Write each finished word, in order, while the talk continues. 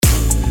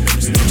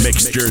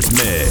Mixtures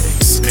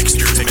Mix.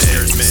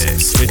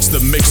 It's the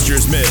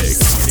Mixtures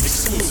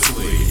Mix.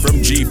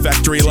 From G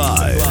Factory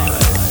Live.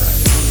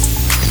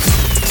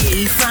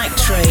 G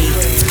Factory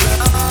Live.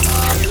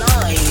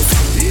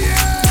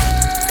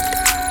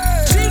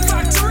 G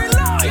Factory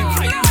Live.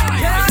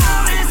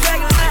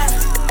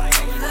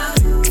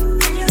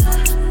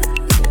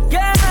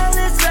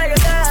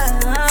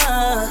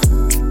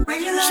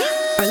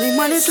 Early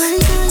mornings late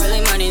night.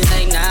 Early mornings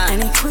late night.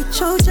 And he quit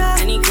your job.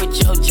 And he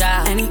quit your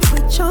job. And he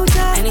quit your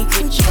job. And he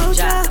quit your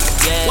job.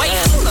 Yeah. Wait,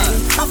 hold up.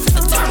 I'm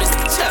finna turn this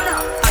bitch up.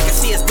 I can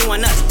see us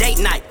doing us date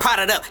night.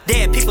 Prodded up.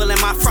 Dead people in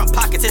my front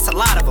pockets. It's a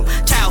lot of them.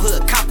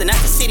 Childhood Compton,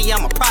 that's the city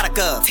I'm a product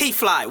of.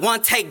 T-Fly,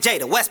 one take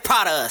Jada, West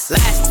proud of us.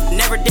 Last,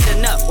 never did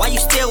enough. Why you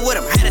still with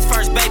him? Had his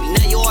first baby.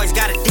 Now you always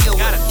gotta deal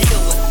with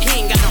him. He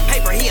ain't got no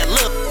paper. He a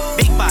little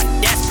big body.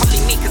 That's probably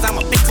me, cause I'm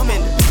a big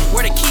spender.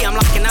 Where the key? I'm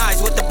locking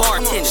eyes with the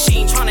bartender. She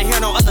ain't tryna hear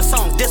no other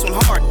song. This one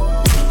hard.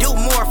 Do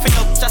more for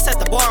your bitch. I set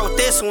the bar with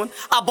this one.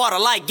 I bought a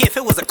light gift.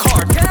 It was a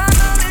card.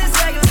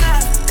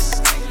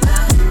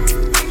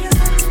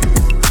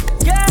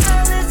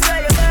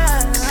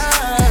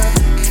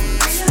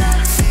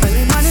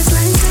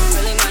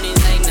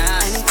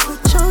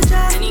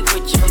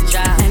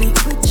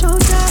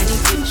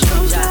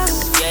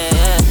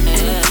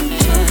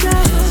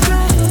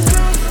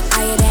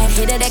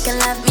 That can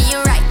love me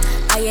right.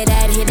 Are you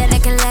that hitter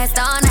that can last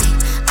all night?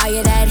 Are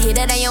you that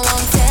hitter that you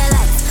won't tell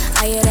lies?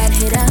 Are you that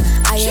hitter?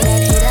 Are you that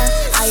hitter?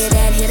 Are you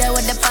that hitter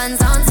with the funds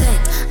on 10?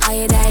 Are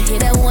you that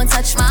hitter who won't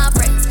touch my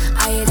braids?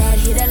 Are you that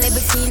hitter live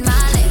between my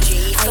legs?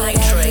 Are you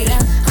that hitter?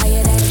 Are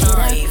you that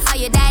hitter? Are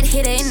you that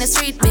hitter in the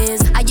street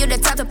biz? Are you the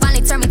type to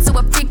finally turn me to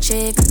a freak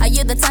chick? Are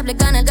you the type that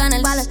gonna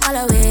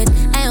follow it?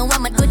 And what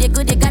my good, you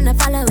gonna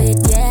follow it,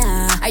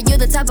 yeah. Are you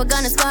the type of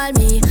gonna spoil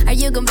me? Are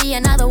you gonna be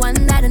another one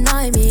that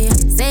annoy me?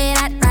 Say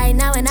that right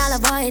now and I'll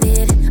avoid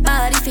it.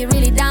 But if you're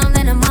really down,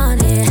 then I'm on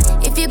it.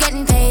 If you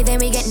getting paid, then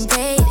we getting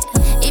paid.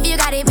 If you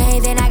got it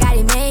made, then I got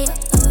it made.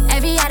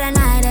 Every other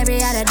night,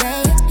 every other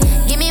day.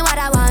 Give me what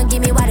I want,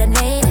 give me what I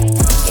need.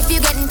 If you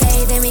getting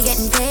paid, then we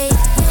getting paid.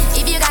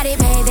 If you got it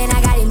made, then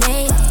I got it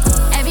made.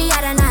 Every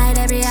other night,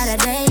 every other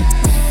day.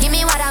 Give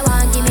me what I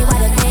want, give me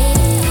what I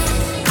need.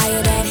 Are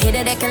you that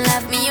hitter that can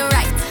love me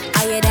right?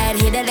 Are you that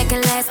hitter that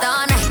can last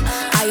all night?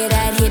 Are you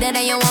that hitter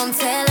that you won't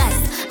tell us?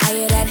 Are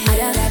you that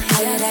hitter?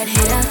 Are you that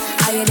hitter?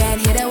 Are you that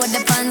hitter with the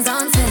funds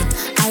on 10?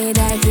 Are you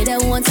that hitter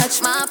who won't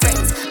touch my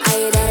friends? Are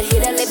you that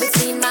hitter live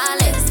between my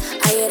legs?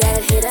 Are you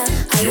that hitter?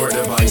 Your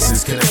device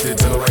is connected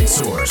to the right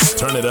source.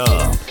 Turn it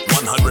up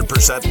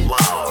 100%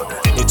 loud.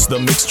 It's the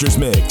Mixtures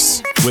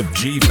Mix with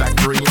G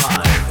Factory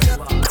Live.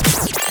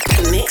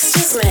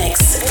 Mixtures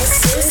Mix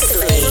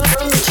exclusively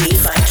from G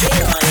Factory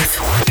Live.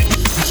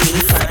 G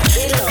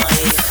Factory Live.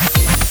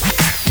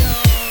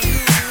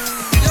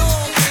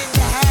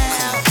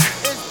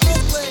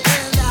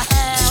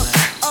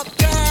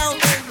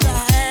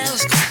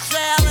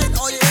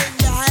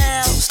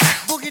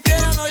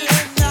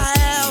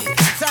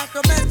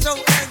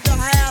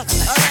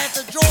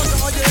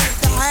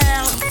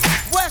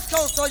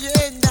 Are you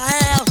in the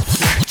house?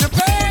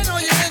 Japan,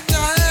 are you in the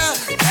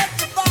house?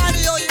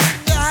 Everybody, are you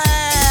in the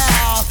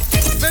house?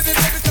 Baby,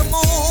 baby, come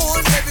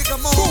on, baby,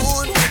 come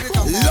on, baby,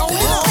 come on. Load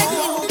on.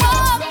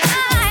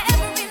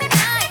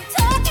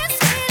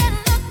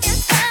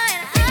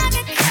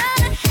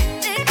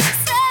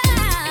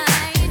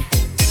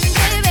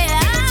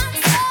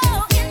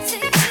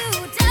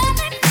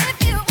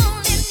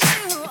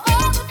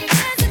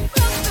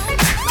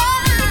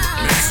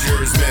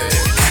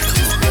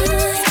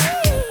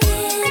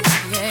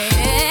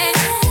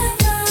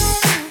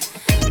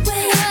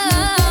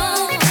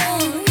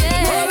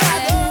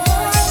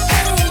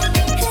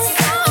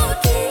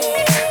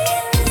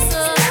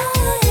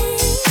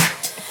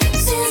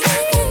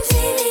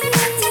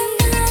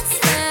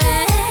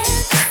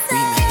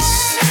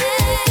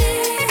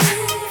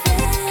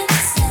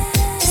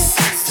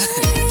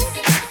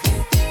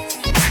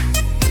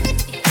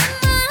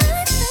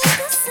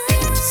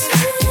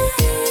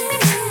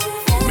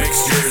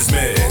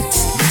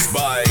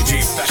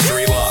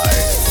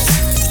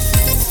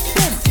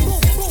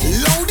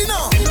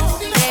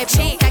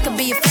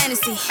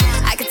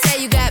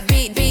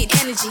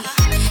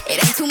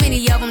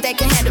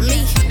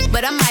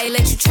 But I might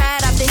let you try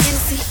it off the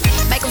Hennessy.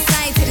 Make them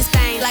sing to this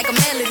thing like a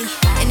melody.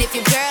 And if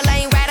your girl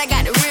ain't right, I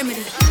got the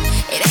remedy.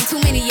 It ain't too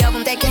many of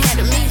them that can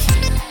handle me.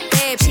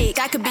 Bad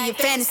chick, I could be your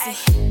fantasy.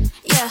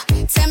 Yeah,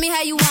 tell me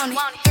how you want it.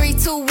 3,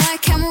 2, 1,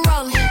 camera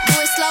rolling. Do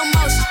it slow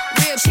motion.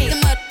 Real chick,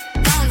 them up.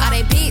 All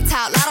they big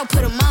talk, Lotto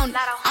put them on it.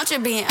 I'm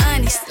just being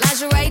honest.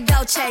 Lingerie,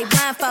 Dolce,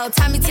 blindfold.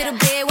 Tie me to the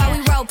bed while we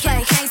role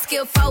play. Can't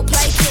skill folk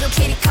play, kiddo,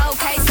 kitty, cold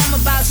case. I'm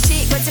a boss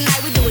chick, but tonight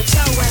we do it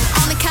your way.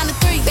 On the count of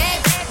 3, bad,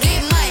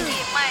 get money.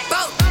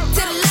 Broke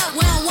to the left,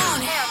 we don't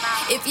want it.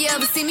 If you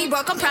ever see me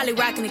broke, I'm probably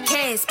rocking a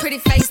cash. Pretty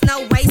face,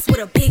 no waist, with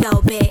a big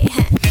old bag.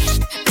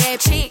 Bad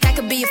chick, I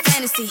could be a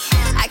fantasy.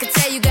 I could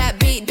tell you got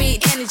big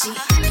energy.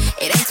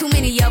 It ain't too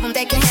many of them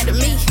that can handle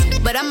me.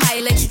 But I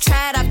might let you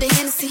try it off the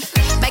Hennessy.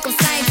 Make them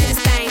sing to this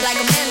thing like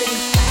a melody.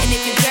 And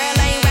if your girl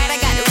ain't right, I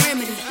got the remedy.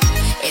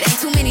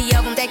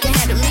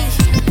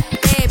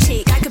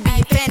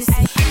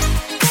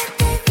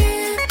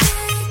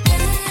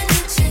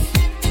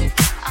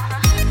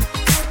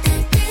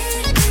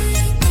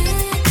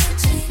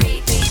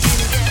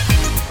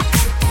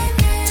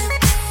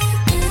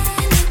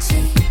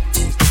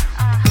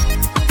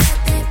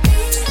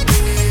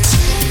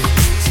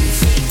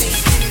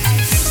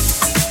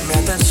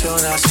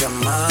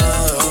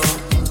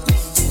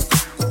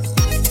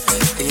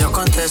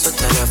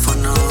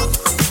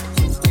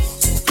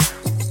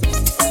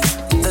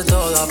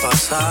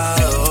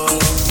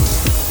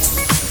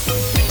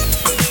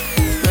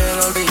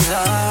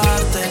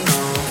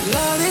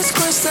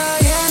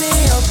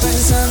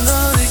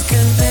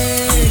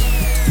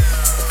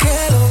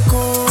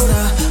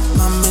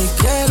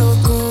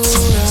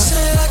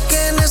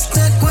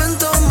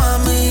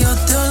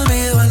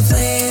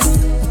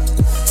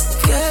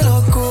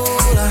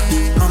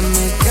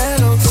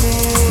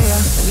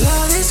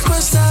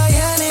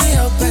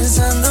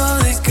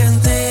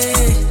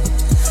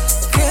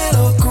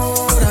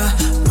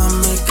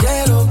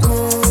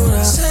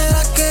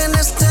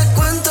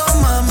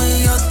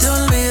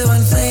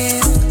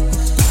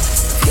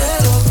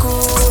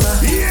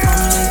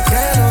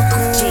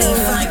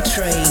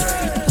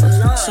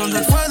 Son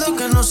recuerdos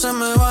que no se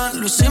me van.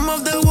 Lo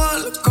hicimos de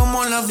wall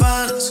como las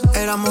Vans.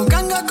 Éramos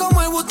ganga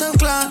como el Wu-Tang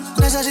Clan.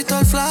 Necesito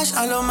el flash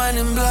a los Men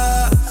in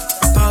Black.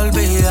 Pa'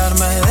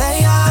 olvidarme de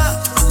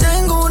ella,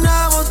 tengo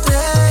una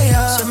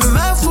botella. Se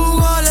me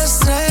fugó la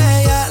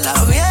estrella, la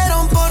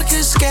vieron porque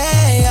es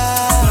que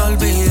ella. Pa'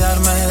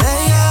 olvidarme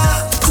de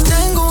ella,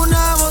 tengo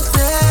una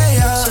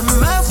botella. Se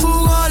me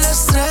fugó la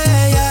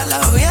estrella, la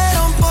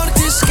vieron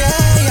porque es que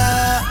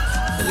ella.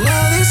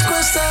 La disco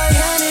está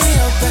llena y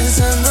yo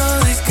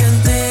pensando dizque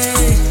en ti.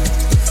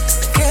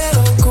 Qué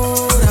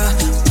locura,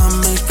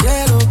 mami,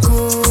 qué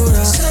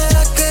locura.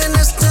 ¿Será que en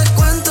este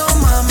cuento,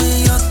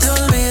 mami, yo te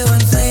olvido en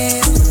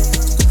ti?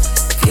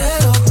 Qué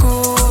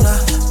locura,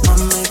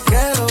 mami,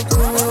 qué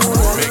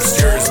locura.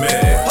 Mixtures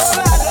Mix.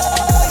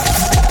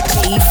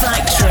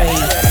 G-Factory.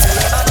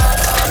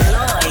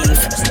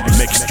 Live.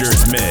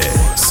 Mixtures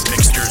Mix.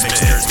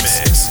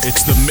 Mix.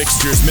 It's the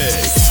Mixtures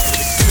Mix.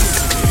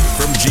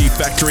 From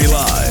G-Factory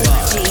Live.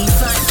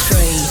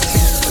 G-Factory.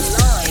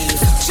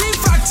 Live.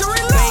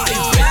 G-Factory Live.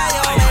 Ya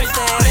yo me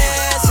enteré,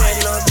 se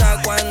nota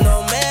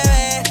cuando me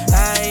ve.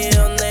 Ahí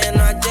donde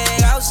no has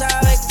llegado,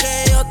 sabes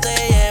que yo te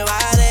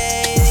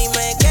llevaré. Y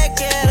dime qué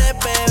quieres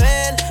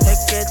beber, es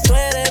que tú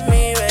eres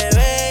mi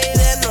bebé. Y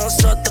de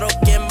nosotros,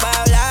 ¿quién va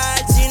a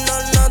hablar si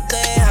no nos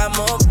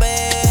dejamos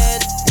ver?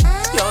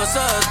 Yo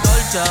sé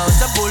dolce, yo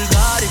sé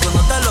vulgar. Y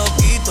cuando te lo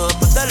quito,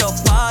 después de los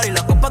party,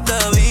 las copas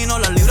de vino,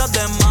 las libras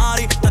de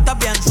Mari. Tú estás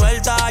bien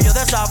suelta, yo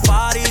de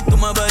safari. Tú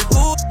me ves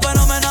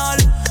fenomenal,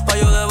 pa'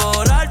 yo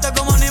devorarte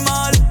como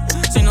animal.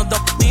 Si no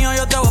estás mío,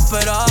 yo te voy a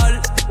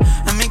esperar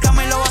en mi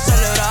cama y lo voy a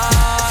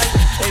celebrar.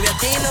 Baby, a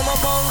ti no me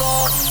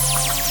pongo,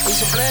 y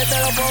siempre te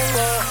lo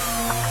pongo.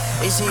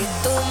 Y si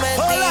tú me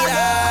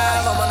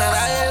tiras, vamos a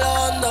nadar en el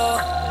hondo.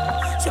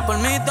 Si por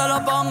mí te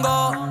lo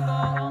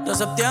pongo, de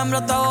septiembre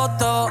hasta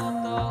agosto.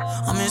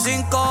 A mis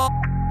 5,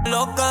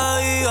 lo que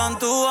digan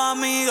tu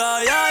amiga,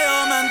 ya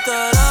yo me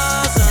enteré.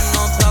 Se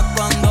nota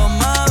cuando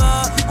me ve,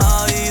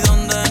 ahí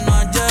donde no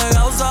has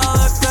llegado,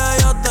 sabes que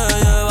yo te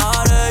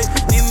llevaré.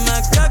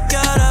 Dime qué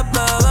quieres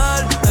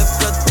beber, es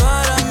que tú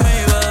eres mi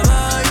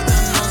bebé. Y de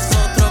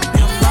nosotros,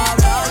 ¿quién va a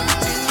hablar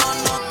si no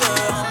nos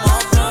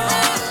dejamos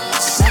ver?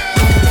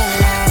 Sácate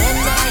la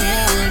arena y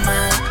el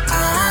mar.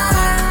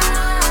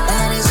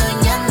 Estaré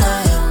soñando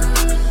yo.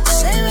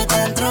 Se ve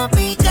tan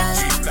tropical.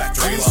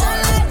 El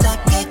sol está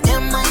que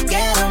quema y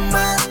quiero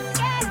más.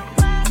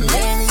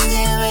 Le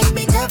dije,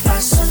 baby, ¿qué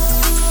pasó?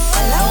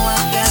 El agua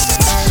que hace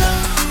calor.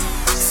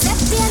 Se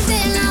pierde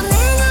la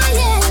arena y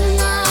el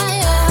mar.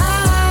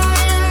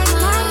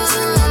 Estaré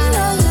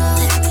soñando yo.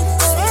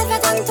 Se ve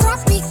tan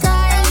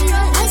tropical.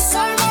 El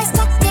sol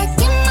está que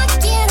quema y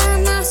quiero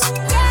más.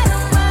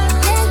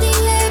 Le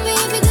dije,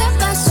 baby, ¿qué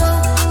pasó?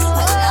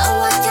 El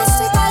agua que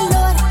hace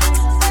calor.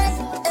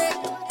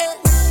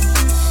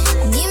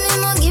 Give me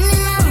more, give me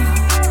more.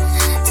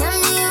 Tell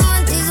me you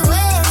want this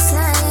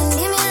waistline.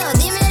 Dímelo,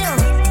 dímelo.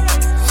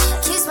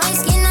 Kiss my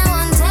skin, I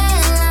want 10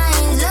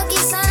 lines. Lucky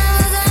son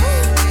of a gun.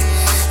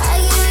 I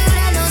give you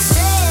that no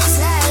stress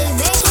life.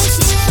 Baby,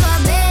 she never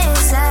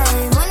best life.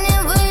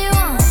 Whenever you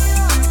want.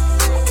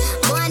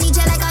 Boy, I need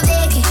you like a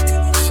Vicky.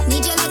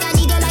 Need you like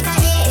I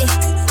hate it.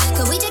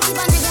 Cause we just keep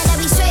on dripping, gotta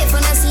be straight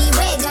from the sea.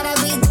 Wait, gotta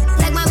be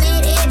like my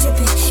red hair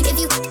dripping. If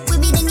you with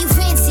me, then you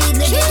fancy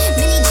living.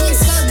 Mini jeans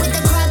skirt with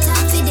the crop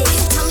top fitted.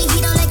 Tell me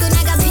he don't like when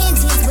I got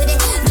panties with it.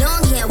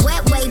 Long hair,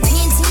 wet way,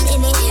 Pantene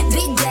in it.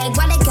 Big bag,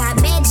 why they got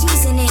mad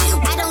cheese in it?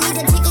 I don't need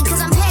a ticket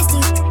cause I'm past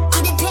you.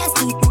 Get it past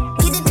you,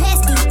 get it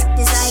past you.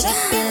 It's like se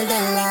pierde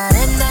la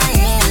arena y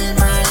el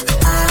mar.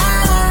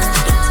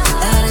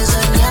 Estaré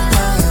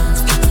soñando yo.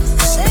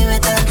 Se ve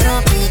tan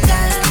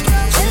tropical.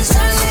 El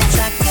sol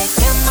está que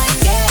quema y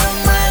quiero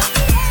más.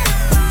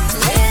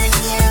 Le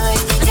dije,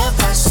 baby, ¿qué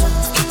pasó?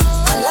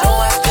 El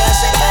agua que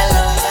hace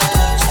calor.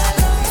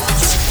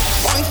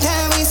 Hoy te he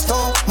visto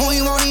muy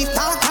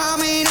bonita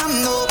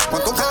caminando con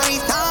tu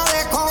carita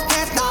de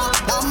coqueta.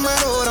 Dame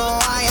duro,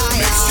 ay, ay,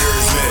 ay.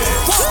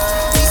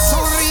 Y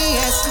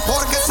sonríes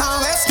porque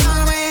sabes que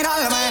al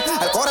mirarme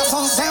el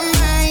corazón se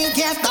me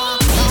inquieta.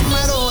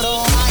 Dame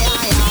duro, ay,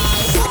 ay,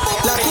 ay.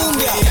 La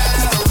cumbia.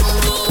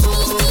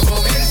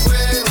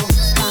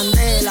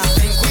 Candela.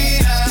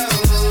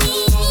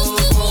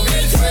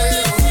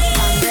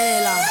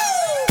 Candela.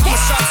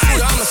 What's up,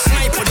 fool? I'm a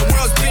sniper. The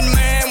world's been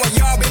man while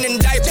y'all been in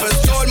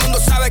diapers. Todo el mundo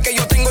sabe que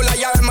yo tengo la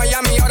llave en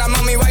Miami. Ahora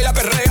mami baila,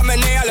 perrea,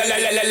 menea.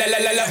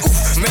 La.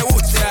 Uf, me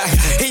gusta.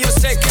 Y yo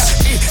sé que a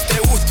ti te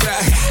gusta.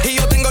 Y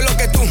yo tengo lo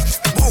que tú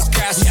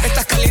buscas.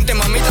 Estás caliente,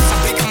 mamita, se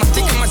pica,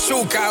 mastica,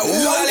 machuca.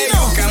 Dale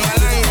yuca,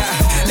 malanga.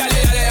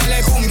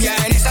 Dale cumbia.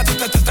 En esa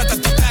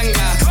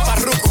tanga.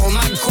 Farruko,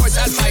 McCoy,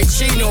 Alfa y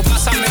Chino.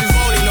 Pásame el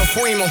bol y nos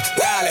fuimos.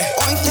 Dale.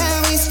 Hoy te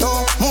he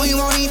visto muy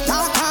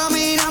bonita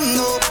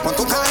caminando con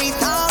tu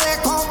carita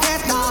de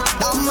coqueta.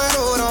 Dame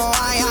duro,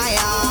 ay, ay,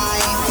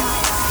 ay.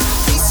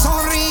 Y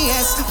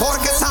sonríes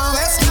porque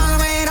sabes que al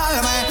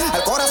mirarme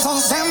el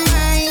corazón se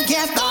me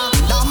inquieta.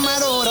 Dame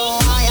duro,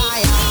 ay,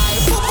 ay, ay.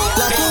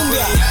 La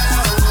cumbia.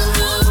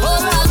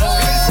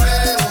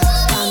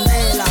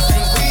 Candela.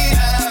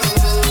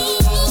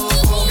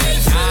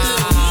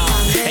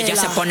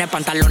 pone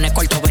pantalones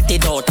cortos,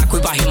 vestido, taco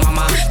y bajo y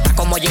mamá. Está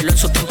como hielo en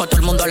su tiempo, todo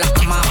el mundo la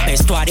ama.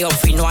 Vestuario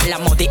fino a la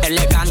modi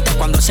elegante.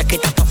 Cuando se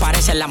quita esto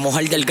parece la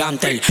mujer del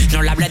Gantel.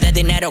 No le hable de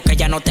dinero que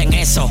ya no ten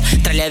eso.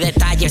 Tráele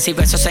detalles y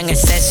besos en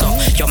exceso.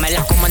 Yo me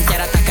la como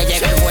entera hasta que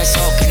llegue el hueso.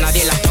 Que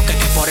nadie la toque,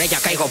 que por ella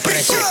caigo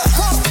preso.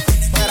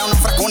 Era una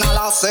frescuna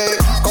la sé.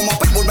 Como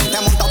Pitbull, vente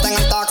montate en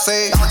el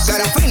taxi. Si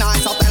eres fina,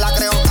 esa te la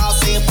creo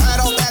casi.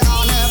 Pero te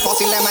gané,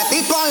 fácil le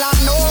metí toda la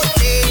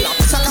noche. La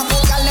puse a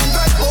capotear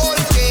dentro del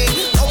porche.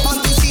 Los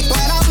panticitos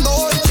eran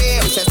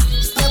dolce.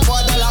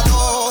 Después de las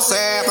 12,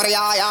 pero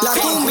ya. La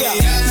cumbia.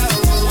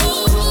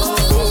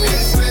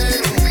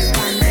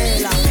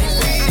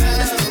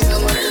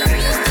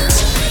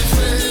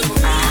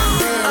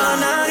 A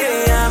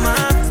nadie ama,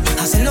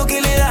 hace lo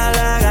que le da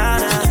la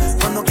gana.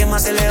 Cuando quema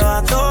se le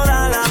va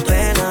toda la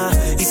pena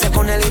y se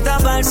pone lista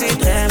para el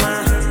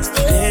sistema.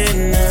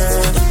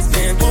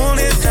 Me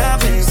pones a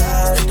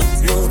pensar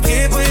lo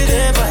que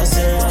puede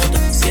pasar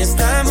si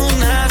estamos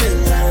una vez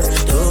más.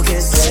 Lo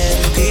que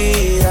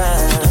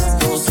sentirás,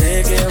 no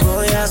sé qué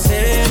voy a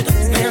hacer.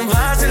 Me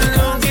vas a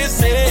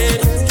enloquecer.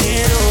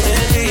 Quiero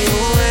ver ti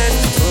mover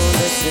todo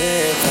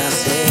ese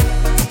placer.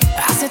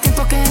 Hace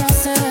tiempo que no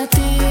sé de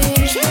ti.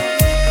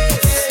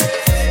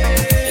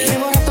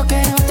 Llevo rato que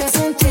no te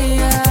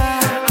sentía.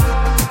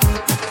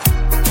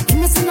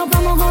 Dime si nos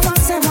vamos o lo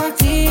hacemos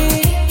aquí.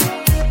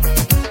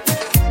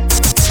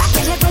 Pa'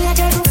 que recuerde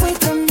que tú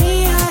fuiste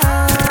mía.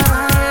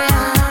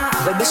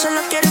 Baby,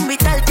 solo quiero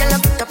invitarte a la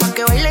pista pa'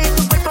 que baile y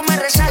tu cuerpo me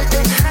resalte.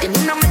 Tiene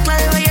una mezcla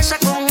de belleza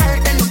con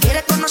arte. No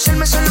quiere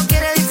conocerme, solo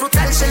quiere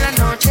disfrutarse en la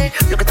noche.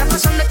 Lo que está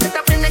pasando es que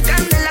te prende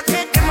candela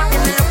que quema.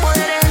 Tiene los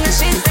poderes en el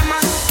sistema.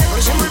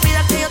 Hoy se me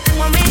olvida que yo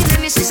tengo a mi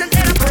nena y si se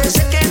entera puede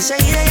ser que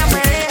enseguida ella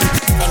me deja.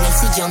 En el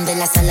sillón de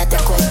la sala te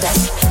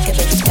acuestas. Que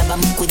bellita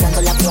vamos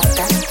cuidando la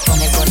puerta.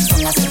 Con el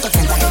corazón a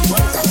 180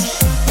 revueltas.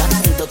 Tu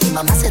agarrido, tu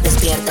mamá se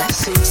despierta.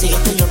 Si yo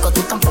estoy loco,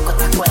 tú tampoco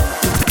te acuerdas.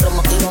 Otro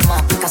motivo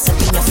más para hacer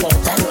piña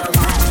oferta.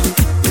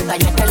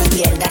 Bañarte a la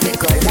izquierda,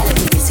 recuerda.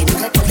 Y si no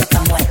recuerdas, está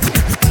muerta.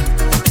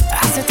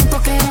 Hace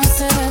tiempo que no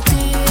sé de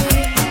ti.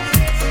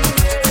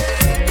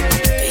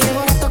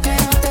 Llevo rato que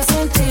no te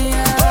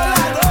sentía.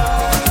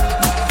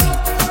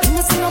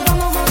 Dime si nos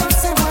vamos o lo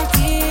hacemos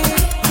aquí.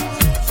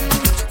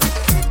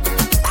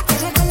 Pa' que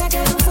recuerde que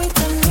tú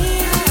fuiste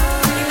mía.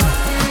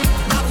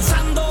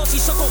 Abusando, se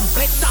hizo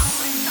completa.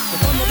 Me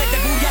tomo desde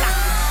Búyala.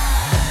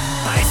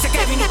 Parece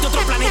que viniste a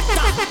otro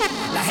planeta.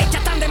 Las hechas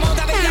están de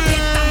moda, baby,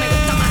 aprieta. Me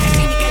gusta más el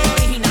remix que el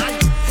original.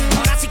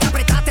 Ahora sí que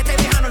apretaste, te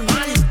deja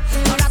normal.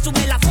 Ahora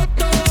sube la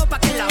foto pa'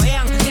 que la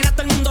vean. Tiene a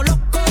todo el mundo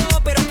loco,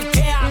 pero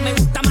piquea. Me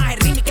gusta más el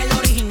remix que el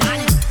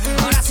original.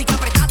 Ahora sí que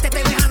apretaste,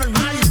 te deja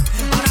normal.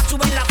 Ahora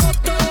sube la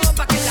foto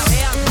pa' que la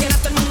vean. Tiene a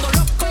todo el mundo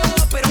loco,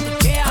 pero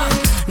piquea.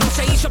 No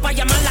se hizo pa'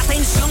 llamar la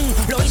atención.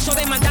 Lo hizo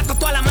de maldad con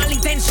toda la mala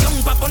intención.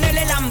 Pa'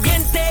 ponerle el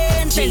ambiente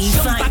en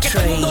tensión. Pa' que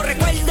todo el mundo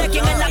recuerde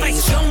quién es la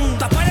traición.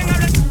 Todas pueden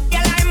hablar y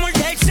a la vez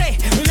morderse.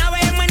 Una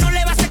vez más no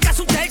le va a hacer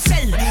caso un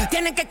tercer.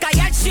 Tienen que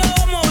callarse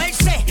o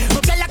moverse.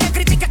 Porque es la que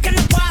critica es que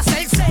no puede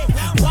hacerse.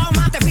 Wow,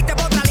 más te fuiste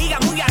por otra liga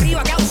muy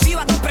arriba. Que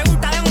abusiva tu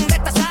pregunta de dónde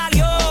te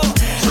salió.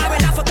 A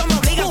ver la foto me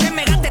obliga que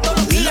me gaste todos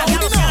los días. Ya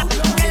no sé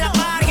que la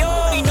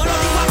parió. Y no lo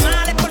digo a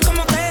mal, es por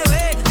cómo te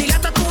ves. Dile a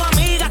tu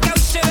amiga que hoy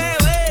se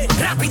bebe.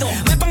 Rápido,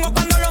 me pongo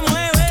cuando lo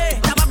mueve.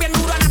 Estaba bien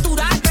dura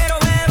natural, pero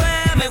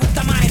bebé. Me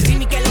gusta más el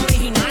remix que el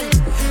original.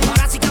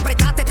 Ahora sí que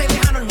apretaste, te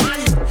deja normal.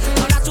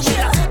 Ahora sube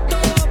la foto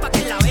pa'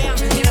 que la vean.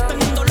 Tiene a todo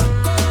el mundo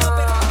loco,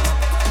 pero...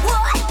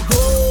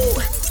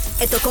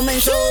 Esto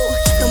comenzó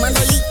tomando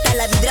lista,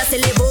 la vibra se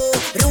elevó.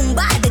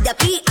 Rumba desde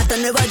aquí hasta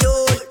Nueva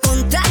York.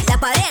 Contra la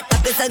pared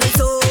hasta que salga el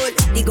sol.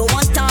 Digo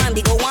one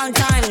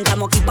time.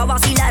 Estamos aquí pa'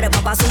 vacilar,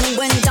 pa' pasar un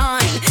buen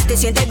time. Te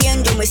sientes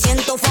bien, yo me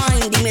siento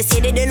fine. Dime si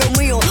eres de lo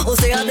mío o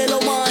sea de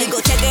lo mío.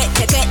 Digo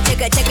chequeate. Chequeate.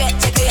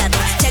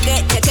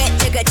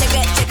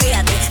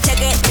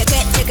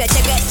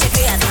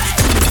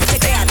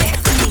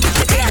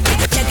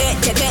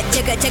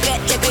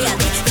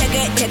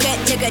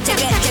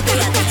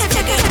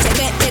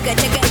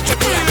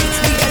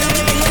 Mira lo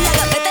que tengo en la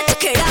gaveta,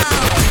 check it out.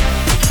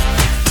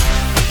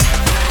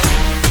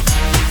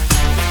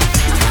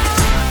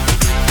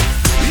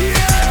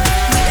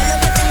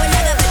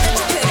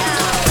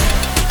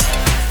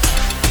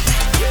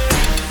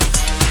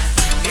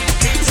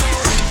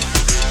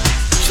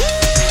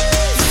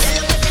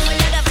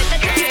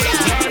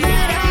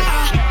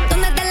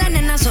 ¿Dónde está la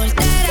nena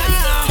soltera?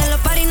 Que los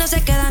paris no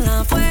se quedan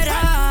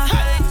afuera.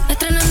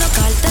 Estrenando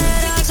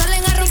cartera,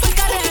 salen a romper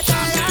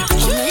carretera.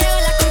 Cuando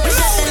llega la compra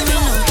se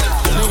termina.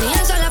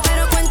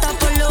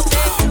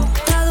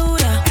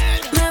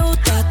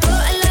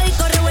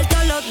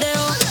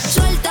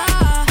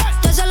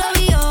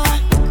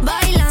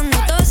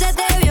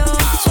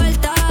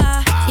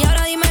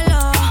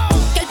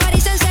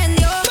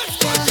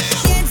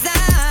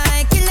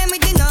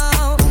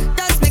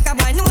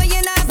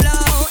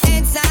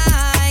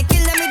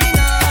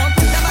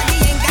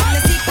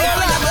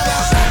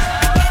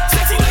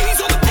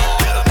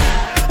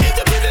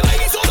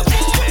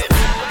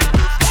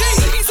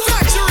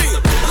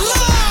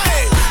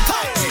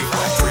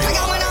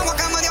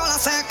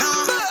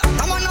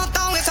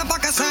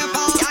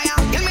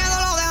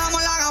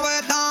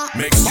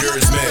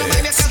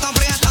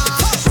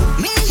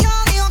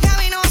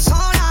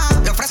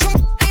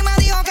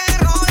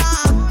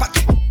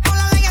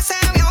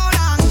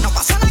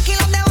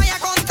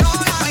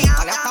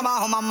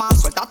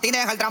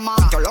 el drama.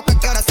 Yo lo que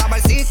quiero es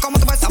saber si como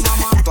tú ves a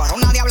mamá. Tú eres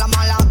una diabla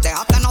mala,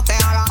 déjate no te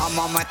haga.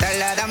 Vamos a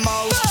meterle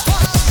dembow.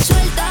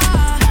 Suelta,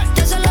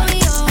 yo solo vi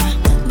yo,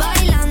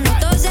 bailando,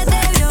 todo se te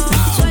vio.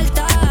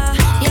 Suelta,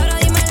 y ahora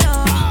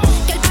dímelo,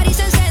 que el party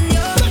se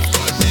encendió.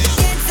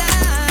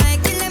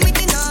 Inside, kill them with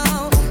the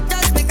know.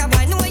 Just make a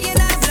boy know you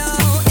not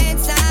blow.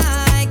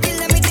 Inside, kill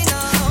them with the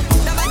know.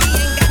 Nobody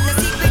ain't got no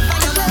secret for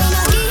your Quédame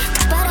aquí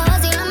para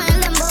vacilarme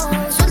el dembow.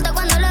 Suelta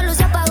cuando la luz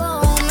se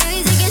apagó. Me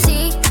dice que sí,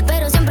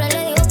 pero siempre le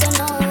digo que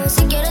no.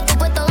 Si quieres tu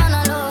puesto,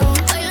 gánalo.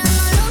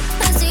 Bailándolo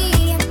así,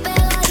 bien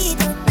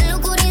pegadito. En la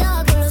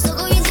oscuridad con los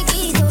ojos bien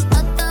chiquitos.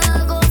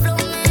 Hasta con flow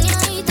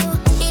meneadito.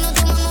 Y nos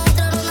tomamos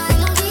otra ronda de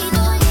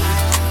mojito.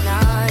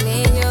 I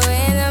need you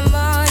in the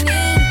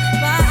morning,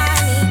 but I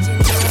need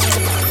you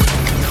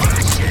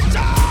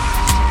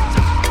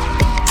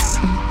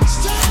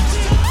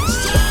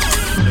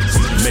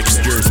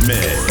Mixtures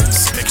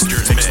Mix.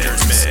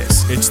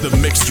 Mix. It's the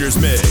Mixtures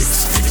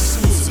Mix.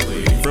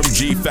 From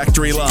G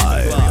Factory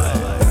Live.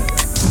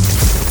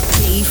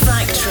 G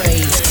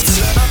Factory.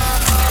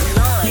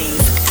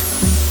 Live.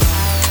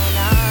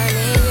 I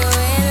need you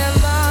in the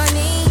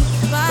morning,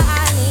 but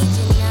I need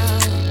you now.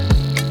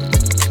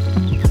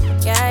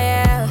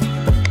 Yeah,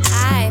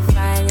 I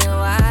find you,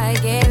 I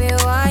give you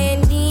all you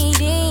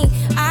needing.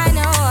 I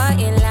know what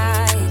you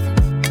like.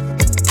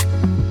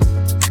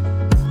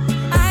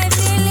 I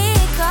feel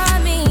it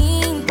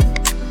coming.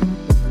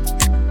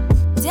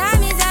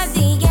 Time is of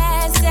the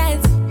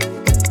essence.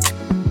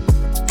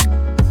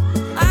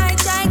 I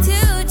try to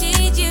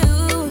teach you,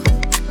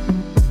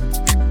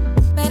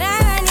 but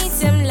I need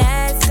some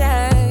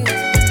lessons.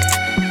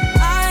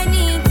 I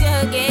need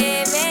to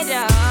give it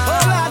all.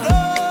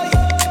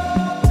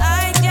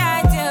 I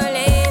try to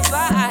live,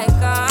 but I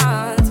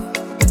can't.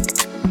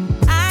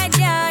 I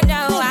don't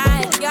know why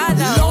you're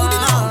the one.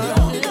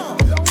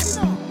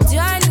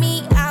 Turn me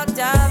out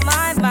of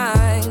my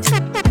mind.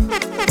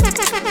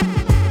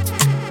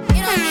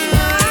 You don't need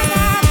no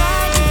other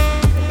body.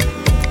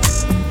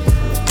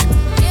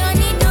 You don't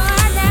need no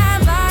other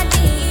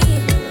body.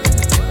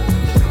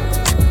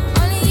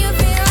 Only you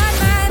feel on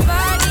my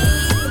body.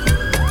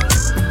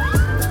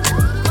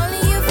 Only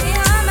you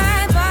feel on my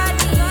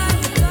body.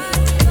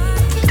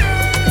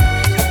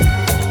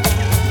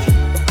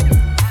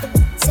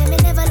 Say me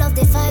never love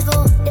the 5-0.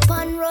 The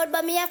pun road,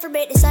 but me have to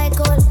break the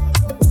cycle.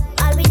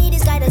 All we need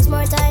is guidance,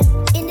 more time.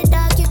 In the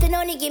dark, you can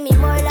only give me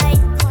more light.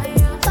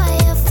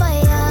 Fire,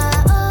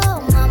 fire,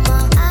 oh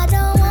mama. I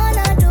don't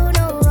wanna do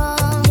no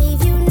wrong.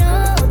 Leave you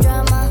no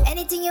drama.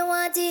 Anything you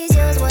want is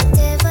yours,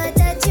 whatever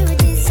that you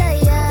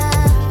desire.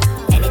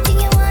 Anything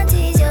you want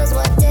is yours,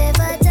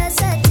 whatever that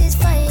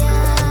satisfy ya.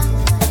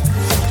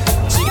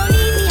 She don't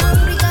leave me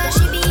hungry 'cause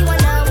she be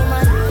Wonder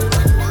Woman.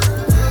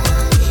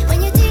 When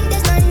you think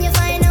there's none, you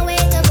find a way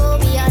to go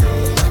beyond.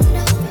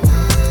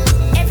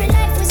 Every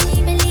life we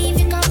see, believe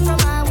you come from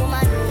a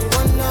woman.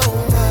 Wonder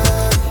Woman.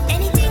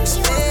 Anything she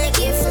want, they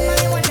give from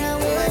my Wonder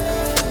Woman.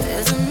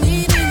 There's a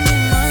meeting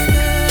in my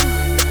bed,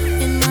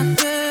 in my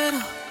bed.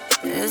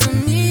 There's a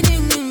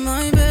meeting in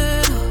my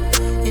bed,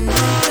 in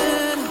my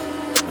bed.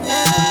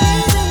 There's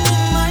a meeting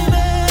in my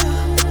bed,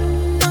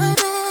 my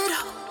bed.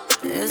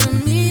 There's a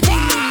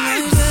meeting in my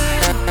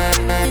bed,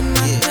 in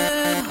my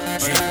bed.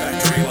 G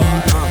Factory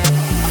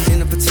Live.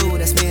 Dinner for two,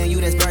 that's me and you,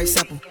 that's very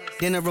simple.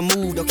 Dinner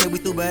removed, okay, we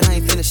through, but I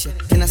ain't finished yet.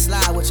 Can I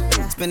slide with you?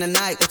 Spend the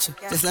night with you.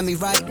 Just let me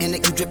write and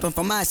it keep dripping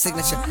from my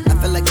signature. I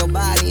feel like your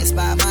body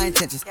inspired my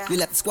intentions. You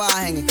left the squad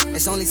hanging,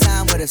 it's only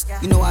time with us.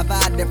 You know I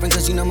vibe different,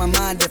 cause you know my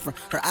mind different.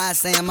 Her eyes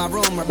say in my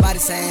room, her body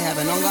saying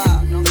heaven on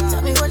God.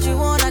 Tell me what you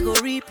want, I go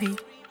repeat.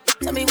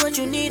 Tell me what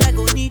you need, I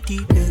go deep,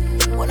 deep.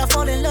 When I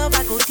fall in love,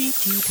 I go deep,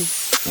 deep.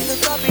 You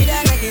look up it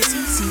out like it's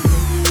easy.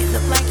 You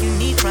look like you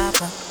need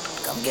proper.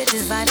 Come get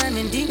this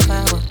vitamin D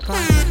power.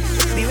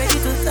 Be ready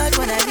to touch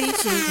when I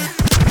reach it.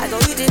 I go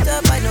eat it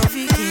up, I know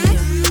Vicky.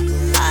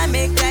 I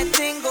make that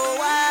thing go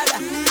wild.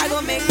 I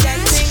go make that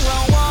thing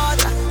run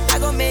water. I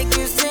go make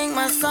you sing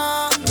my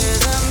song.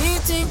 There's a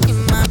meeting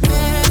in my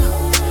bed,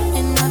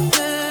 in my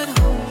bed.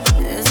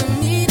 There's a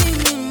meeting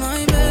in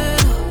my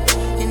bed,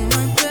 in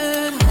my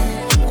bed.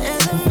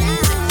 There's a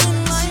meeting in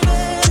my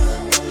bed,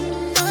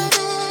 my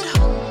bed.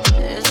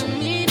 There's a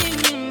meeting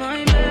in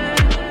my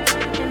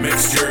bed.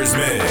 Mixtures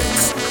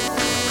Mix.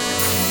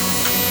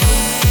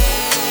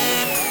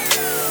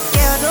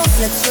 Girl, don't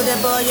flex with the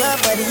boy, your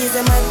body is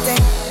a man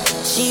thing.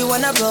 She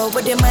wanna roll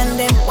with the man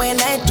them. When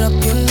I drop,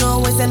 you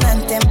know it's an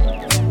anthem.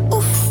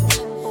 Oof.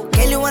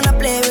 Girl, you wanna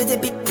play with a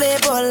big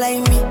playboy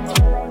like me.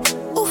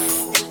 Oof.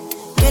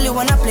 Girl, you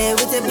wanna play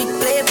with a big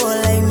playboy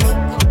like me.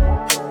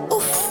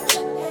 Oof.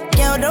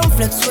 Girl, don't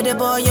flex with the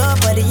boy, your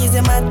body is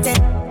a man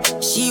thing.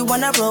 She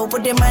wanna roll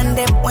with the man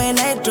them. When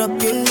I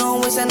drop, you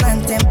know it's an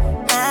anthem.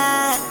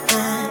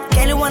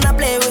 Girl, you wanna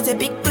play with a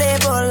big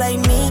playboy like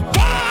me.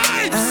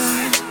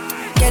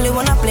 Girl, you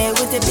wanna play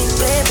with a big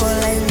playboy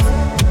like me.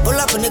 Pull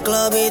up in the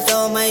club with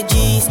all my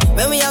G's.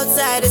 When we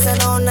outside, it's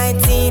an all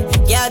 19.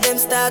 Yeah, them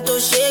start to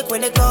shake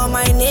when they call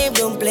my name.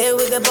 Don't play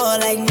with a ball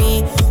like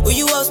me. Who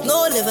you else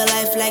know live a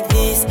life like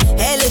this?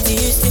 Hell, if you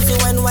Houston to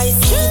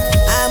NYC.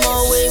 I'm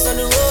always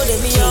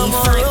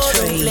tomorrow.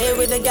 Don't play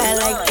with a guy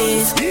like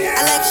this.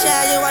 I like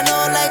shy, you I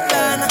know like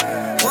Ghana.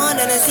 One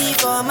and I see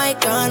for my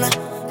corner.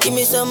 Give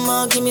me some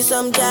more, give me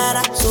some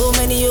jara. So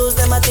many use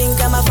them, I think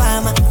I'm a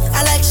farmer.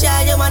 I like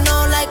shy, you I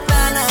know like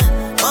Ghana.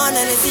 One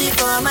and I see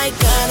for my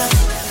corner.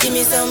 Give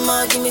me some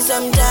more, give me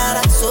some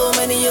jara. So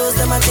many use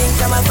them, I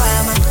think I'm a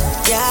farmer.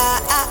 Yeah,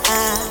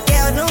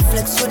 girl, don't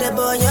flex with the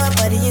boy, your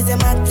body is a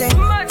mountain.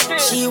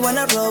 She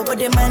wanna roll with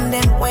the man,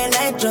 then when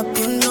I drop,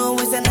 you know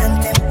it's an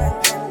anthem.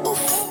 Oof.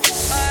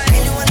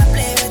 Really wanna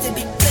play with a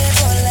big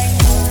playboy like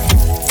me.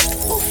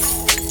 Oof.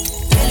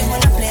 Really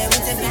wanna play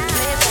with a big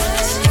playboy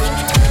like me.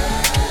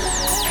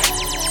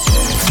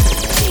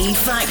 G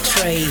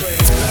Factory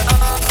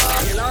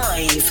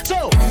live.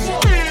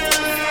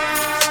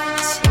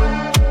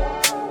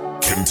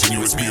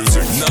 Continuous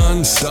music,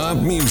 non-stop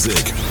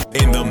music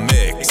in the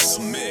mix.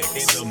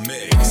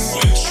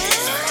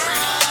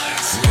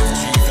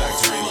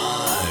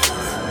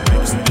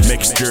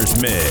 Mixtures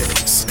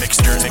Mix.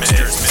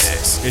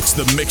 It's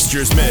the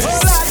Mixtures Mix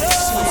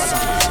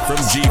from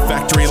G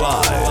Factory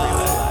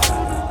Live.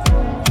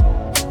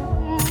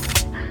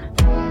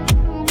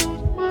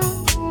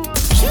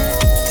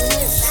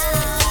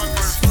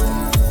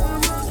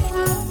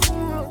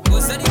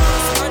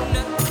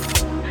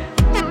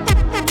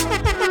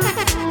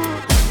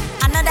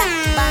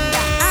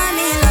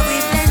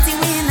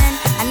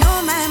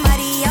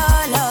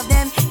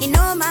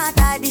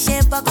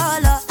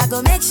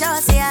 Make sure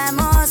say I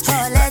must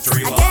collect.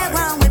 I get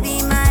one will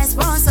be my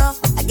sponsor.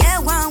 I get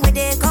one where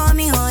they call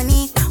me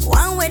honey.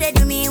 One where they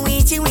do me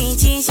witchy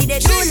witchy. She they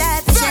do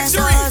like patience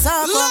so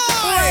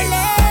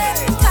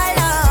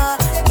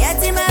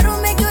get in my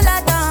room make you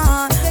lie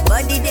down.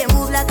 Body they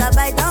move like a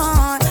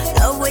python.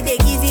 Love where they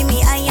giving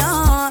me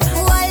iron.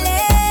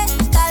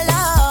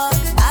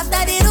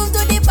 After the room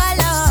to the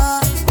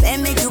palace,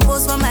 then make you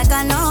post for my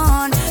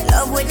canon.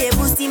 Love where they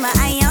boosting my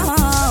iron.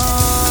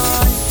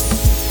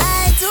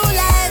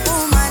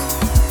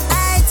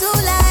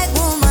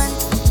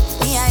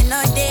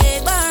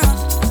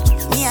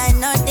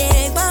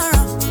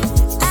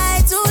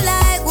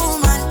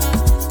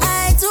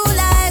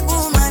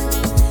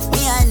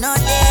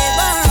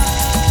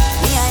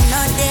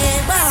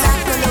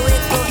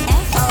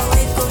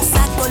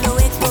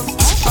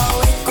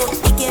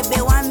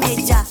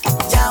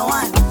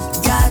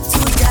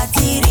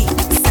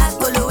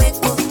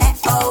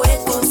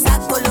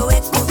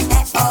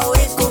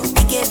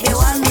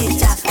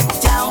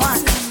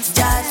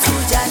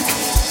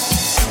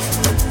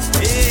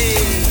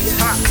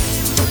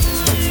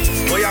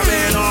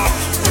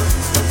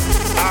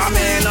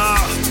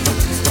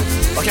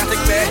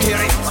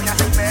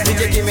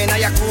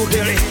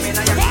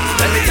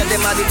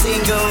 The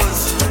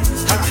tingles,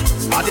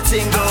 all the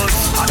tingles,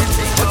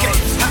 okay,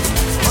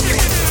 okay.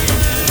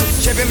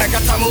 Chevy make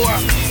a tamua,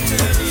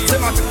 say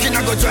my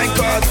kina go join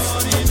God.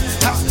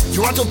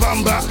 You want to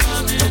bamba,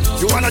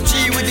 you wanna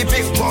G with the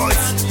big boys.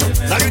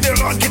 Now you the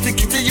wrong, kitty,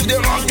 you the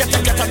wrong, get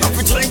a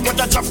coffee drink with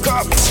a chop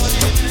cup.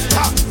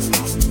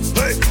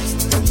 Hey,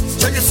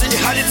 so you see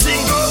how the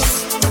tingles,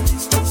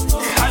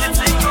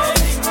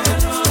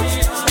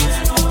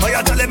 oh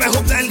yeah, tell me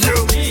who blend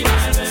you.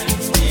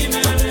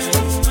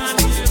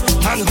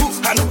 And who?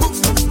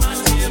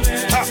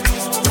 Ha.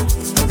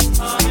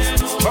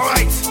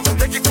 Alright,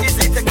 take it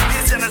easy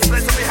and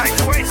let's behind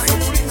the waist.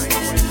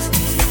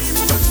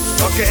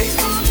 Okay.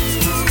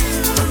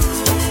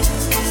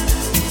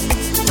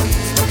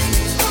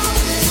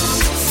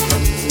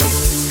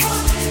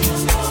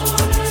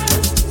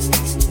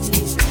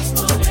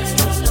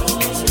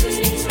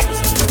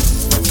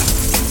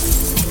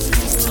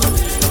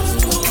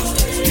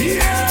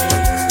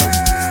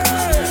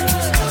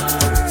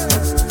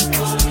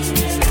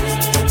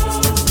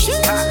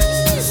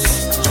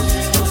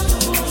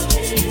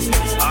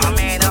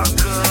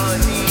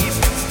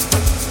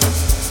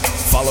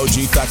 Follow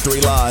G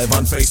Factory Live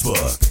on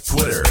Facebook,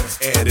 Twitter,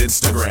 and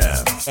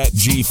Instagram at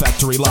G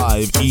Factory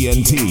Live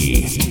ENT.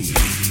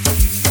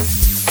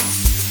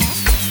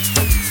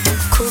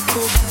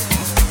 Cuckoo.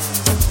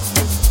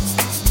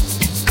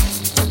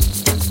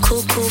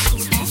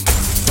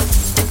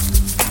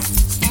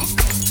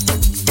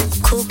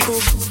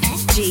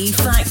 G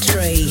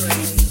Factory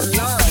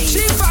live. G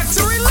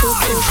Factory live.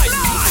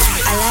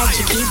 I like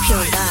to keep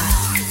your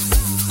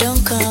vibe.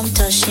 Don't come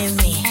touching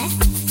me.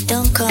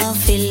 Don't come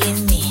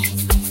feeling me.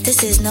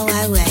 This is no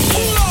why we're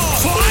here.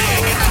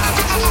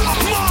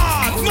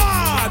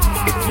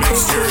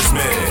 Mixtures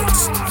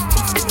Mix.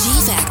 G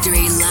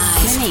Factory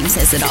Live. My name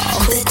says it all.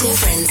 The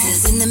difference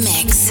is in the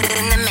mix.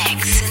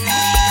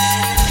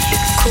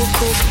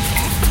 Cuckoo.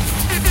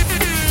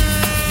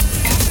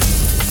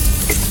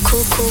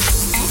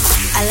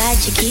 I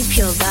like to keep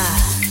your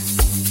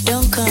vibe.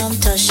 Don't come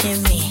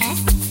touching me.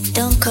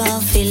 Don't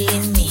come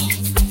feeling me.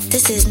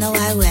 This is no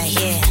why we're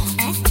here.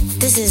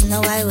 This is no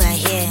why we're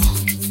here.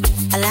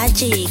 I like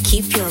to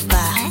keep your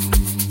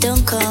vibe.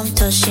 Don't come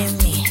touching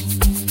me.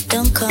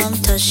 Don't come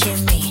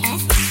touching me.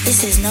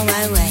 This is no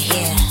why we're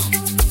here.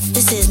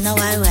 This is no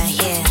why we're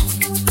here.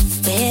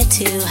 We're here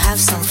to have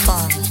some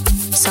fun.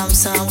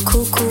 Some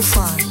cool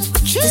fun.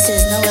 This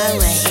is not why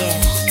we're here.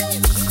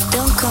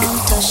 Don't come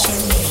touching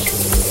me.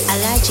 I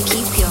like to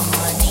keep your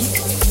money.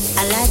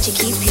 I like to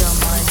keep your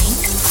money.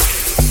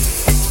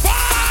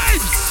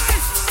 Vibes!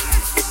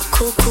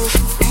 Cool, cool.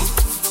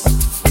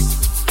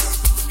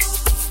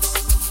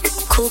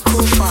 Cool,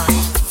 cool fun.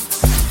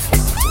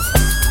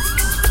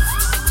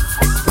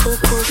 Cool,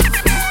 cool.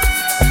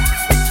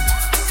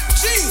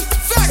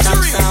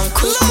 G-Factory! Sound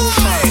cool, cool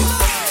fun.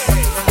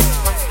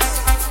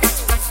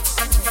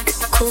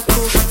 Cool,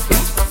 cool.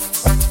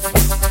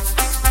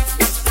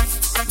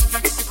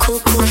 Cool,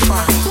 cool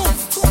fun.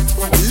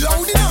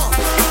 Load it up!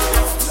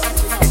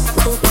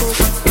 Cool, cool.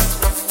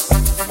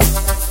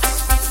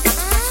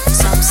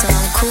 Some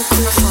cool,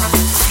 cool fun.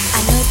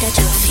 I know that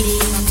you're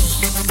feeling me.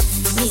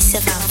 Me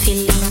self, I'm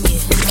feeling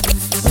you.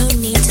 No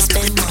need to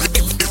spend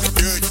money.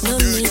 No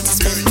need to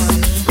spend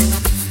money.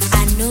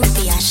 I know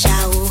be a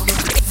shower.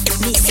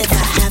 Me self,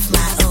 I have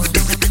my own.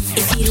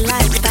 If you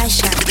like, buy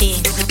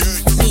champagne.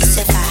 Me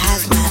self, I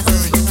have my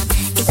own.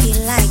 If you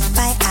like,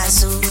 buy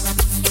Azul.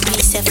 Me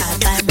self, I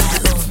buy my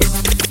own.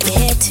 We're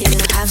here to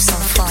have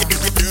some fun.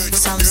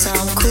 Some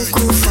cool,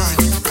 cool fun.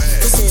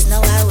 This is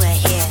not why we're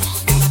here.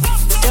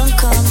 Don't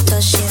come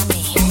touching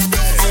me.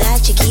 I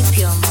like to keep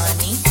your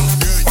money.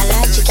 I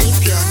like to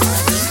keep your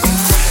money.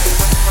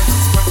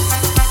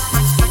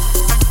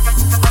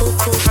 Cool,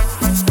 cool.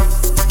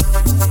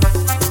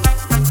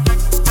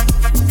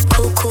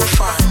 Cool, cool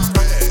fun.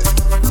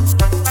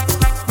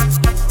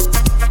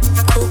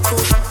 Cool,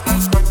 cool.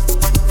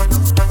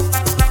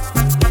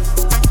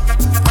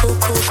 Cool,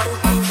 cool, cool,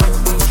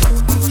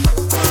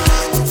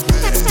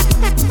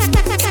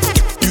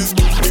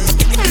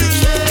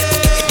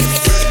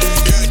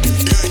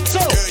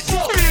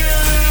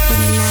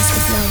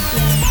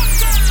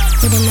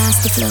 with a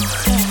nasty flow.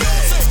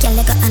 Girl,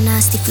 I got a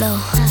nasty flow.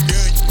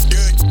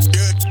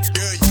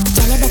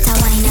 Girl, you better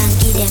wine and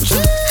give them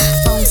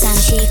bounce and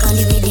shake on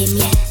the rhythm,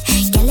 yeah.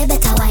 Girl, you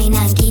better wine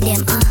and give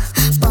them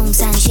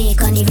bounce and shake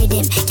on the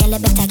rhythm. Girl, you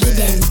better give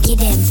them,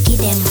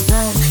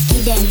 whoa.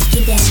 Give them,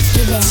 yeah.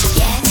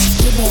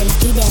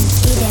 Give them,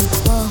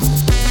 whoa.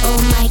 Oh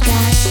my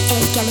gosh,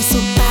 hey, girl, it's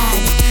so bad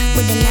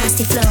with the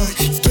nasty flow.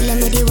 Kill them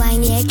with the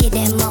wine, yeah, give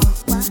them more.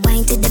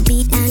 Wine to the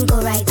beat and go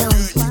right down.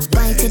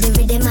 Wine to the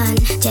rhythm and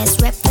just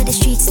rep for the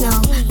streets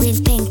now. Real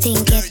painting,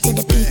 get to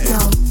the beat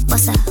now.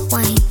 What's a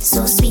wine,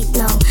 so sweet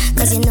now.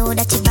 Cause you know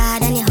that you're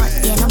bad and you're hot,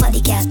 yeah, nobody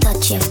can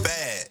touch you.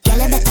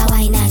 Girl, you better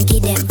wine and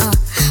give them,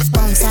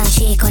 bounce and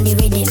shake on the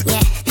rhythm,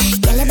 yeah.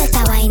 Girl, you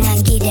better wine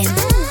and give them,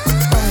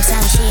 bounce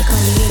and shake on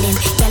the rhythm.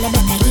 Girl, you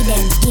better give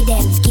them,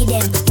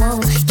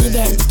 whoa. Give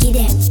them,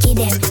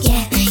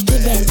 yeah.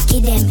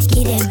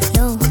 Give them,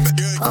 no.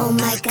 Oh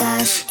my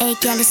gosh, hey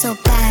girl, it's so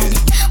bad.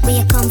 Where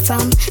you come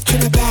from?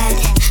 Trinidad.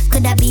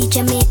 Could I be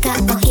Jamaica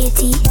or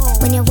Haiti?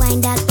 When you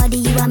wind that body,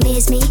 you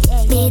amaze me.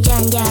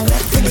 Bajan girl,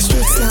 rep for the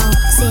streets now.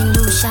 St.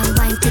 Lucia,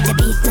 wine to the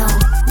beat now.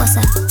 What's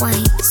a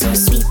wine, so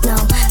sweet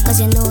now. Cause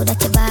you know that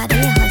you're bad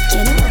and you're hot,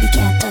 you know nobody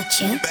can touch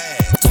you.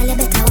 Girl, you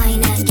better wine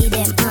and give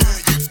them,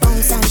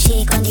 bounce and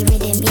shake on the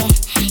rhythm, yeah.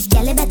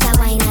 Girl, you better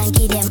wine and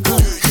give them,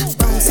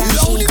 bounce and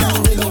shake on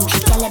the rhythm.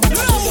 Girl, you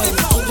better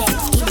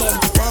give them,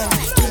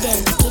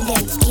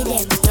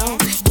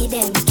 whoa. Give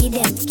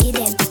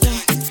them,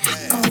 yeah.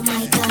 Oh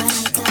my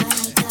gosh.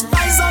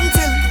 Rise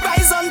until,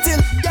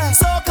 yeah.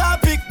 Soca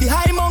pick the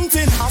high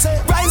mountain.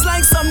 Rise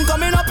like sun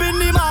coming up in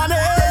the morning.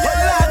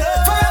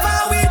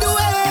 Forever we do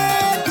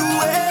it.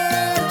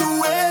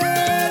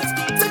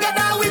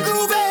 Together we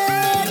groove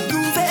it.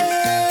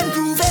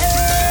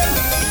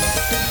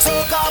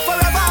 Soca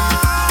forever,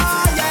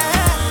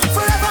 yeah.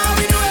 Forever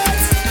we do it.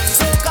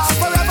 Soca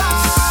forever,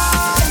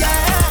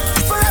 yeah.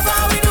 Forever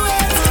we do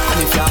it. And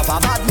if you have a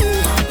bad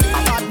day,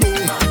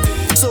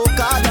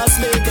 soca does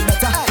make it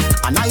better.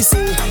 And I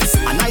say,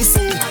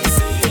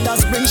 it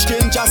does bring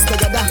strangers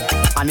together.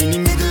 And in the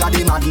middle of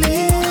the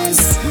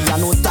madness, we have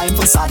no time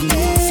for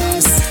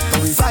sadness.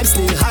 But we vibes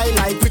stay high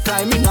like we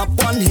climbing up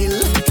one hill.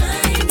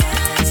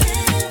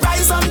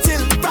 Rise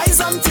until,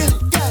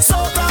 yeah.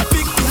 Soca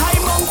pick the high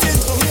mountain.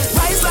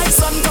 Rise like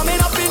sun coming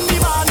up in the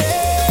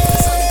morning.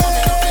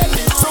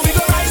 So we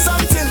go rise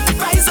until,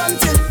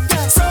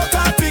 yeah.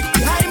 Soca pick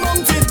the high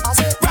mountain.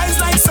 Rise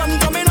like sun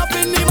coming up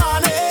in the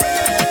morning.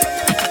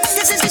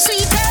 This is the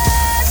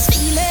sweetest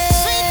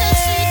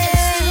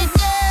feeling.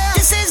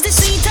 This is the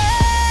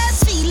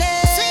sweetest feeling.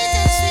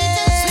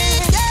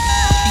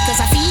 Because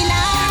I feel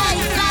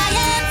like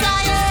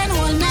flying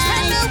all night.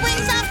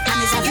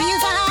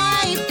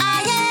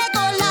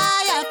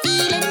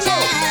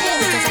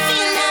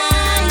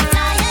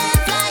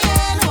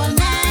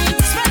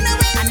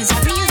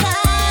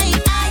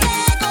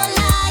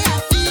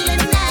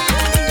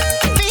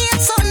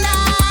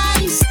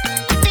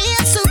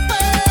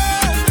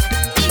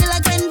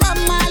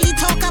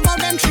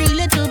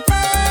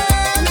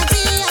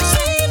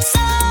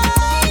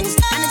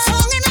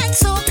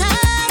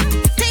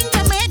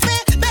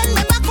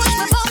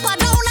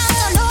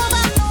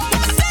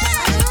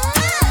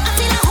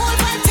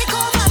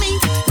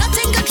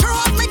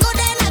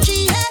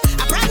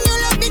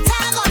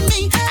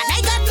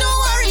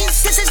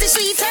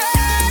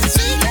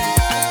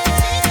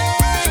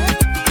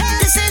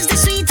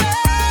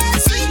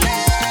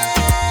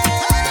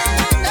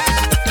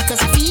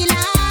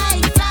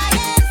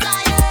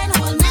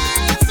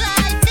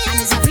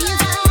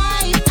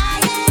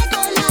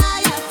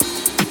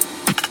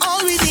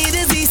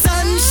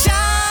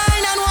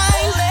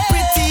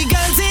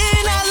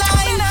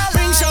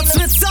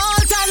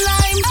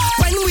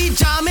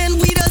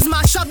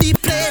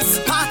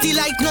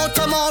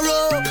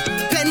 tomorrow.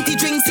 Plenty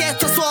drinks yet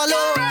to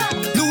swallow.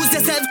 Lose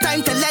yourself,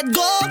 time to let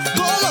go.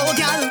 Go low,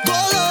 gal, go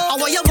low. I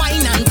want you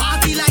wine and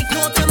party like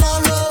no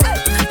tomorrow.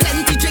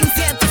 Plenty drinks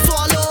yet to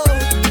swallow.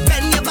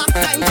 Bend your back,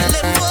 time to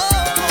live go.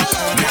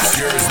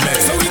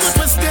 So we go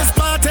twist this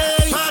party.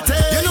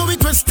 You know we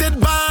twisted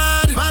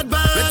bad.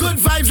 With good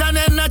vibes and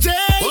energy.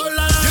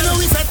 You know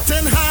we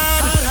fettin'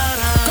 hard.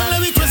 Come let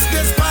me twist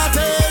this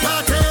party.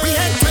 We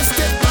head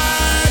twisted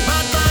bad.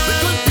 With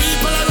good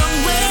people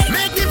around way.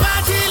 Make the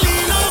party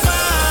lean over.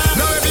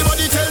 Now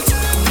everybody tilt.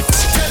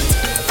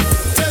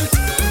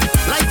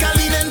 Like a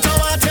leaning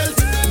tower, tilt.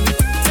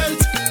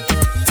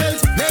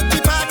 Make the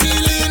party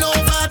lean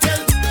over,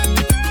 tilt.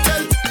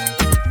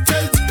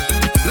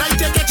 Like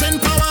you're catching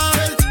power.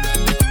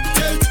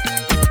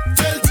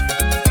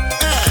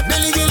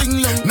 Belly getting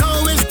long.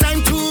 Now it's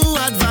time to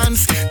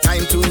advance.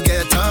 Time to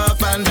get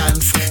up and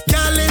dance.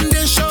 Girl in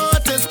the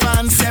shortest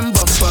pants. Them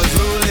bumpers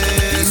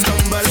rolling.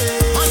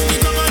 Stumbling. On the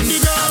ground.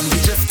 And we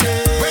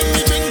drifting. When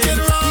we drink it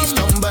wrong. We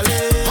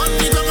stumbling. On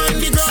the ground.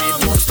 See,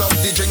 won't stop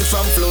the drinks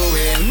from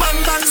flowing. Bang,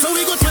 bang. So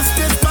we go twist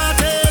this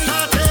party.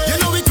 You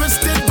know we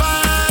twisted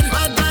bad.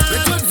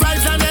 With good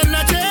vibes and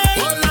energy.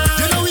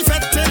 You know we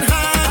fettin'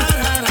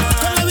 hard.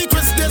 Come let me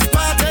twist this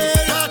party.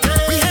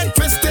 We head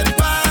twisted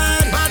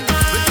bad.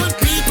 With good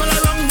people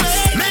around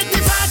way. Make the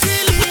party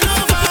lean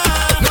over.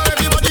 Now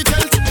everybody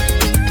tilt.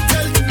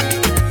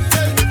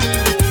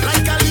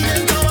 Like a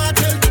leaning tower,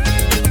 tilt.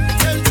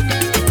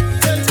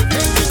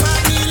 Make the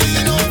party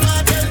lean over,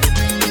 tilt.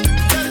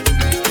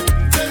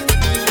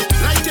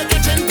 Like you're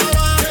catching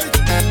power.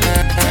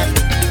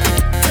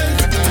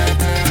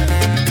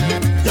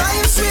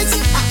 Life sweet,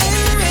 I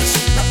ain't rich,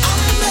 but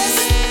I'm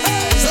blessed.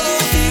 So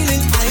I'm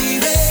feeling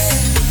irate.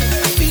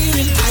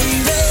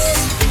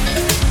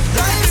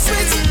 Life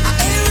sweet, I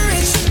ain't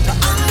rich, but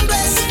I'm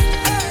blessed.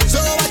 So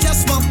I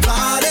just want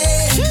party.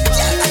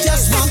 Yeah, I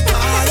just want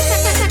party.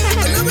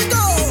 And here we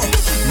go.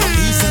 No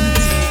peace and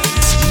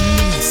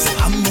peace, so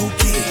I'm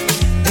okay.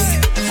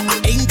 I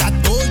ain't got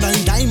gold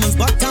and diamonds,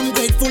 but I'm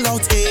grateful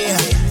out here.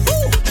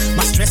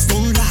 My stress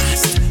don't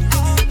last.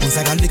 Once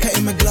I got liquor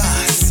in my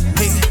glass.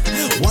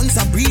 Once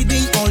I'm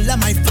breathing, all of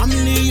my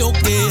family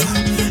okay.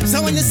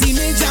 So when you see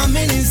me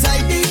jamming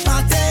inside the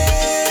party,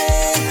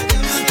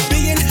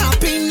 being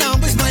happy now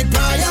is my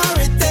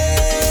priority.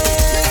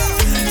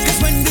 Cause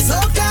when this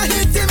soca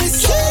hit in my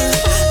soul,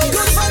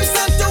 good vibes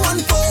start to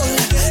unfold.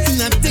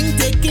 Nothing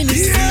taking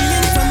this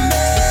feeling from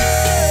me.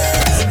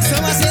 So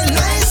I say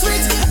nice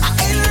sweet, I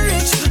ain't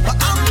rich, but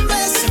I'm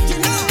blessed.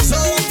 So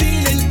I'm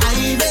feeling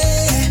irate.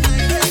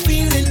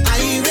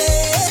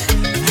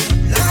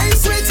 Nice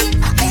sweet,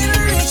 I ain't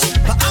rich,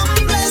 but I'm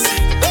blessed.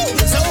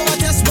 So I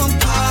just want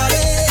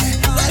party.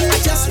 I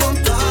just want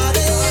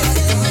party.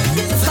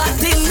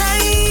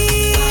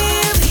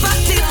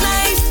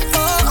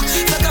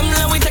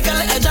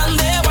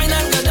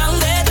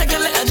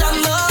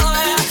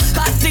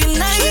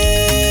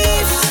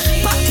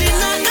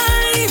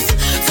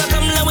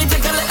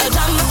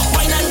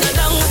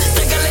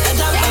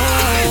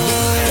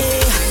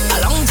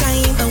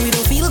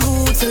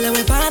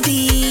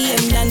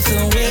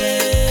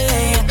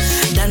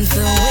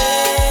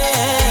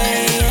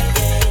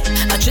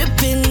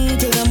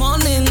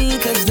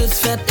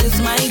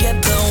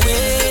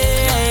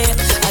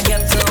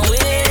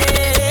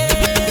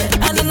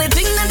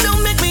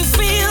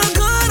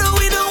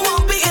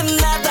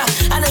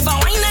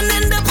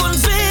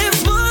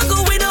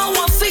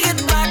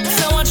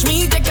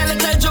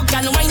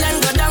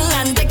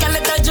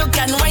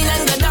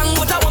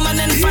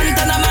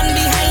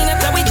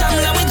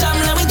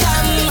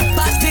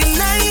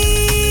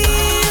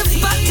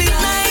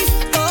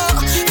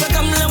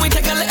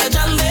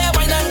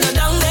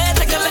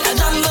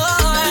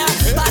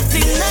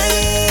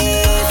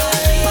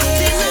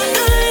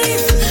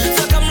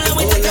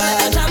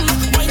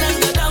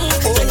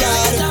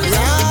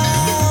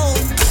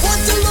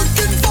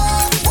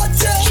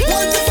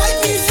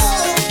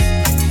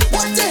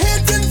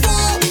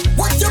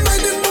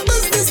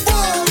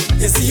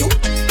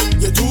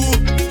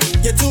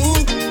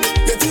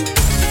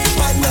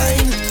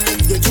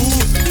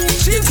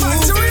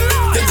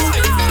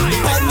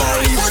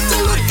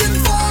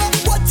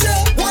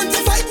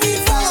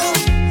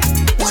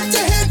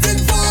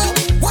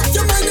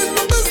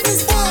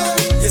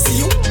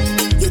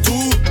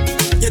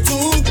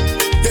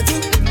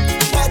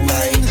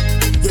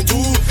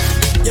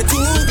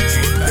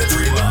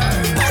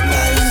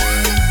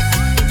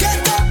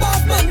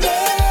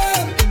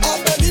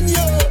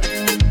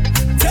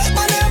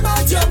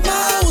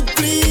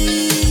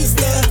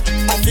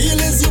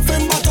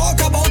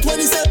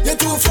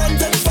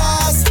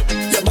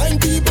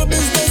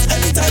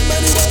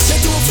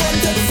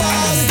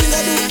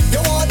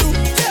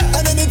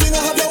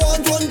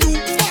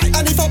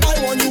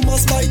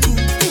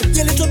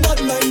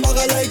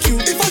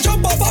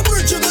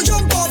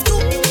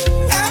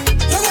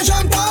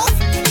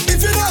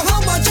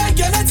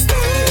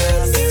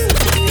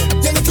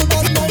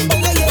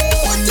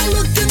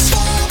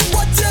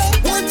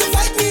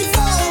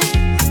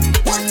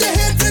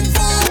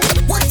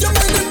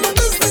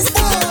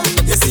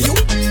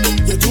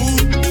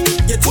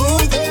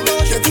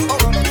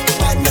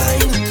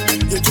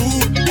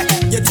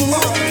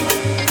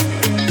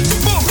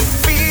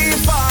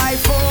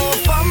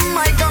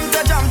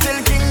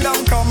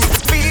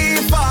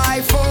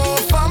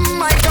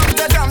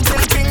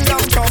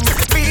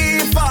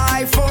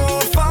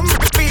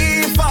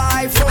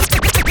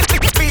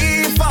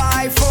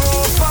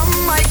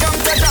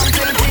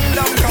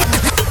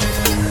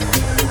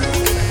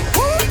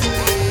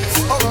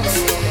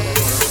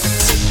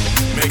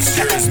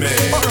 Mix.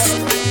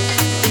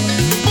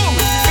 Boom.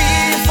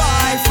 3,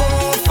 5,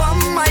 4 from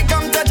I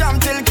come to jam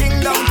till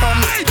kingdom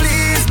come.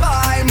 Please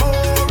buy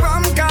more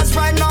rum, cause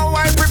right now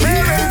I'm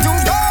preparing to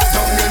go.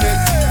 Down in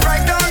it,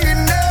 right down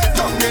in there,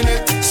 down in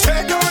it,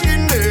 straight down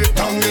in there,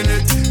 down in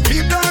it,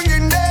 deep down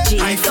in there.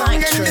 I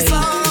down in the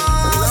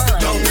sauce,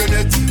 down in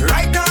it,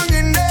 right down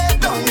in there,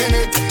 down in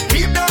it,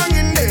 deep down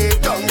in there,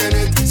 down in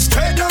it,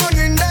 straight down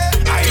in there.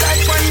 I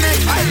like when they.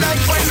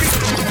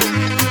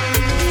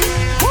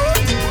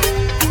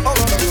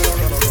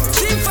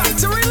 G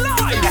Factory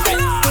live.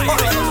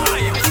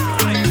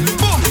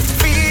 Boom.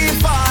 3,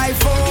 5,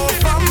 4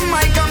 from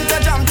I come to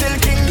jam till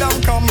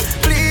kingdom come.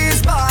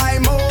 Please buy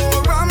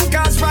more rum,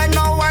 cause right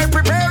now I'm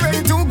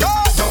preparing to go.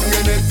 Down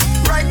in it,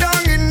 right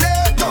down in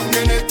there, down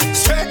in it,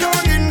 straight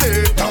down in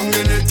there, down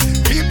in it,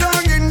 deep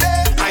down in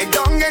there. I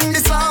down in the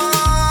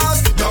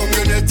sauce, down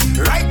in it,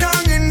 right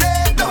down in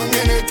there, down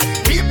in it,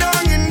 deep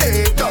down in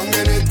there, down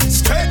in it,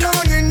 straight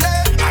down in there.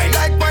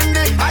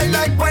 I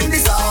like when the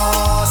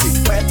sauce is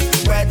wet,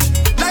 wet.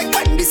 Like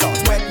when the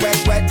sauce wet, wet,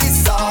 wet. The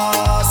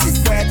sauce is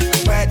wet,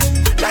 wet.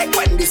 Like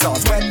when the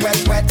sauce wet,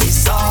 wet, wet. The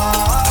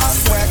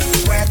sauce wet,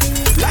 wet.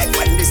 Like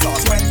when the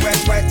sauce wet,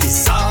 wet, wet. The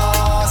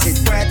sauce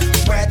is wet,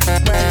 wet,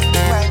 wet,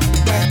 wet,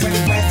 wet, wet,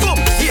 wet. Boom,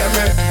 hear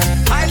me.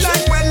 I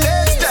like when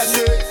it's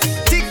steady,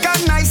 thick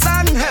and nice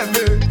and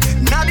heavy.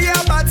 Nadia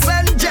Bats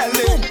and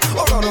jelly.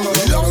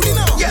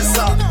 Yes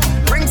sir,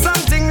 bring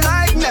something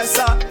like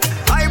Nessa.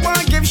 I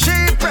won't give she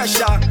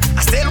pressure.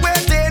 I still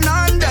waiting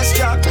on this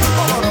track. 3,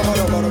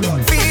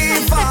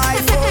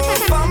 5, 4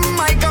 from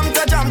I come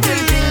to jam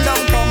till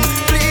kingdom come.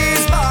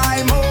 Please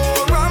buy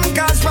more rum,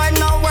 cause right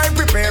now I'm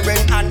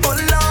preparing. And oh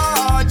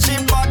Lord, she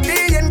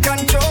body in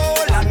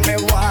control and me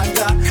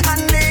water.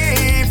 And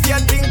if you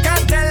think I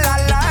tell a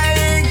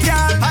lie,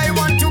 girl, I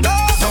want to go.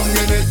 Down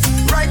in it,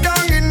 right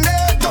down in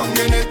there, down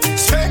in it,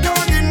 straight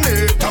down in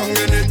there, down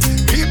in it,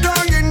 deep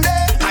down in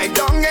there. I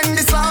down in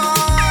the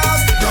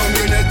sauce, down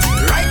in it,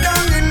 right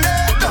down in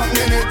there, down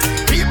in it,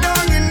 deep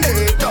down in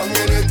there, down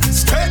in it,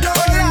 straight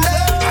down in there.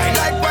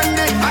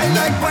 I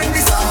like when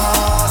the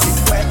sauce is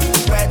wet,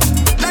 wet.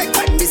 Like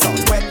when the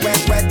sauce wet,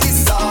 wet, wet. The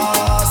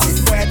sauce is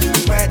wet,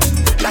 wet.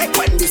 Like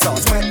when the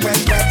sauce wet, wet,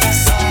 wet. The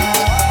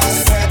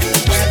sauce wet,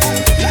 wet.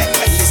 Like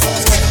when the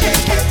sauce wet, wet,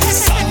 wet. The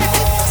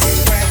sauce is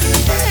wet,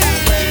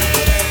 wet, wet.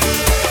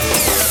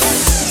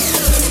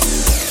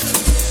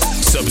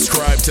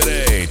 Subscribe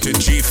today to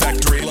G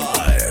Factory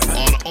Live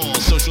on all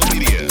social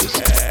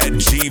medias at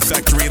G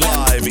Factory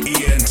Live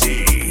ENT.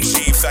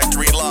 G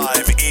Factory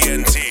Live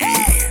ENT.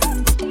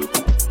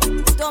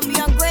 Don't be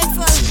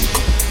ungrateful.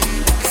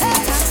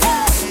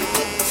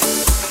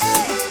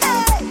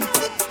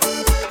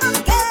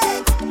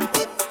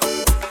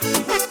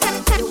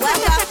 You're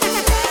welcome.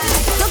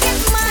 Don't get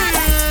mad,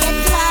 get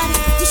glad.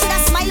 You should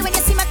have smiled when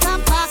you see my car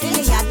park in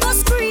the yard. Don't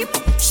scream,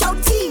 shout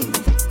team.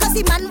 Cause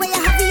the man where you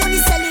have the only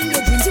selling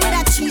your dreams. He would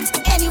have cheat.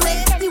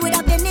 Anyway, he would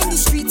have been in the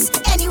streets.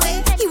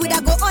 Anyway, he would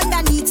have go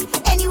underneath.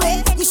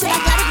 Anyway, you should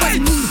have glad it was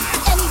me.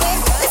 Anyway,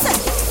 listen.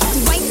 The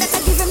wine that I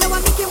give him now I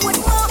make him want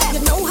more.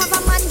 You know have a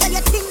man that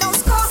you think now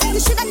score. You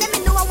should have let me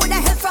know I would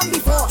have helped from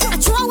before. I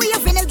throw away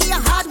your vinyl, get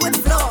your hardwood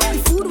floor. The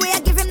food where I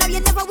give him now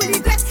you never will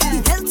regret. The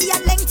healthy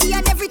and lengthy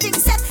and everything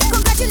set.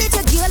 Congratulate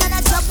your girl and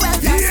a job well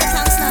done. So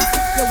thanks now.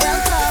 You're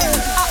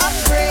welcome. I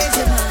upgrade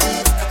you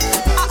man.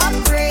 I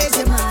upgrade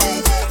you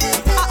man.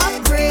 I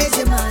upgrade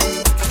you man.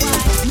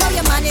 Now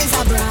your man is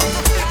a brand.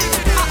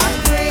 I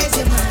upgrade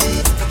you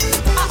man.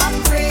 I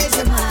upgrade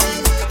you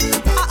man.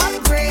 I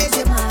upgrade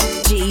you man.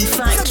 G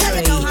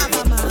Factory.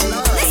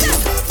 Listen,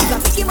 if I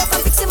pick him up, I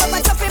fix him up,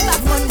 I drop him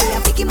back Monday. I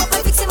pick him up,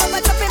 I fix him up,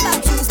 I drop him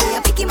back Tuesday. I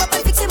pick him up,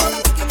 I fix him up.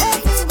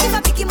 Hey, if I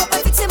pick him up,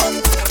 I fix him up.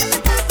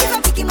 If I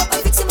pick him up, I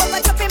fix him up,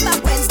 I drop him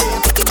back Wednesday. I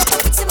pick him up, I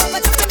fix him up, I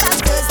drop him back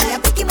Thursday. I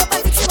pick him up,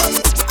 I fix him up.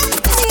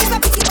 See if I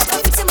pick him up, I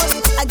fix him up.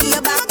 I give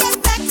you back that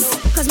flex,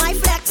 cause my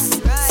flex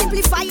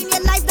simplifying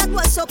your life that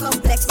was so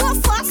complex. No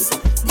fuss,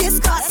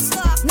 discuss.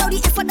 Now the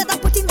effort that I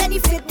put in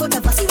benefit both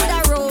of us. He would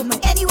have roam.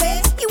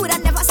 Anyway, he would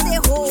have never stay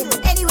home.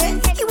 Anyway,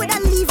 he would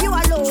have leave you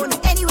alone.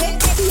 Anyway,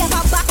 he have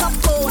a backup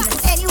phone.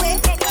 Anyway,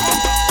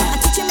 I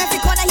teach him every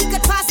corner he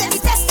could pass any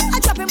test. I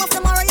drop him off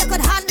tomorrow, you could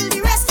handle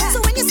the rest.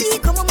 So when you see he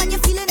come home and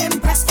you're feeling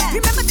impressed,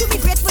 remember to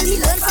be grateful he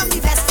learned from the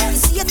best. You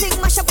see your thing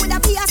mash up with a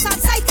PS on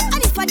sight,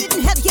 and if I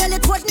didn't help, girl,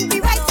 it wouldn't be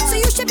right. So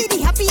you should be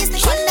the happiest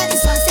thing under the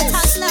sun. Say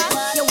thanks now.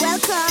 You're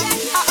welcome.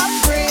 I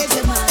upgrade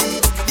you man.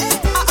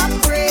 I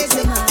upgrade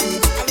you man.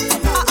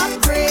 I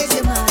upgrade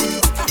you man.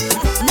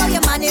 Now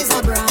your man is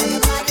a brand.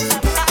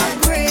 I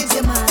upgrade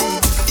you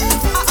man.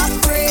 I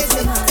upgrade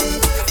you man.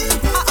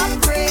 I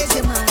upgrade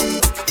you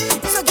man.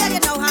 So girl, you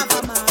know have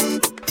a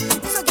man.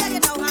 So girl, you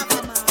know have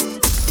a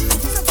man.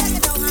 So girl, you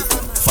know have a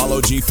man.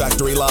 Follow G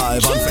Factory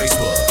Live on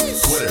Facebook,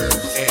 Twitter,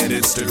 and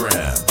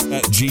Instagram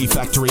at G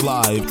Factory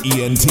Live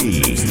ENT.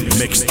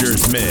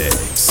 Mixtures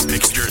Mix.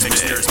 Mixtures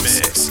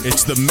Mix.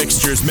 It's the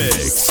Mixtures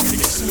Mix.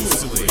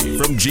 Exclusively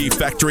from G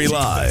Factory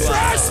Live.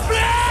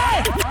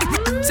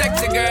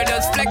 Sexy girl,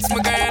 just flex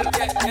my girl.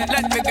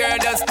 Let me girl,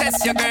 just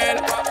test your girl.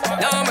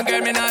 No, my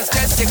girl, me not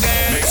stress you,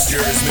 girl.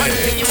 Mixtures One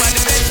thing you want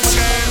to miss, my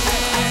girl.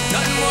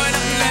 Nothing more,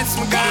 nothing less,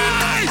 my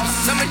girl.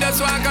 So me just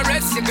want to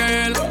rest you,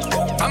 girl.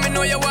 And me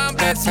know you want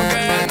bless, my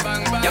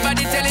girl. Your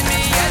body telling me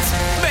yes.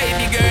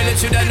 Baby girl, you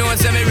shoulda known,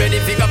 so me ready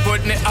fi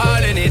put me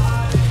all in it.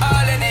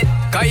 All in it.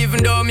 Cause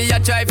even though me a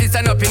try fi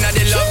stand up inna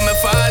the love, me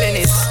fall in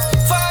it.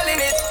 Fall in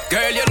it.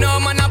 Girl, you know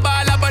man a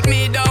baller, but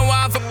me don't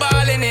want for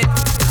ball in it.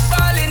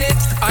 Ball in it.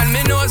 And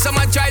me know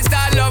someone try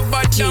start love,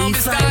 but don't be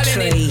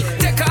stalling it.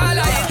 Take all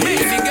of it.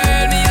 Baby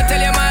girl, me I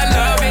tell you my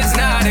love is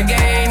not a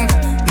game.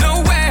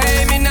 No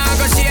way, me not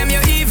go shame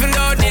you even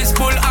though this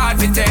full hard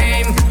to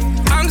tame.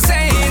 I'm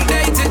saying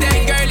day to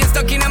day, girl, you're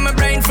stuck in my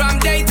brain from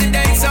day to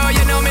day, so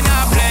you know me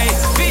not play.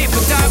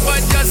 People talk,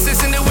 but just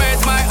listen the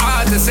words my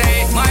heart to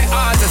say, my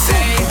heart to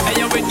say. And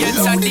you would get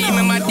so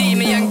demon, my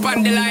demon, young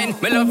pon the line.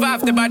 Me love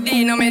off the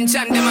body, no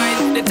mention the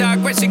mind. The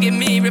talk where she give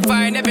me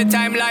refine every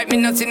time, like me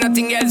not see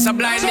nothing else, so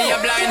blind me a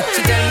blind.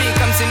 She tell me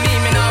come see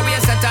me not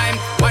waste of time.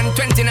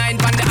 129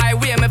 on the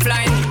highway, me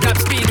flying. Top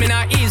speed, me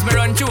not ease, me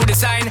run through the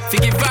sign.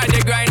 Forgive her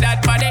the grind,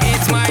 that body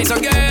it's mine. So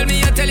girl,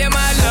 me I tell you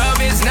my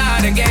love is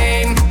not a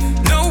game.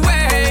 No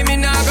way, me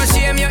not go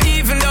shame you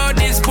even though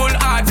this full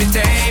hard to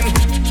tame.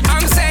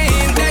 I'm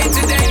saying day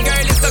to day,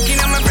 girl, you're stuck in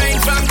my brain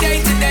from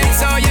day to day,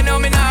 so you know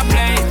me not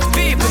play.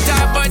 People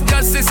talk, but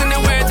just listen the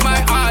words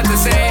my heart to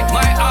say,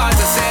 my heart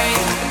to say.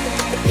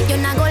 You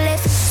not go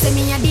left, say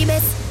me a the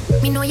best.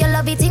 Me know you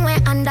love it thing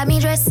when under me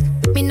dress.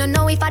 Me no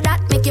know if a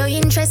that make you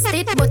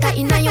interested, but I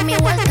inna you me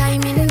whole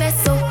time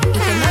invest. So if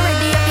you're not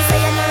ready, you say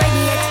you're not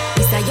ready yet.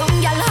 It's a young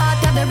girl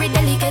heart, you're very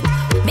delicate.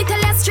 Me tell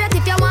you straight,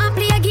 if you want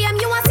play a game,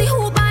 you want see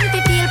who born to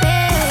feel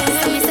pain.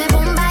 So me say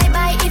boom bye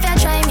bye if you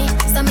try me.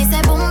 So me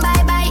say boom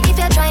bye bye if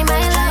you try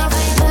my love.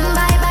 Boom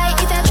bye bye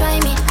if you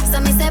try me. So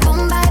me say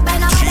boom bye bye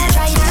now I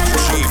try your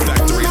love.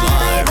 Boom bye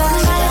bye, boom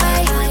bye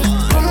bye,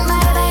 boom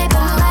bye bye,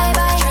 boom bye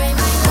bye,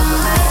 boom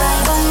bye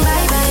bye, boom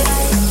bye bye,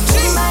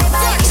 boom bye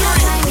bye if you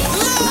try me.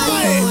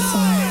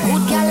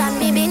 Good girl and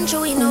me been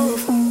through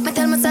enough. Me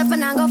tell myself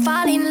when I go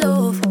fall in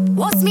love.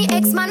 What's me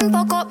ex-man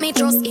fuck up me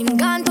trust him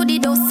gone to the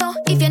dust. So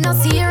if you're not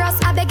serious,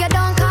 I beg you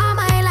don't call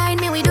my line.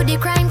 Me we do the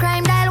crime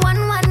dial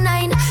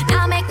 119.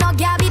 Now make no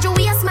garbage you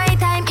waste my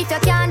time. If you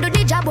can't do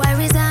the job, why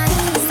resign?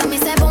 So me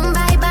say boom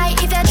bye bye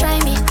if you try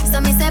me.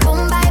 So me say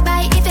boom bye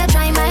bye if you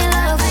try my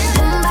love.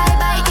 Boom bye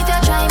bye if you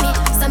try me.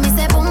 So me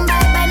say boom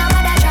bye bye now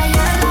I try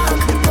your love.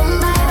 Boom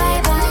bye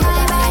bye, boom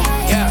bye bye.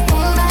 Yeah.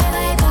 Boom bye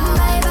bye, boom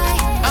bye bye.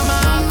 I'm a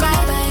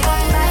bye bye,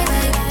 boom bye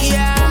bye.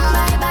 Yeah. Boom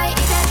bye bye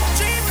if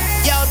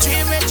you. Yo,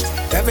 dream rich.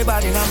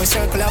 Everybody now me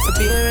circle off a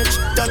beer rich.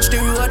 Touch the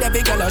road,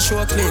 every girl a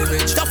show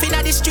cleavage. Tough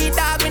inna the street,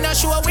 dog, me no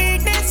show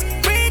weakness.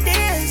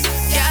 Weakness.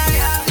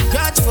 Yeah.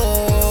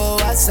 Grudgeful,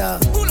 what's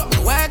up?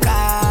 Work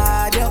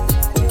hard, yo.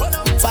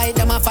 Fight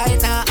them, I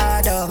fight now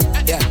harder.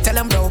 Yeah, tell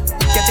them bro,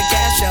 get the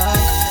cash up.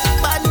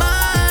 Bad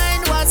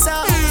mind, what's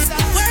up?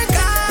 Work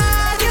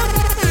hard, yo.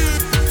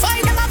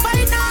 Fight them, I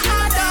fight now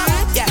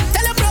harder. Yeah,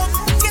 tell them bro,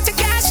 get the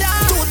cash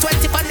up.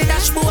 220 on the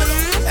dashboard.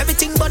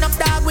 Everything burn up,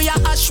 dog, we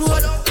are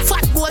assured.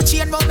 Fat gold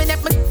chain round me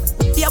neck, me.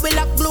 Yeah, we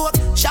lock blow up.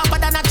 Sharper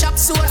than a chop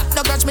sword.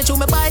 No grudge me to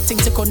me buy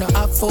things you couldn't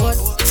afford.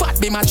 Fat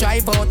be my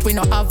drive out, we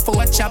no have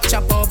Ford. Chop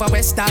over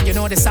West Dog, you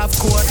know the soft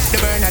code. The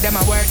burner, them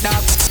a work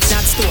dog.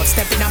 Not store,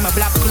 stepping on my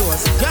black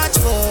clothes.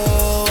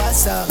 Grudgeful,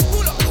 what's up?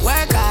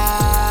 Work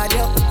hard,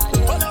 yo.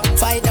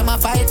 Fight them, I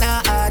fight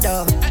now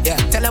harder. Yeah,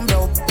 tell them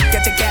bro,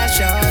 get the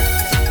cash up.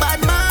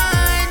 Bad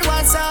mind,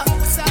 what's up?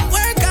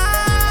 Work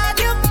hard,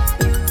 yo.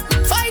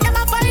 Fight them,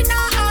 I fight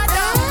now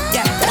harder.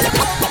 Yeah, tell them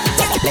bro.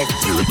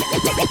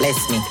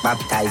 Bless me,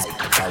 baptize.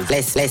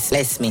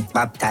 Bless me,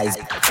 baptize.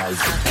 G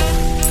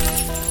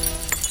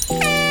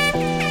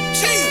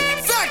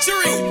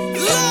Factory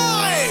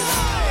Live.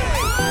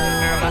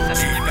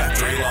 G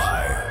Factory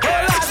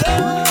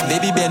Live.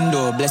 Baby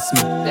Bendo, bless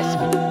me.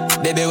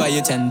 Baby, why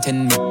you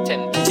tempting me?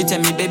 She tell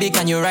me, baby,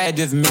 can you ride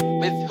with me?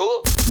 With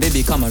who?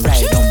 Baby, come and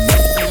ride on me.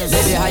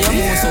 Baby, how you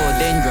move so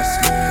dangerous?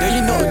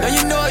 Don't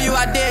you know you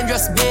are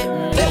dangerous,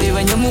 babe? Baby,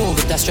 when you move,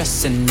 it's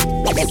stressing me.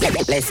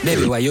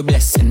 Baby, why you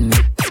blessing me?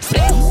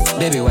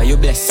 Baby, why you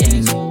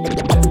blessing me?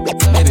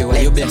 Baby, why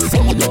you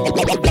blessing me?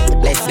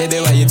 Baby,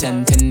 why you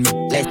tempting me?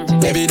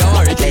 Baby, don't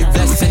worry, keep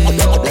blessing me.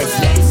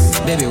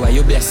 Baby, why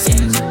you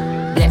blessing me?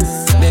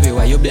 Baby,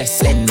 why you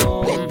blessing me?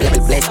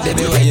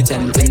 Baby, why you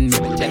tempting me?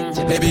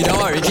 Baby, don't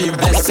worry, keep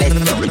blessing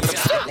me.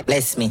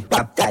 Bless me,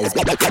 baptize.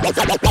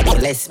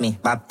 Bless me,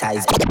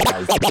 baptize.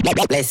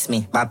 Bless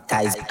me,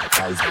 baptize.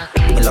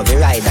 Me love you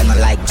ride and I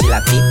like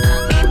jalopy.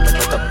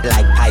 Put up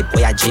like pipe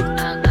where you drip.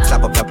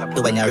 Slap up your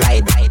puppy when you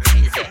ride.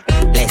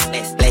 Bless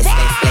me.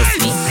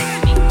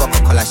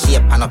 Coca-Cola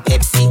shape and a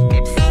Pepsi.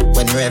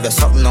 When you rev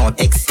something on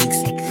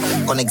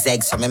X6. Gonna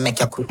exeg so me make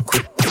you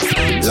quick.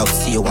 Love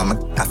see you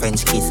want a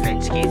French kiss.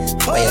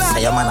 Why you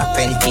say your man a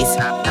French kiss?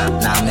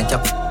 Now make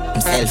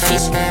you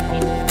selfish.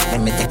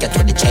 Let me take you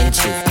to the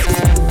trenches.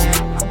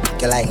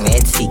 You like me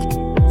head sick.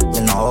 Me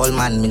no old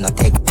man, me no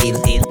take pill.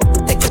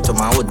 Take you to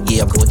my wood, give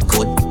you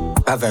good.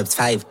 Proverbs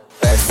 5,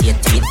 verse 18.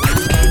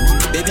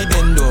 Baby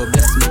Bendo,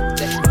 bless me.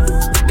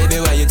 Baby,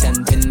 why you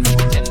tempting me?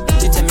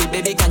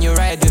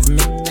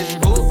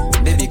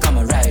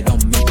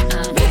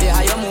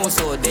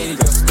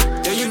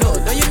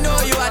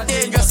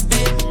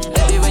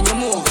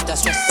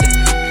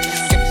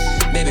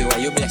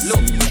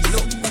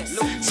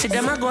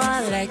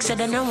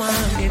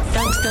 give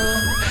thanks to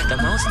the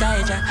most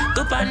high Jah.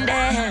 Go on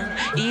them,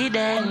 eat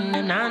them,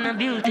 them not no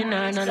beauty,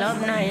 nor no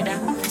love neither.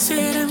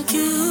 Swear them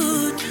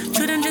cute,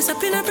 should them dress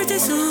up in a pretty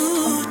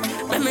suit.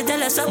 Let me tell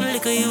you something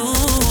like a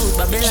youth.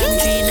 Babylon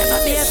tree never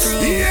bear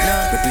fruit.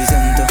 Yeah.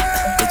 Represent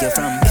where you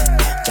from,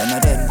 Jah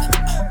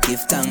dead,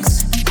 give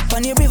thanks.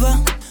 Funny river,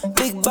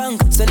 big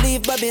bank, so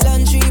leave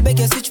Babylon tree, beg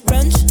you switch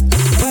branch.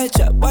 Wild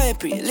chop, wild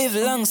pre, live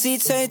long,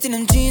 seat sight in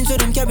them jeans, so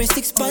them carry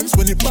 6 pants.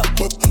 When it pop,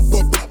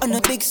 on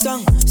a big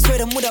song, swear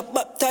them would have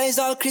baptized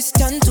all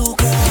Christian to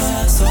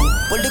class.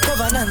 Pull the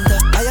covenant,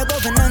 higher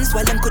governance,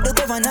 while them could the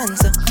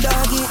governance.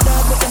 Dog eat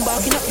dog, but them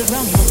barking up the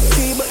wrong.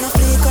 Tree but no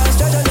flea, cause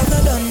Jah love no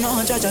done,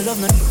 no, Jah love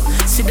no.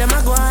 See them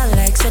a go on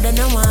like, say them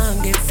no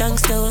want, give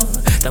thanks to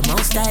the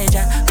most high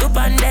Jah. Go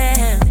on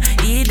them,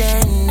 eat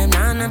them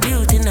not no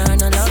beauty, nor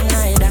no love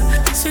neither.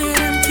 Swear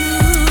them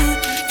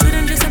cute, should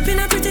them dress up in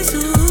a pretty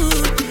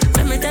suit.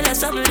 Let me tell you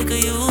something like a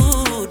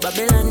youth.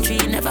 Babylon tree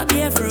never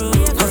bear fruit.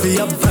 Coffee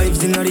up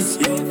vibes in this,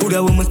 put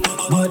a woman,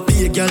 but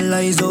be a girl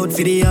eyes out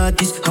for the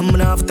artist. I'm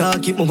gonna have to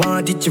keep my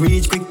want it to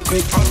reach quick.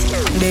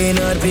 They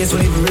know the place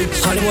when it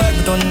rich. All the work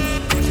done,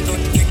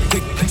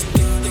 quick.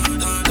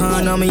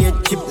 Can't have me a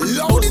chip.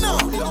 Loud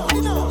enough.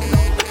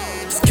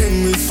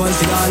 Skin with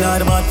fancy all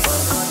out of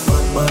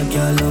bad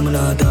girl, I'm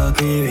not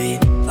talking way.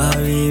 I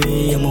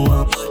really am a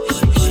wap.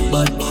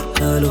 But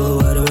I know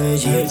what the way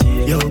she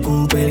yo,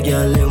 cool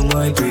girl, them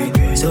white break.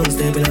 So I'm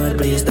stepping out,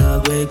 place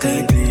dog way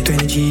clean.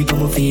 20 cheap on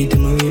my feet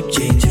and my rib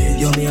change.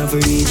 Yo, me have to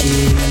reach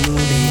it, I know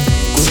me.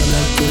 Coulda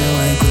black, coulda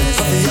white, coulda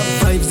fire. Up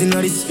vibes in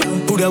this,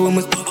 put a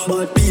woman.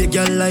 But be a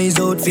girl eyes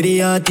out for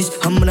the artist.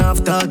 I'm gonna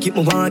have to keep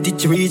my want it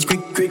to reach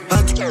quick.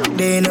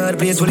 They know the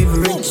place when it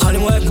rich. All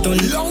them work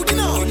done loud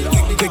enough.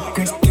 Quick.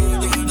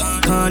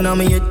 Can't have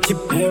me a chip.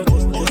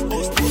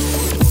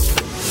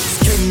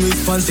 Skin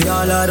with fancy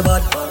all out of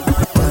bad.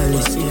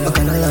 Wireless, what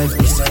kind of life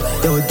this?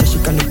 Yo, dash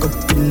you can look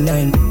up in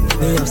 9.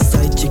 Me have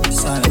side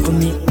chicks, and for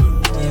me,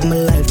 my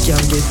life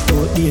can't get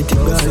outdated.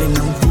 Girl, and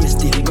I'm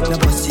tasty.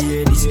 Never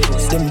see this.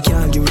 Them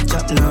can't give a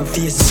chat now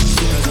face.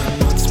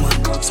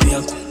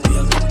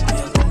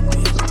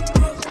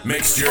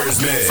 Mixtures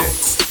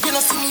Mix. You know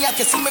see me, I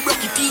can see me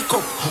broke your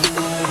teacup.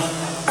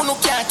 You no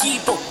can't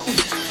keep up.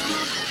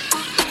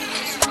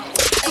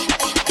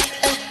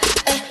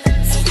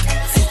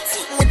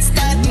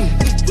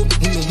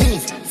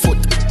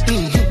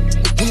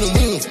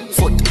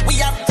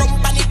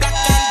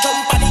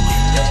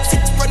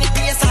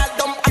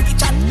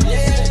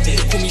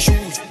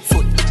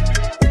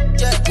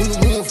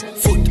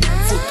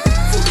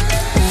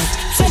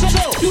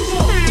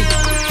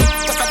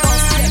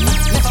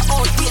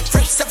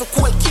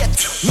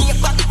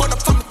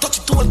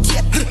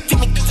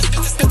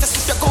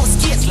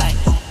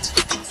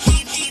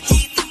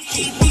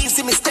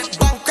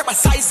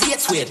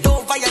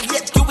 Don't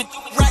violate, do it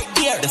right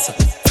there. That's a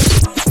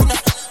in a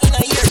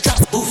ear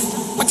drop.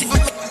 Oof. Watch it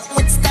when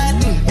it's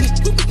done.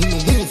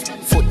 Move,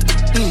 foot.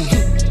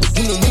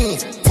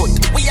 Move, foot.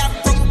 We are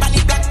from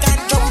Bali, black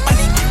and jump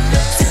Bali.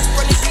 Six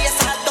from the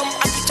place, all dumb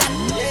at the chat.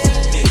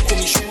 Put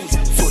me shoes,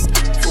 foot.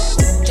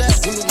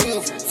 Just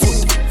move,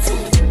 foot.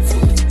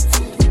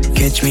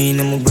 Catch me in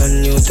a brand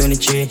new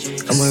 23.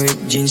 I'm a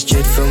ripped jeans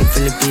straight from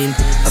Philippines.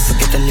 I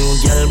forget a new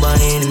girl by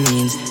any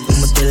means.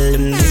 I'ma tell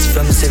them this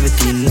from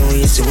 17. No,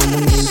 you see what I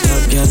mean.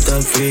 Top girl,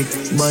 top freak,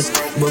 but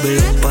bubble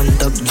up on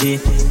top G.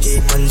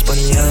 Pants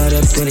funny hard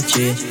up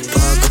 23.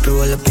 Park up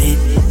roll up beat.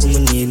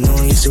 Woman need, no,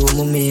 you see what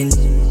I mean.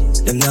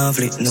 Them now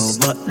flick, no,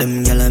 but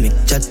them yalla make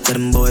chat to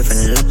them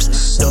boyfriend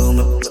laps. Down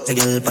up, the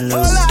girl pan the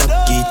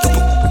rooftop, G top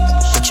up.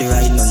 But you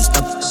ride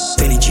non-stop.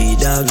 23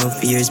 dog, no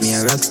fears, me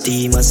a rock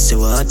steam. I say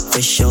what,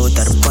 fresh out of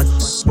the pot.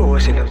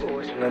 Boss in the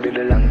no do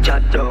the long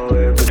chat, don't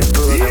worry for the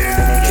program.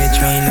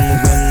 Catch me in a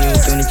brand new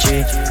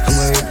 23. I'm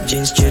a ripped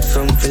jeans straight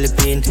from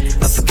Philippines.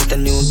 I forget a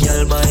new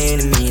girl by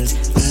any means.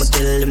 I'ma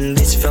tell them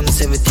this from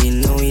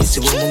 17. No, you see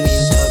what I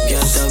mean. Top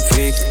girl, top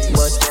freak,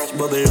 but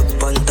bubble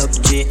up on top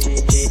G.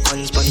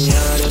 Pants funny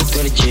hard up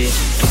 23.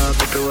 Park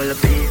up roll up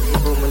beat,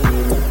 woman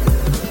need.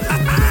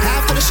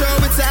 After the show,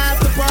 it's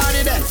after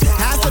party then.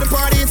 After the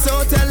party, it's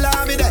hotel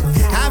lobby then.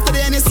 After the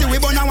NSC, we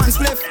burn a one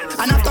spliff.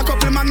 And after a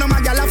couple of magnum,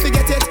 my gal, I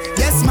forget it.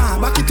 Yes, ma,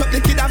 back it up, the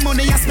kid have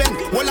money you spend.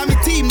 All of me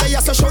team, they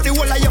also show the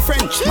whole of your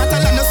friend.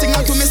 Matalan no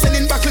signal to me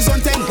sending back his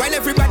on 10. While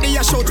everybody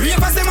a show,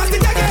 ravers them at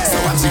it again. So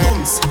watch the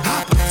bums,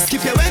 hop,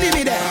 skip your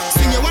enemy there.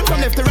 Swing your one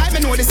from left to right,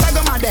 me know the saga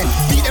man then.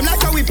 Beat them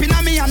like a whip in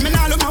me and me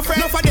nah look my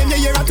friend. Enough of them you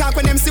hear a talk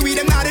when them see we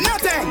them not do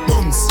nothing.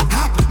 Bums,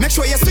 hop, make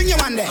sure you swing your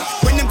one there.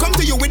 When them come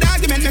to you with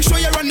argument, make sure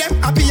you run them.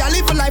 Happy I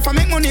live for life, I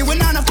make money, we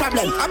not a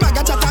problem. I bag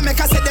a chat and make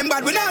I say them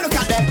bad, we not look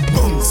at them.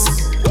 Bums,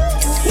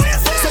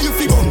 so you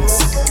feel bums.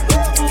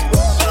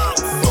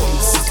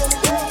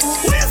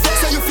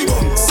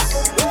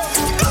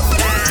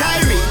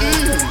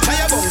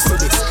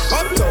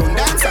 Uptown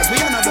dancers, we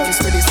are no bounce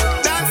for this.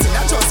 Dancing,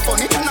 that's just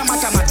funny, it's not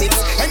mathematics.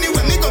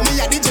 Anyway, me go, me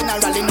a the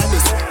general in a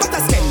this. But I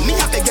spend, me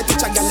a beg you to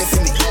check a left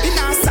in me. In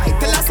our side,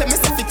 tell us, me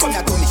say, come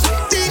here to me.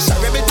 T-shirt,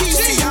 rebel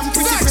T-shirt, I'm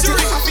pretty.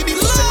 Happy the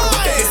check,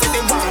 but they say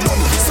they want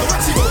money. So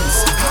watch the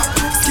bones,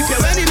 skip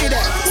your enemy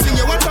there. Swing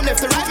your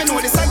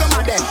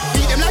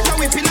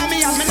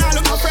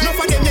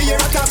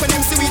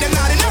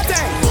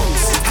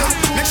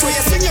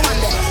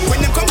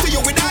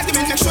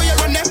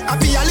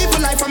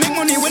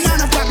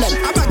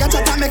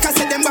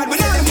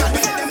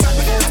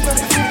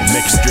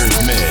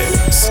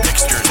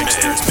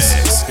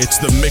It's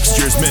the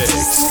Mixtures Mix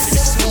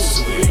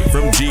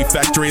from G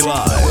Factory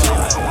Live.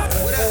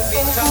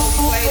 Mixtures Mix.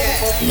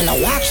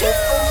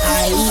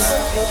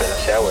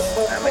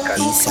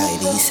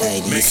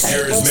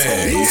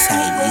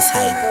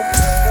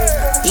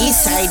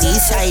 East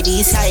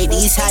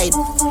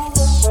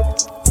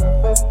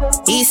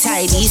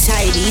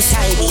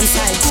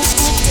side.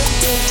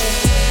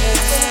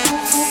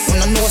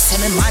 Wanna know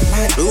send me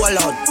mad roll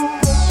out.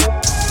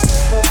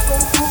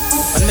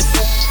 When me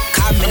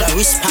call me no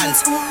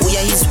response. Who you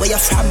is, where you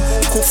from?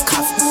 Coof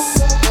cuff.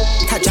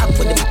 Touch up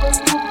with the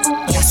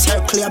yeah,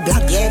 circle your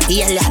block, yeah,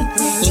 alien.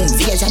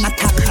 Invasion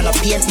attack and a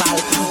paintball.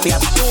 We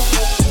have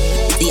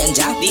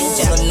danger. You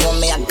don't know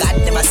me, I got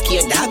never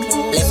scared dog.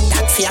 Left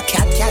that for your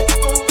cat.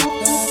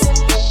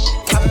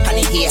 Top on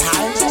the hair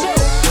hall.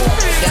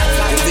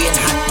 Rain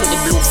hot to the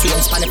blue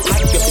flames on the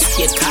pipe. You can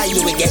skate car, you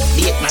will get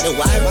beat by the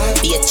wall.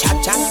 Be a chat.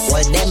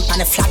 All them on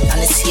the flat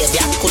and the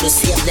savior. Couldn't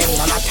save them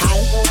none at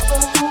all.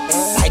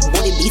 Like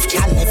body beef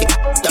can if it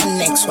done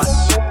next one.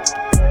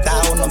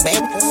 Down on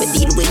bed, we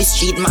deal with the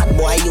street mad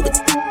boy. You with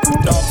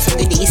don't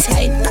forget the east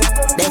side.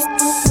 Left,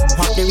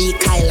 up the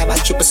recoil of a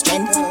triple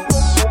strength.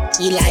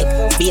 He like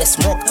be a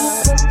smoke.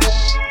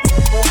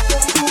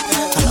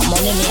 And I'm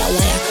money me a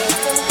wire.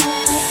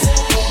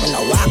 When I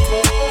walk,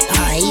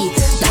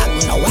 dog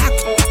when I walk.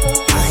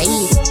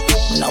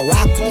 When I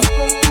walk,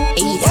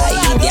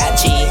 that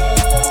G.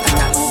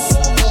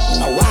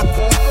 When I walk,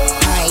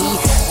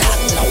 dog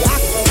when I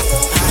walk.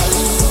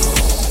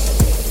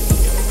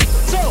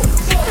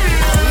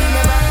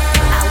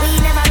 We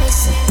never miss.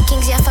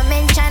 Kings you for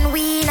mention,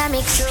 we na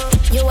mix.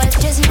 You wife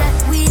Jersey that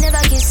we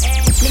never kiss.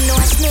 Me know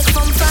a snake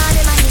from far,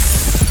 them a hiss.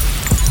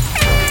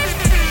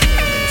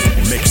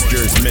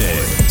 Mixtures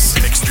Mix.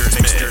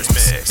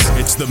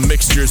 It's the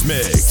Mixtures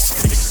Mix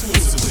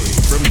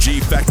from G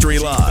Factory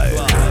Live.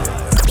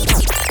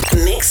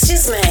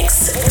 Mixtures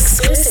Mix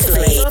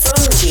exclusively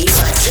from G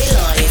Factory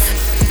Live.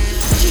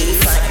 G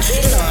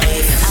Factory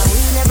Live.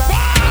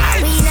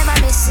 We never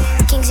miss.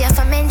 Kings you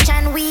for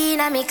mention, we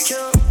na mix.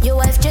 Your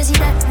wife Jersey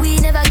that we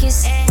never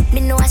kiss. Me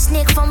know a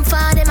snake from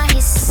far, them a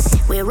hiss.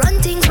 We run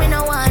things we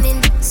no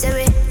warning. Say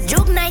we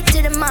joke night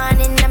to the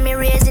morning. And me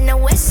raised in the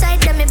west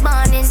side, them me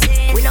borning.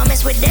 We don't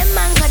mess with them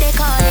man cause they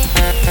call it.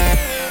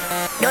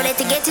 Don't let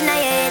it get in my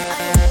head.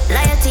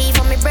 Loyalty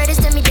from me brothers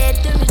to me dead.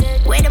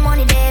 Where the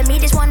money there, me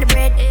just want the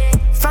bread.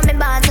 From me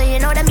band so you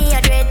know that me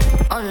a dread.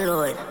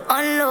 Unload.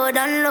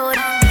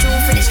 True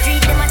for the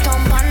street, them a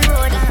thump on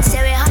road.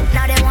 Say we hot,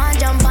 now they want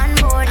jump on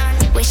board.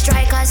 We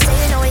strikers, say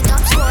you know we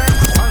top score.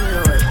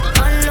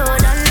 Unload.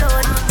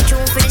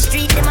 True for the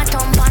street, them a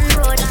thump on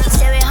road.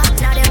 Say we hot,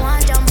 now they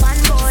want jump on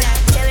board.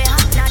 Say we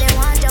hot, now they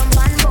want jump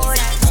on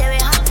board. Say we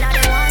hot, now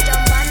they want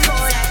jump on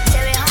board.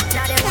 Say we hot,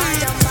 now they want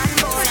jump on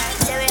board.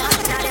 Say we hot,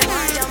 now they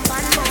want jump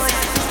on board.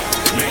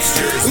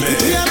 Mixtures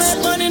Mix. We are make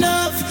money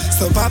enough,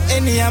 so pop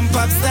any and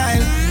pop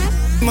style.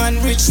 Man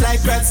rich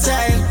like rat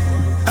style.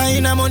 I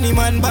in a money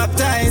man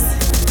baptized.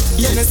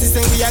 Yeah, no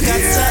say we a got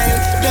style.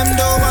 Them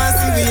don't want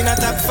see we in a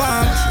top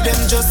farm. Them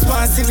just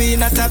want see we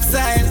in a top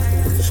style.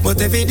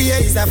 But every day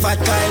is a fat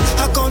Kyle.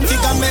 Account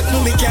figure make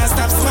money can't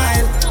stop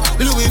smile.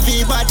 Louis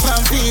V bad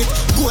pan feet.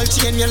 Gold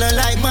chain yellow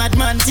like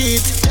madman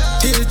teeth.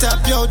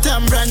 Hilltop yo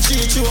tam brand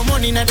cheat. Throw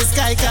money in the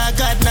sky cause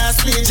God not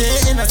sleep.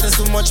 J.N. I say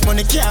so much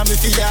money can't be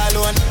for y'all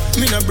alone.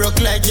 Me no broke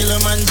like yellow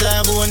man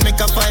jawbone. Make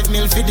a 5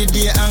 mil for the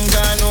day and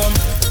gone home.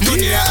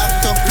 Money I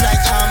act up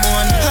like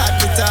hormone. Hard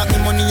to talk,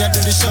 me money I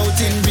do the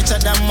shouting. Richer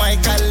than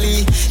Michael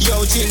Lee.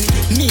 Youting,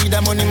 need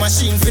a money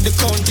machine for the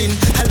counting.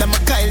 All of my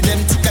Kyle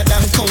them thicker than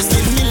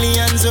coasting.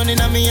 Millions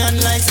running on me hand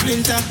like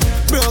Splinter.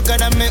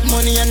 Broker that make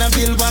money and a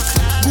bill back.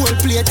 Gold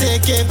plate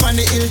take cape on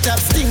the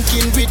hilltop.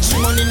 Stinking rich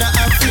money not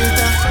a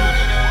filter.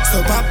 So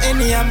pop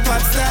any and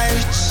pop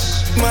style.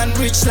 Man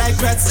rich like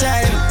rat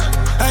style.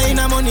 I ain't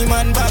a money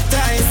man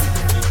baptized.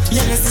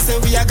 Yeah, you see, say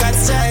we a got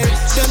style.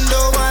 Them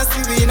don't want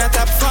see we in a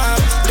top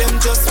farm. Them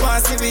just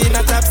want see we in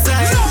a top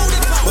style.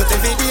 But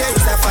every day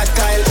is a fat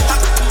Kyle.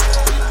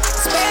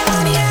 Spend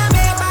money and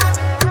make back.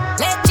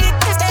 Legit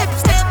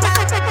step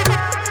back.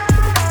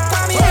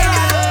 Come here,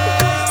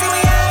 see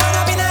we all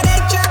up in a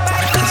dead trap.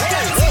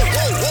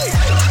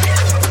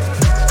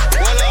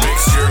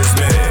 Mixtures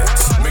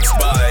Mix. Mixed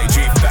by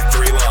G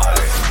Factory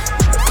Live.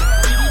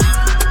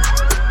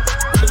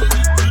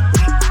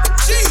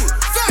 G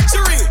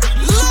Factory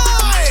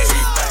Live.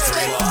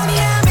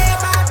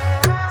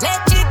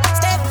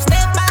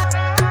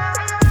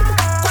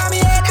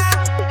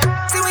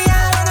 See we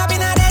all run up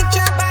in a dead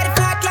trap by the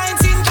fat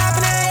lines in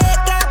Japan.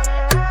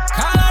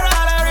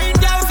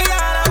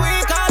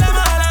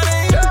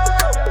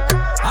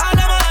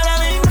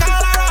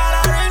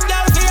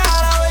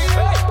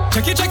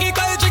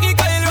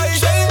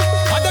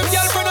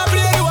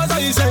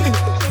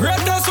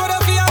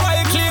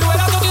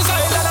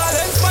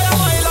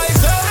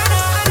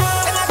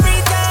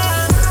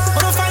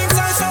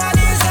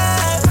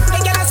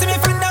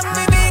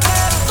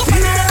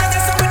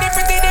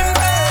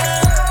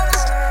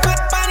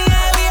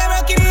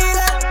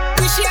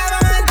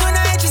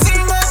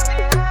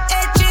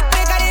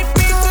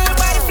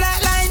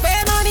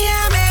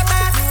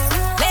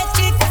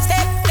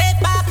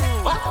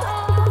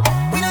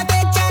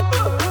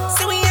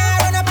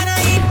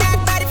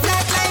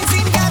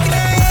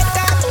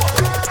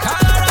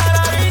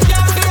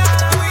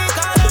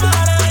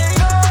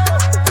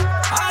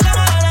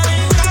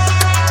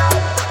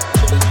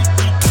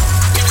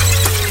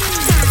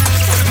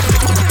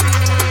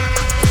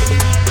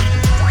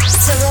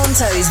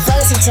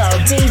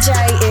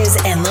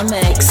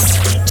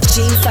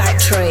 G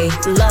Factory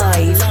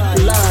live.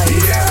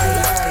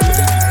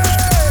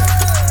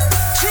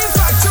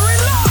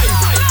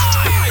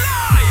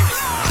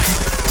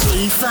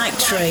 G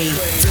Factory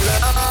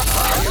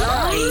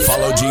live.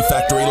 Follow G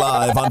Factory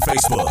Live on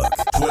Facebook,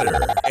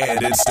 Twitter,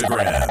 and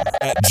Instagram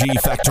at G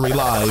Factory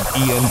Live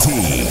ENT.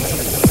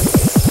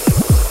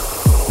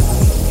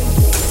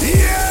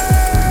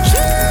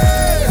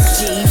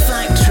 G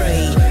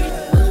Factory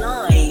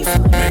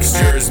live.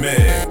 Mixtures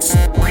Mix.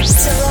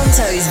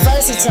 Toronto's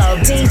versatile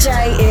DJ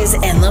is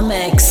in the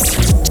mix.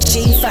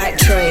 G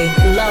Factory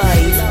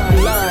live.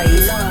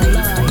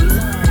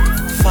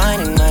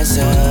 Finding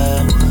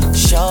myself,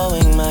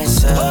 showing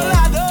myself,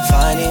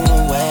 finding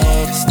a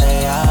way to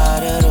stay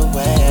out of the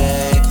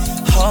way,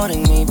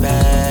 holding me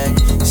back,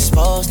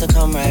 supposed to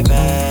come right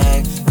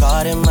back,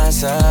 guarding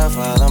myself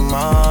while I'm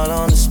all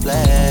on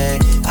display.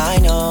 I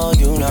know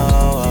you know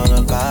all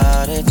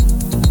about it.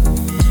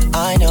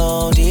 I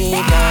know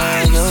deep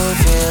down you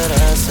feel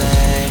the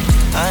same.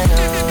 I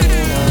know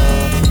you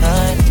know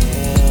I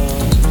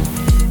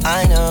feel.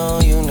 I know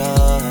you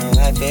know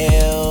how I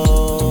feel.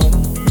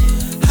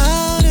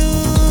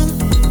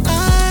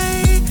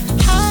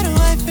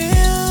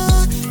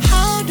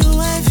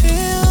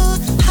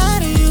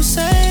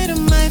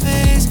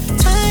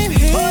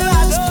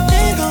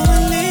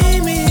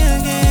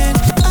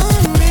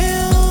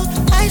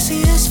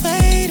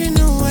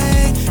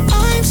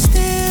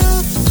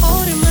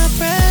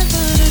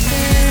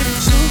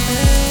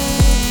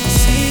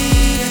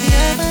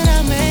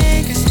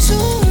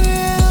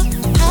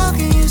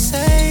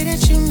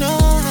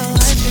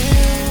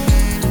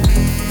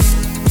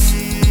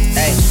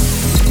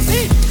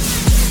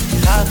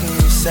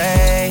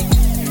 Say,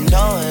 you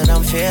know what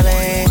I'm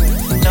feeling,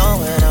 know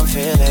what I'm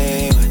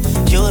feeling.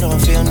 You don't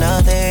feel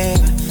nothing,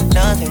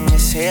 nothing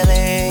is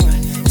healing.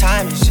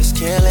 Time is just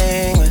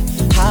killing.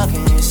 How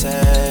can you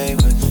say,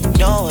 you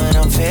know what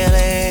I'm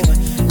feeling,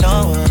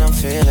 know what I'm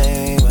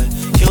feeling.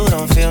 You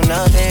don't feel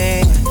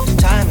nothing,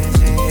 time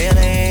isn't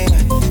healing.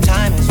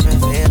 Time is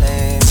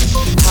revealing.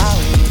 How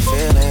are you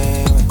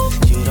feeling?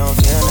 You don't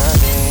feel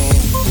nothing.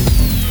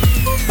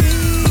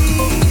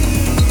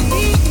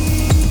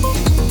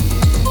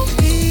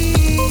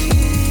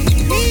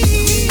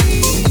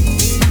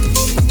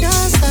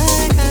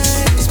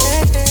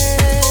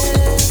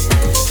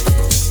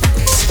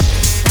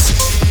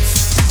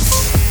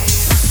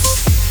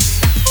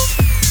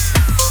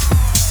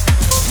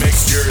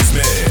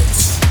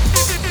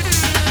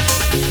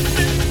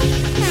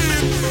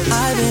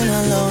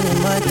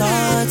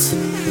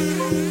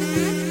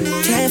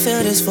 Can't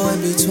feel this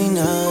void between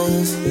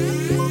us.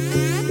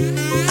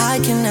 I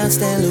cannot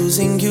stand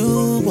losing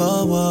you.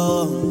 Whoa,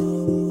 whoa.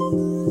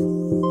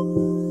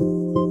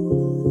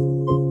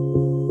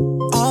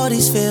 All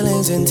these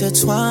feelings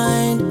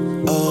intertwined.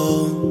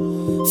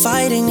 Oh,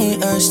 fighting the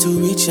urge to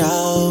reach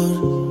out,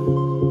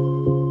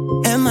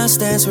 and my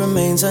stance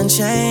remains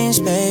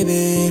unchanged,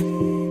 baby.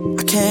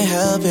 I can't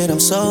help it, I'm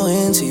so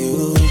into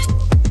you.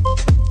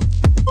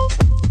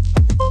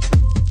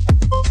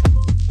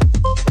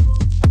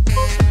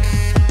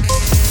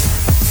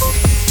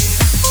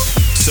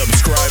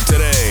 Subscribe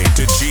today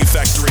to G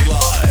Factory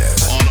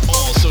Live on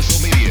all social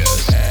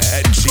medias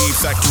at G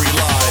Factory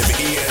Live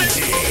ENT.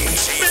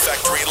 G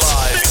Factory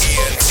Live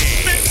ENT.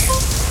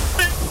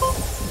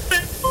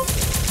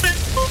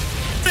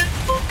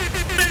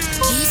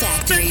 G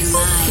Factory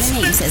Live. The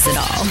name says it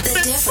all.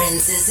 The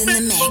difference is in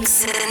the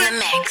mix.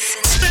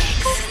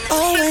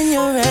 Oh, when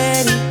you're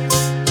ready,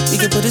 we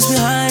can put this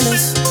behind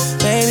us.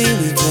 Maybe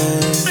we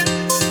can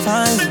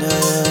find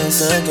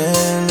us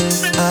again.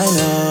 I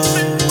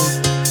know.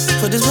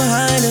 Put this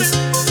behind us,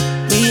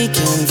 we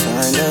can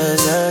find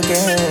us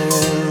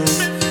again.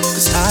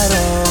 'Cause I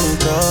don't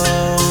go.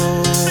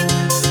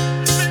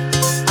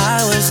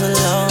 I was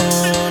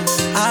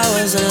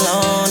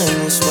alone in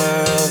this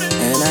world,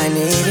 and I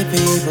needed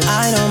people.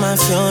 I know my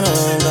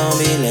funeral gon'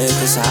 be lit,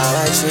 'cause how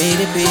I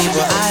treated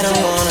people. I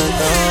don't wanna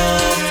go,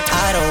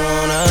 I don't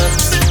wanna.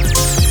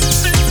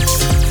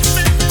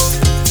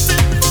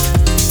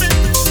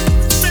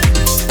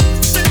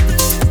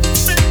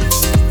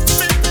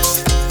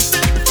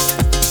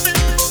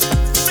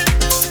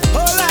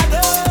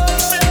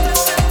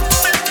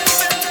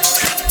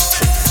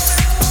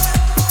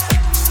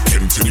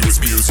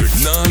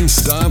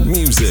 Non-stop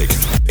music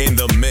in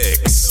the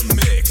mix.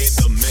 With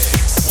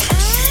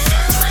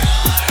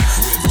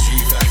G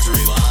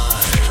Factory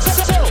Live.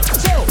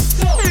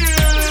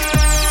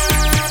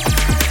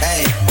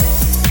 Hey,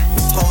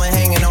 Homer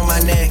hanging on my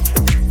neck.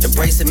 The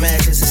bracelet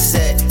matches a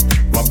set.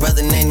 My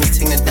brother named is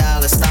Tina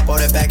Dollar. Stop all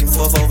that back and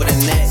forth over the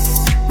net.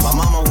 My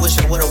mama wish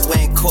I would've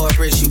went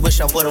corporate. She wish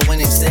I would've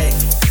went exec.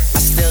 I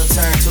still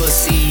turn to a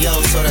CEO,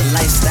 so the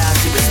lifestyle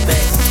she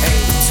respect. Hey,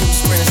 2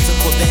 sprints to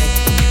Quebec.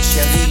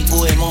 Chevy,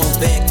 où est mon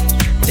bec?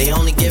 They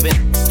only giving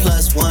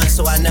 +1,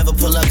 so I never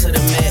pull up to the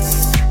Met.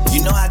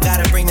 You know I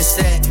gotta bring the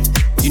set.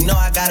 You know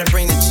I gotta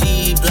bring the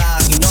G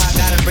block. You know I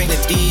gotta bring the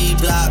D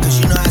block. 'Cause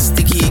you know how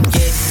sticky it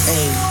get,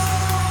 ayy.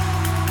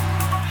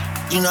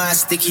 You know how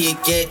sticky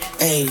it get,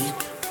 ayy.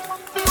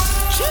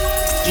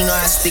 You know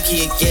how sticky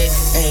it get,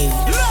 ayy.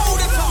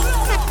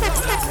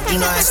 You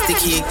know how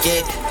sticky it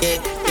get. Ayy.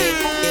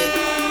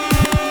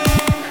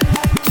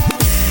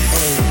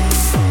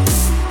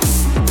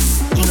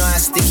 You know how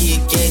sticky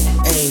it get,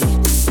 ayy.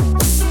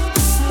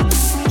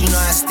 You know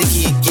how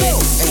sticky it get,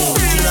 ayy.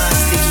 You know how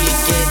sticky it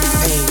get,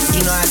 ayy.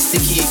 You know how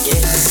sticky it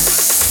get.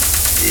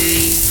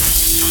 Ayy.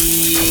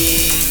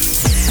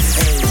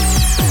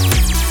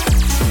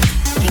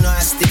 You know how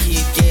sticky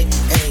it get,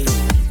 ayy.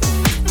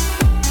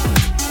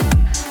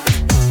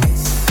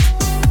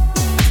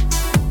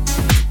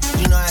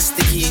 You know how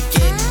sticky it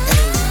get,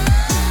 ayy.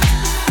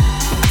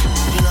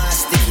 You know how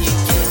sticky it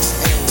get,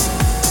 ayy.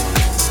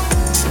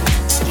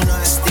 You know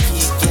how sticky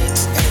it get,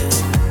 ayy.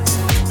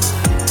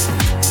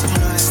 You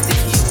know how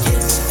sticky it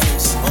get, ayy.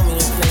 She want me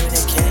to play with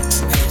that cat,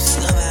 ayy. She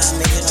love how I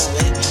make it on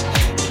wet,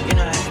 ayy. You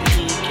know how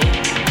sticky it get.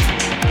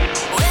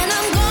 When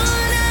I'm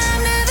gone, I'm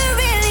never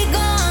really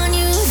gone.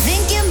 You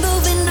think you're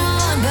moving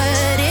on,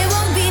 but it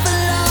won't be for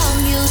long.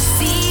 You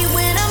see,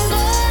 when I'm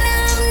gone,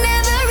 I'm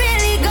never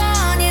really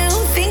gone. You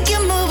think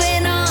you're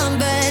moving on,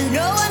 but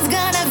no one's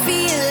gonna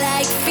feel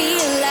like.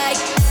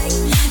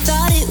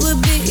 Thought it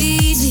would be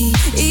easy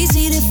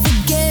to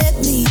forget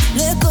me.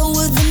 Let go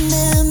of the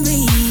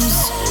memories.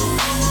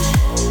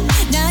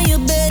 Now your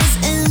bed is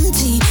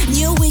empty, and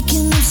you're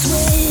waking up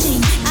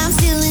sweating. I'm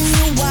still in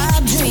your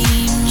wild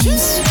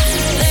dreams.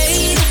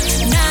 Late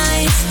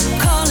nights,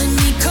 calling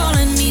me,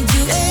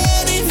 do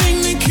anything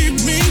to keep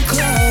me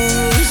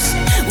close.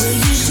 Well,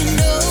 you should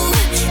know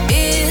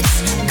it's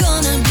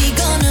gonna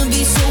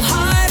be so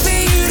hard for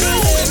you to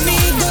let me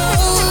go.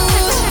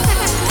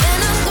 When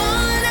I'm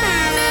gone,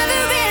 I'm never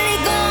really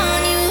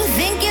gone. You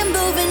think you're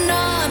moving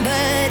on,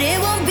 but it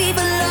won't be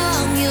for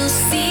long. You'll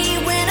see,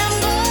 when I'm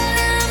gone,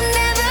 I'm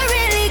never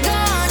really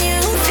gone. You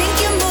think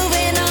you're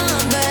moving on,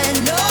 but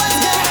no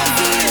one's gonna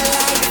feel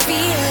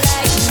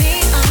like me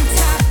on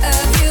top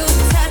of you,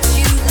 touch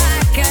you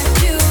like I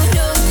do.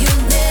 No,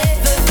 you'll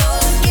never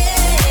forget.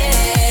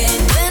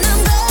 When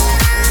I'm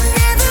gone, I'm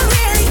never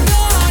really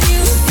gone.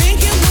 You think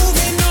you're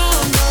moving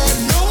on, but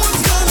no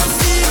one's gonna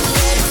feel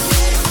it.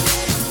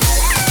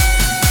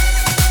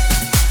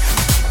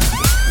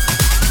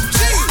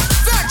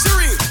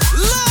 G-Factory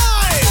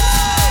Live!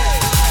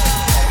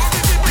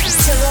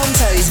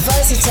 Toronto's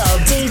versatile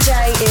DJ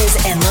is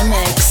in the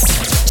mix.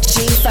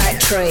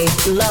 G-Factory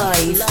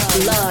Live.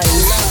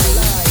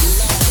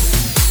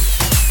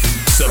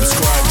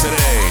 Subscribe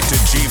today to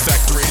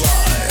G-Factory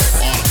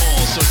Live on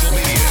all social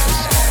medias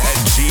at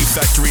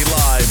G-Factory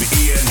Live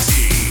ENT.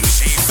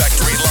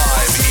 G-Factory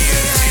Live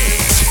ENT.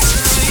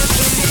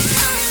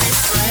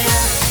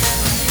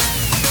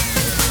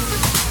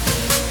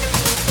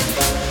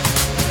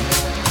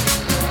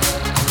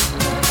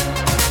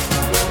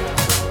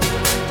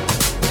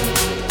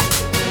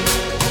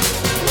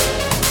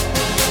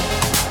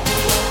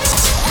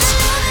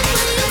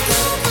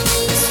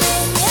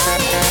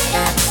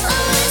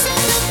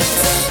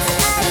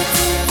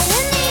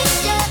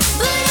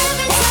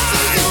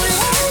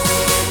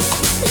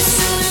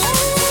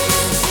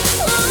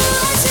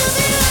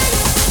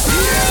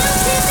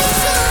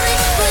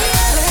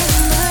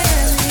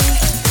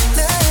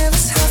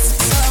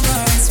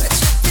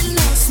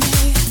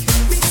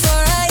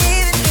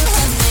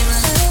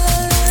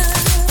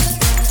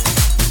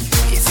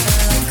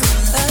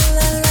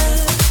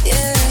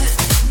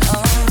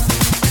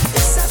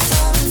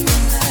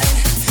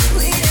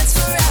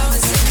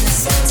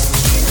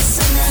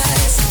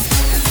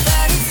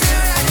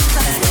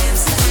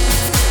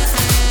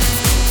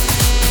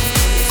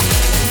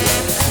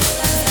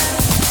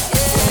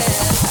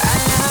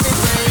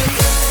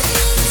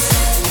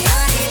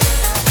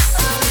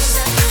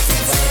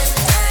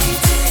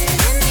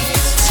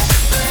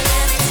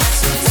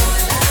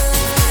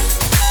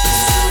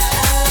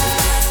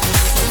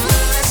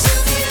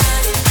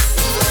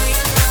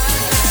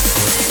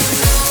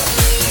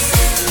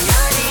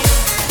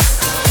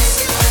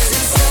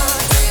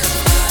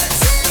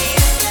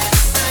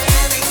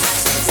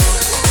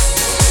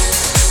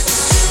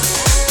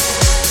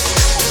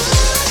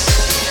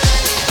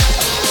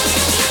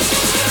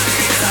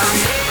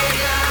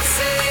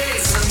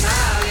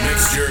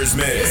 Mixtures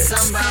Mix.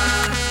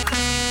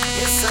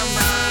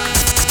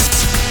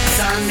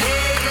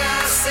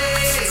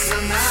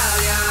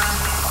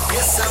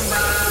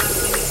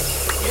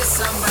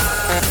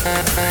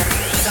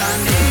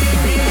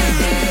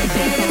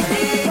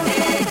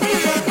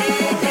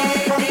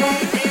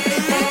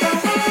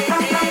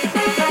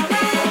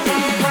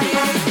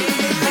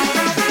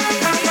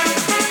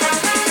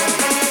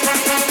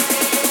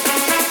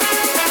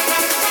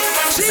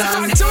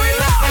 G-Factory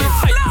Live.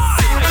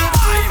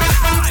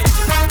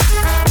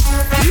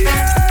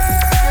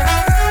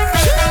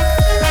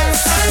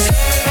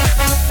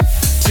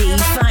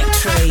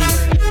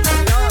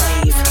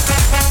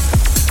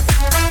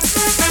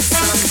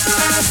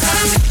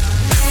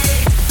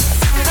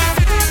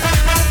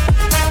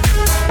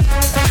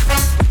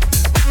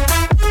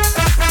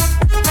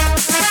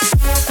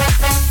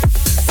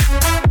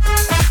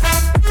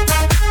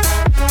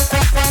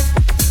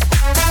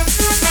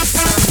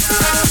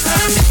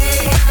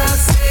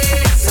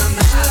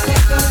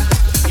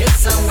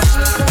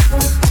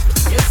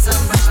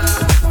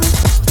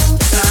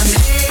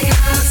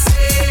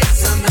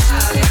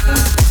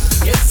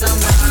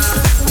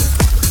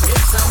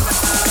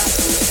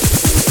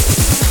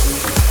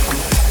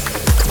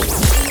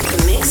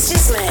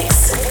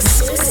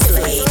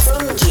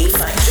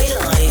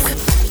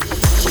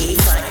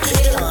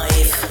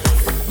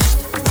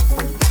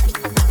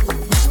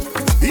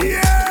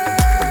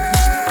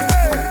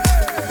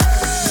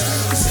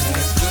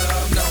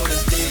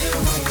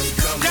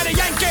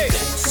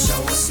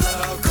 Show us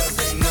love, cause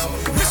they know.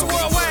 Mr.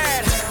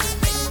 Worldwide.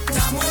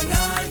 Estamos en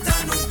alta,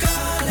 nunca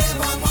le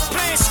vamos a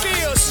Playing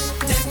skills.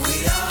 Ten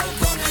cuidado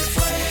con el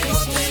fuego,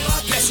 te va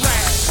a quemar.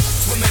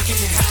 We're making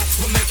it hot,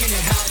 we're making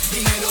it hot.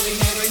 Dinero,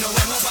 dinero y no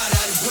vamos a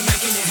parar. We're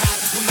making it hot,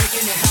 we're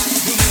making it hot.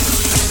 Dinero,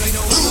 dinero y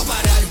no vamos a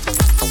parar.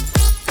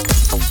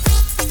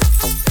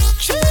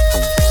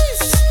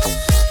 Cheese.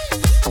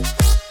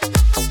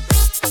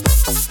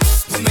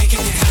 We're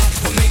making it hot,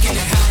 we're making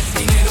it hot.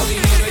 Dinero,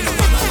 dinero y no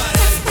vamos a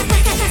parar. We're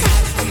making it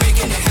hot, we're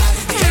making it hot.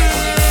 Dinero,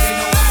 dinero y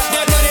no vamos a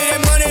parar.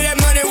 That money, that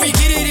money, we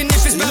get it. And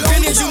if it's my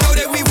business, you know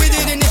that we with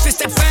it. And if it's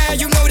that fire,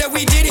 you know that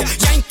we did it.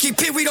 Yankee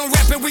P, we don't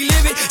rap it, we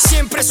live it.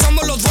 Siempre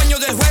somos los dueños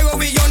del juego.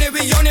 Billones,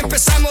 billones,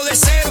 empezamos de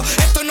cero.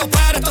 Esto no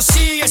para, esto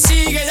sigue,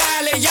 sigue.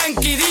 Dale,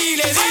 Yankee,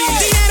 dile, dile.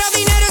 Dinero,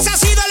 dinero, ese ha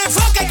sido el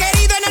enfoque.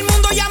 Querido en el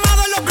mundo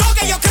llamado en los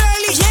bloques. Yo creo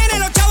en la higiene,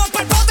 los chavos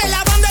pa'l pote.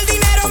 Lavando el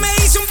dinero me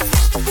dice un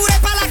puré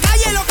pa' la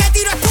calle. Lo que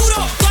tiro es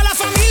puro. Toda la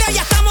familia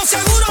ya estamos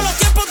seguros. Los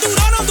tiempos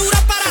duros no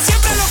duran para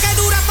siempre. Lo que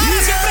dura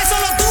para siempre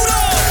son los duros.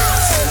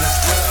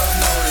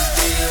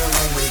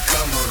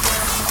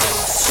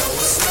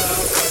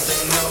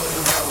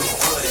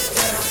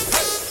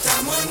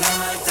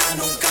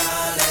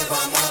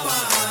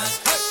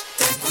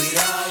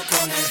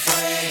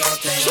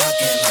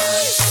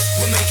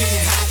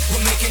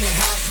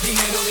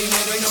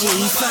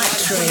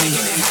 G-Factory.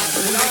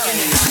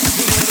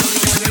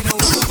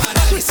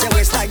 Twist your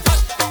waist like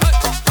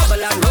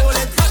bubble and roll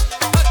it.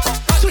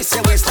 Twist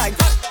your waist like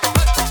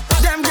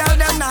them girl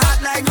them not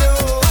hot like you.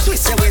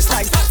 Twist your waist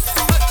like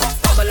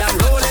bubble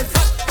and roll it.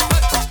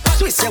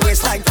 Twist your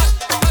waist like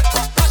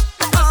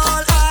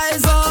all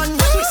eyes on you.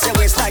 Twist your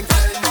waist like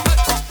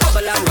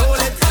bubble and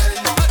roll it.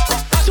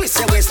 Twist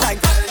your waist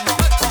like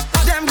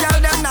them girl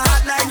them not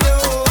hot like you.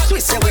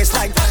 Twist your waist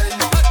like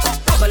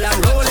bubble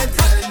and roll it.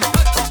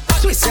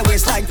 Twist your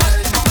waist like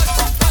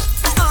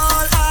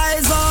all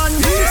eyes on you.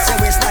 Twist your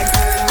waist like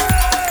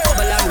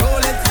bubble and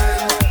roll it.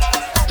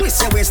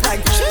 Twist your waist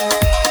like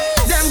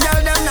them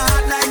girl them not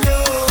hot like you.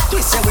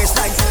 Twist your waist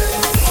like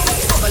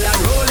bubble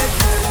and roll it.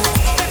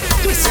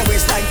 Twist your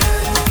waist like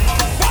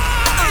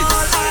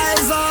all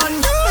eyes on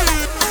you.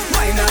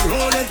 Wine and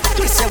roll it.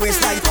 Twist your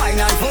waist like wine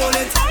and roll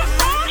it.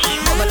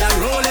 Bubble and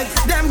roll it.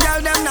 Them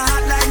girl them not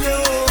hot like you.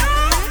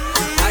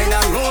 Wine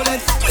and roll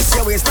it. Twist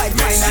your waist like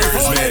wine and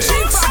roll it.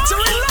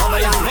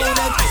 Bubble and roll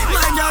it.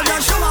 My girl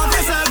just show off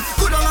yourself.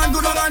 Good on and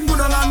good on and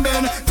good on and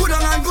bend. Good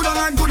on and good on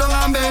and good on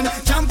and bend.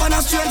 Jump on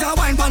a stranger,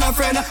 wine on a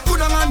friend.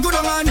 Good on and good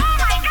on and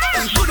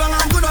good on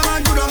and good on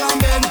and good on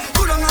and bend.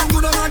 Good on and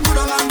good on and good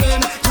on and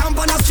bend. Jump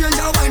on a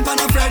stranger, wine on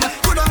a friend.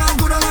 Good on and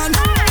good on and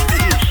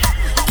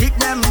kick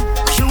them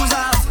shoes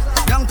off.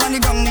 Down on the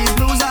ground, these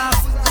blues off.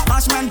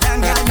 Bashman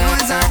time, girl, you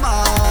is a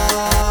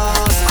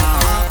boss.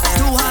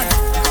 Too hot,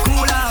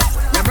 cool off.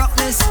 You broke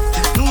this,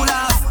 cool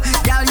off.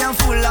 Girl, you're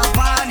full of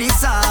body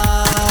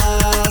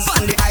sauce.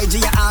 On the IG,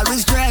 you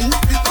always trend.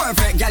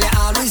 Perfect, girl, you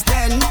always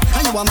 10.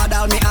 And you a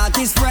model, me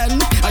artist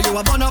friend. And you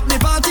a burn up the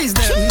parties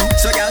then.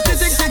 So girl, tick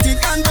tick tick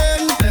tick and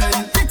bend.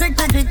 Tick tick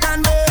tick tick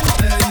and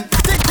bend.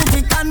 Tick tick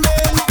tick and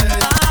bend.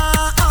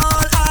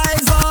 All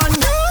eyes on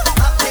you.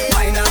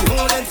 Wine and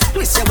roll it.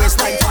 Twist your waist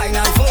like wine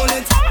and fold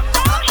it.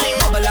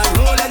 Bubble and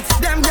roll it.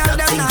 Them girl,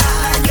 them not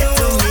like you.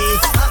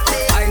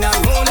 Wine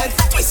and roll it.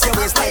 Twist your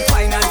waist like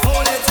wine and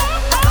fold it.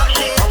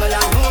 Bubble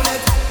and roll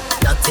it.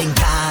 Nothing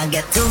can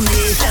get to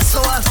me. Just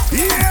so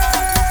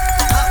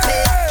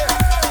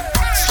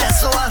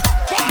just so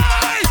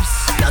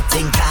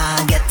nothing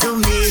can get to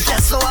me.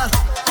 Just so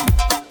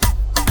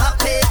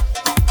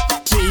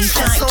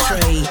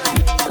G-Factory.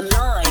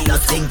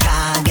 nothing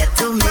can get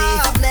to me.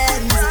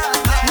 Problems,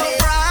 no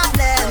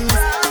problems.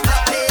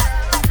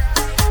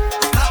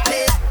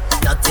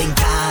 Nothing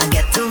can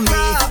get to me.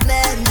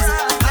 Problems,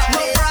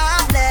 no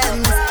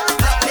problems.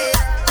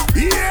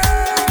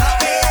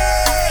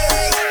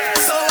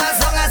 So as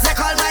long as I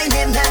call my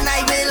name, then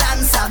I will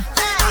answer.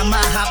 I'm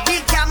a happy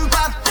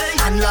camper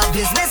and love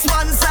is my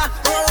sponsor.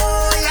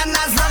 Oh, and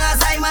as long as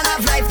I'm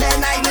alive life,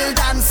 then I will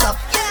dance up.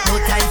 No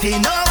time for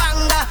no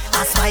anger.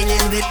 I'm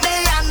smiling with my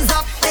hands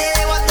up.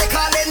 Hey, what they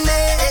calling me?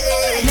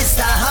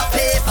 Mr.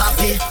 Happy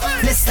Papi,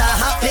 Mr.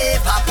 Happy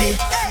Papi,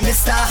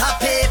 Mr.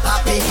 Happy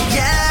Papi.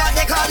 Yeah, what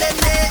they calling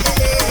me?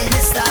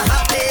 Mr.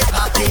 Happy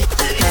Papi,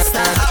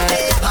 Mr.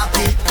 Happy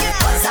Papi.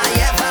 Was I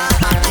ever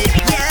happy?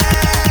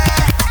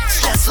 Yeah,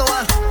 stress so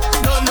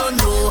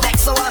no, vex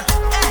so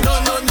no,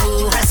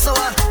 rest so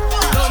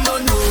no,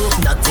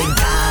 nothing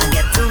can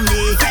get to me.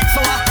 Get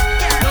for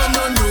no,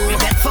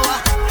 get for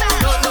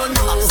no,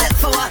 upset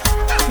for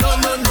no,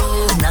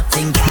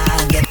 nothing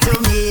can get to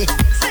me.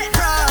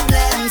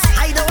 Problems,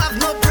 I don't have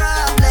no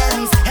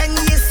problems.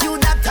 Any issue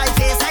that I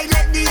face, I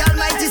let the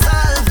Almighty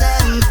solve.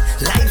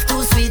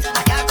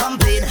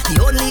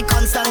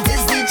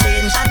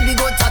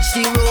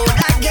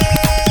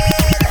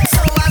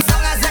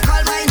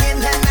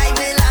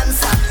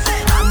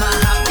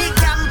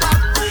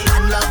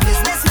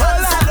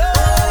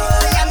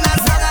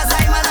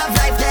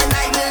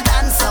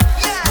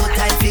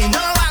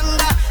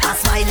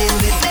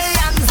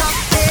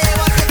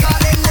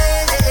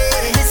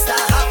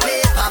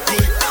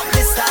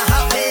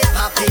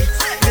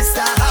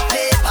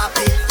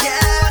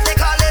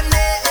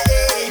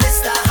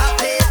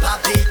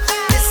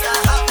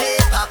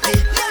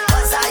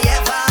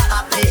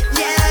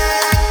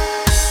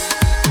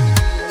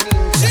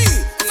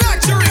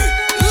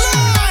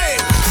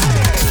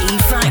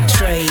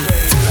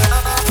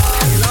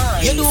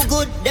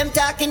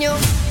 talking you.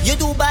 You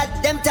do bad,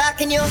 them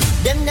talking you.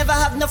 Them never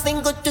have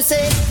nothing good to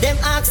say. Them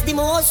ask the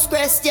most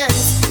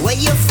questions. Where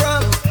you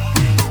from?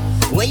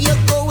 Where you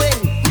going?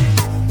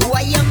 Who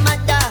are your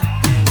mother?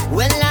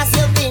 When last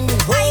you been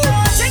home? I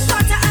know, drink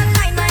water and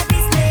mind my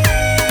business.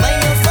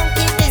 Mind your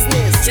funky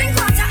business. Drink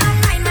water and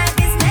mind my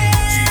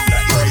business.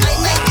 Mind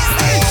my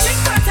business.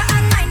 Drink water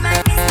and mind my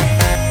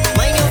business.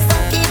 Mind your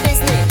funky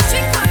business.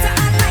 Drink water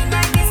and mind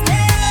my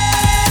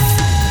business.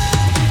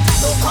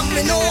 Don't come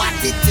with no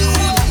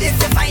attitude. If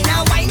you find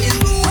a whining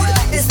mood,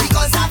 it's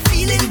because I'm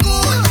feeling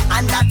good,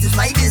 and that is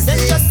my business.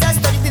 Them just a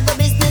study people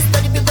business,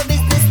 study people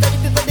business, study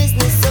people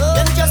business. So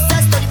them just a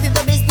study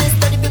people business,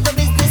 study people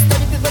business,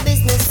 study people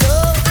business. So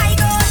I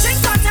go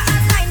drink water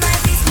and mind my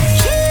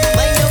business.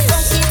 Mind your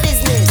funky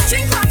business.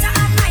 Drink water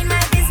and mind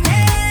my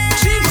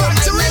business. Drink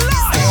water and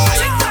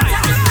Drink water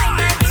and mind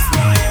my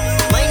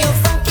business. mind your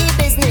funky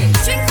business.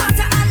 Drink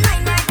water and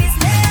mind my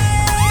business.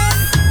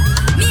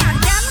 Me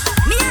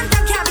and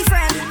them can't be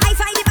friends. I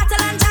find the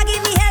battle and Jah give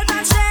me help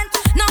and strength.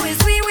 Now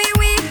it's we.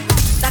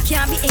 That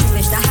can't be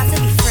English, that has to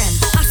be French.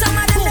 And some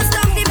of them just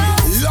talk the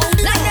most,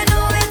 like they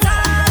know it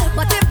all.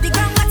 But if the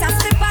ground got a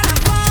slip and a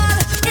fall,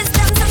 it's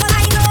them simple.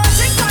 I know.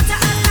 Drink water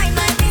and mind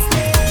my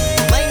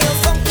business. Mind your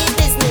funky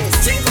business.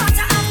 Drink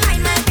water and mind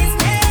my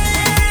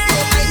business.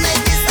 Mind my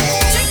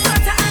business. Drink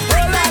water and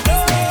mind my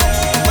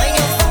business. Mind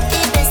your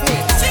funky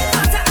business. Drink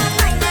water and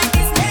mind my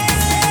business.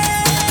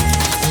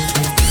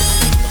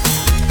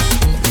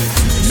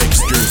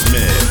 Mixtures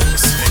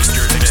Mix.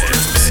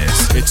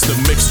 It's the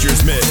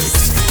Mixtures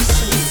Mix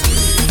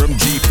from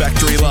G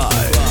Factory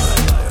Live.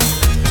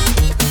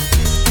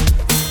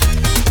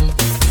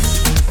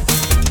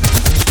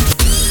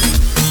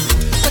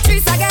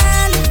 Patrice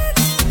again.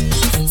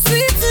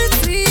 Sweet, sweet,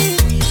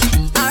 sweet.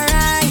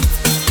 Alright.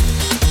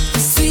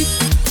 Sweet.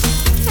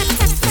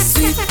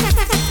 Sweet.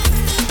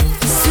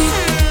 Sweet.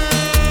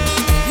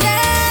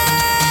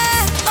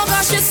 Yeah. Oh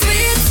gosh, it's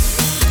sweet.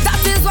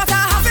 That is what I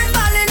have been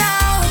balling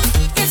out.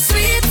 It's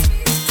sweet.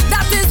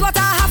 That is what I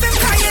have been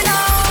crying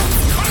out.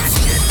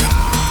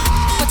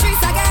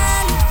 Patrice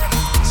again.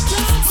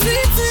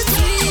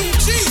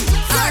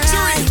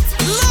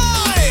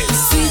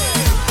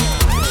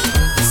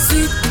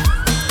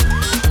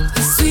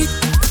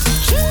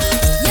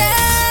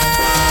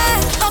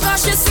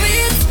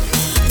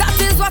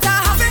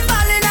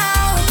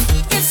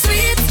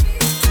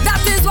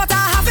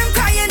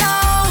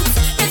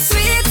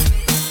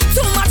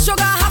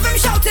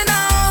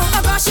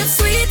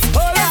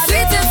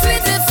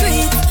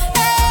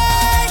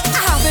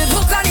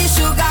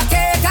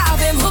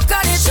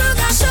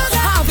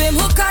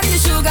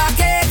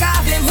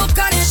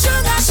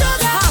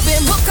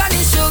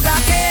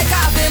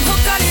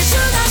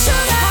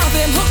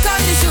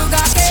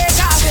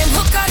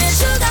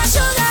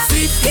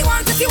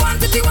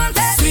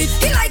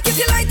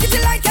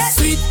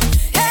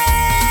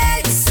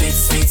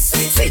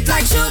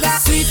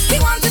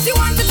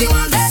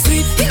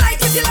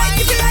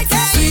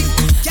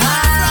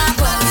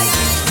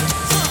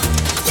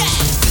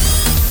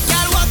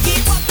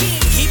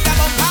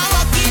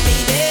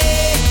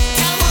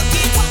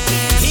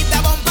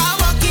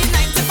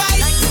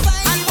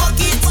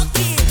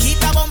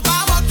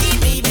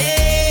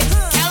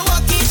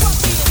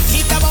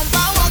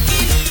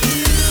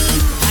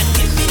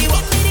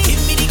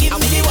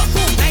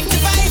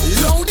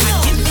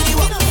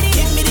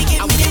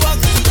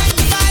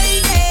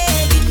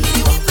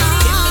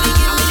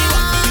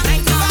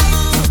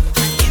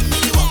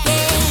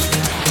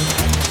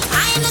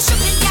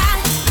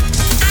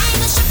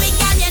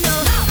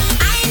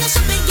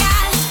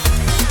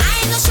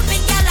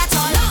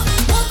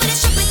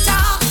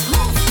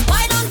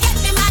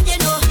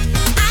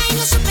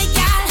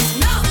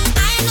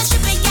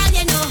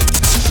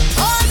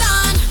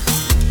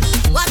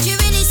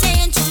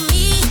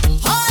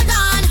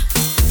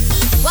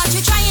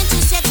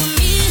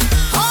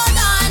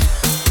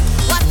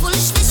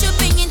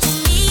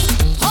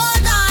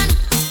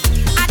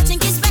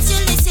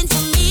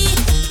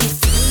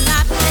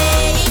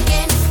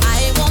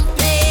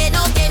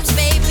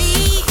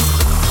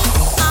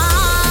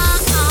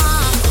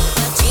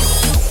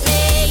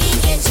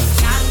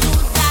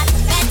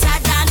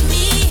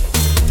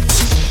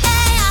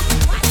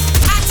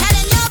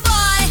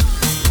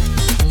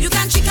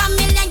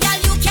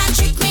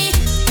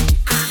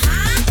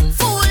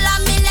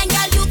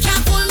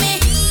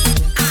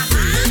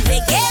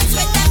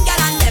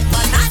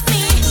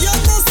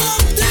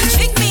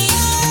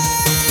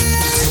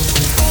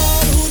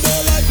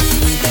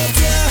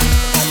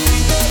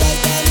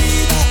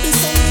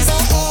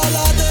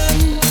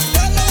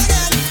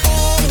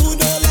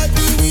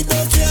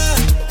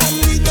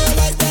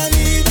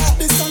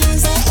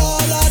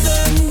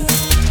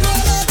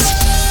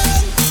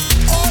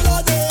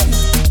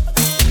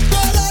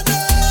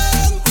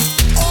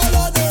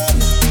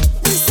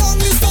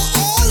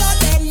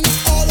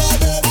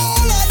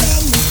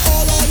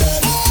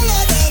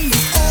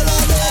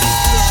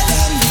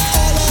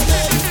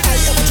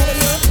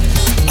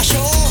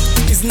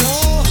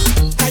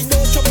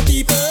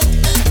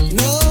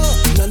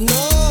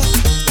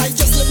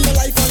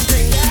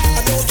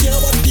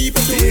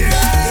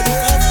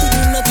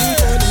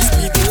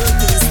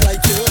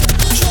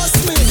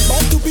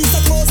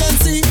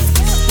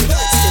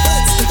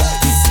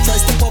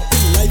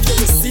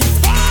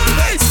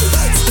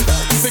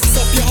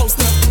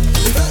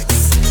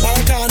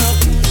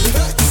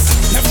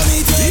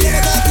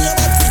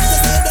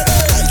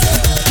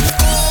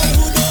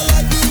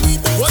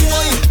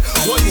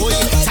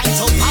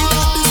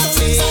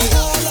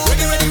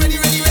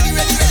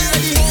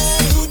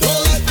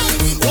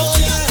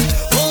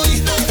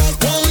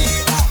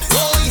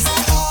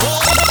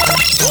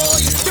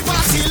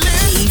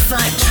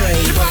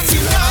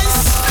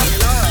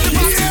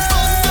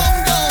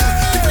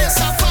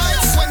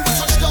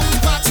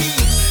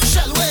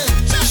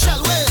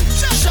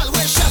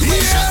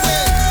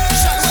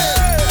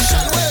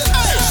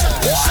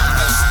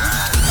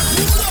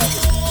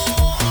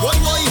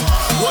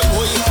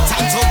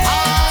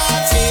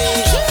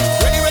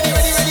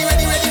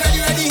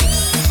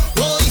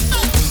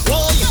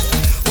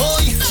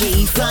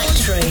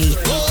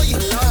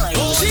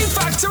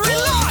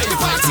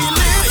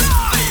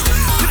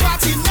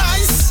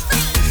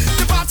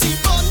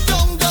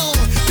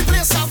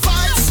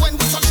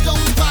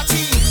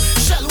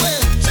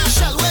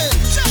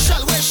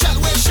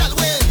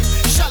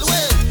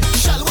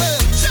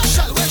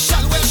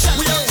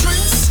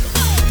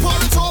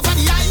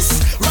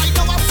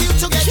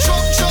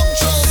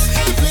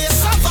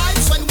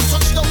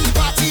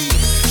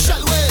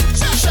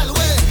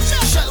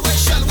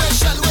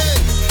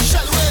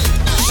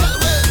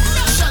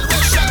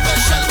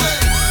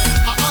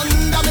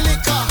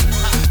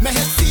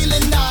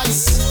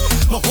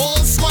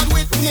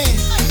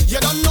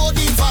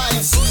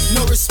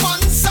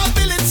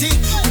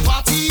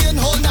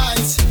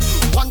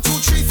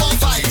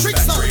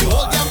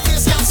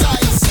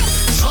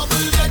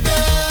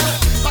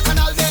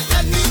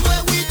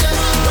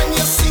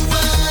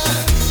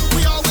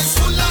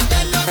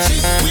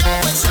 We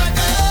always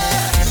ready.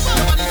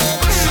 Nobody know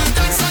what she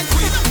dance like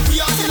we. We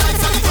are the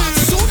life of the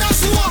party. Soon as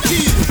you walk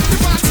in, the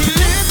party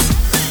lit,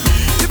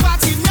 the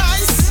party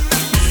nice,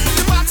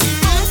 the party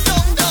down,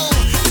 down, down.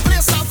 The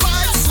place of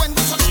vibes when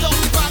we touch down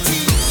the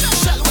party.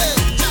 Shall we,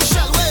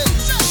 shall we,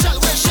 shall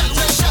we, shall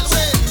we, shall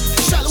we,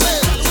 shall we,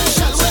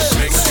 shall we.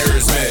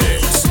 Mixtures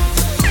Mix.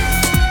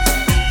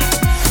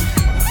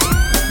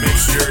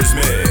 Mixtures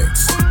Mix.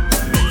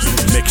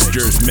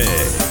 Mixtures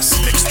Mix.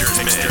 Mixtures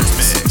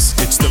Mix.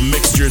 It's the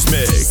Mixtures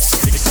Mix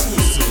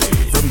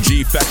from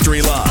G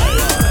Factory Live.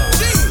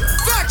 G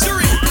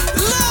Factory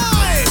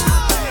Live.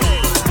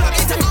 Plug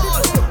it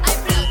all.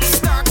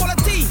 Star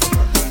quality.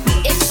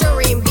 It's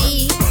Shireen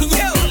B.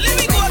 Yo, let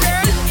me go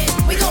there.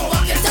 We gon'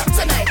 walk it up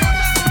tonight.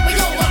 We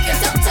gon' walk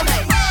it up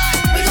tonight.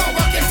 We gon'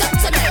 walk it up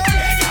tonight.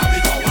 We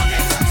gon' walk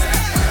it up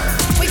tonight.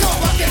 We gon'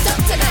 walk it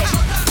up tonight.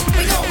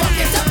 We gon' walk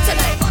it up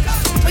tonight.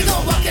 We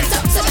gon' walk it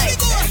up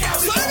tonight.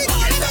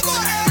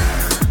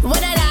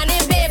 When I land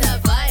in bed,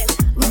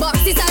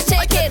 boxes are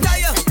shaking.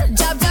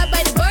 Job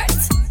by the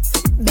birds.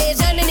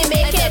 Beijing in the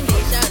making.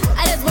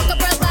 I just woke up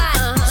real bad.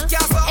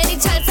 Any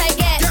chance I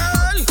get.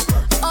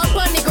 Up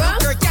on the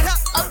ground.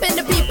 Up in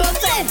the people's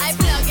face. I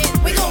plug it.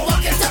 We gon'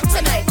 walk it up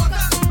tonight.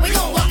 We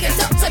gon' walk it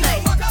up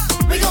tonight.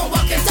 We gon'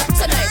 walk it up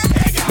tonight.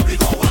 We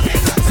gon' walk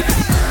it up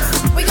tonight.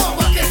 We gon'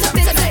 walk it up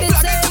tonight.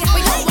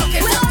 We gon' walk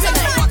it up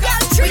tonight.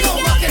 We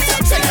gon' walk it up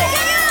tonight.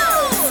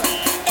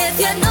 If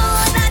you know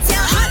that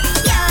you're hot,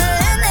 girl,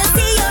 let me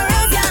see you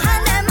raise your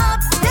hand them up.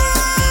 Put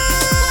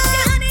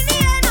your hand in the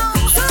air now.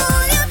 So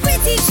you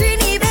pretty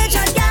Trini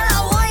Bejan, girl, I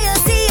want you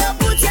see you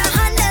put your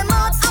hand them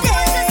up. I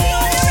want you see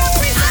you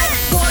represent.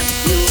 I want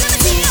you to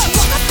see you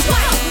walk up,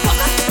 walk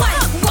up, walk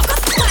up, walk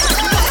up,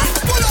 walk up.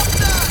 Pull up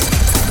now.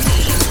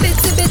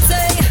 Bitsy,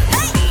 bitsy.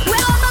 Hey,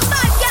 where all my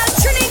bad girl,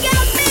 Trini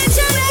girl,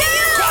 Bejan,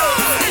 girl.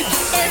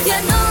 If you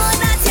know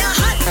that you're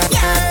hot,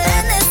 girl,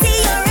 let me see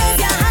you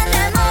raise your hand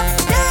them up.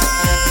 Put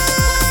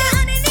your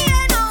hand in the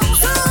air now.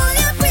 So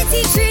you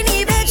pretty Trini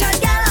Bejan,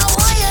 girl, I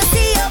want you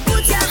see you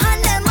put your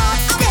hand them up.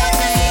 I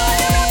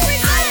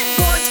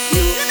want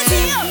you to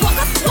see you walk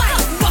up, walk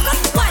up, walk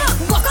up,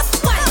 walk up,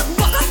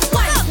 walk up, walk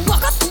up,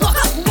 walk up, walk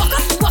up, walk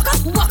up, walk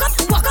up, walk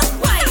up, walk up,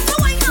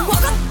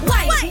 walk up, walk up,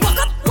 walk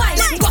up,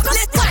 walk up,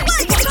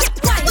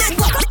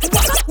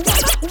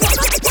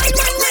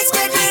 let's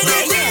get ready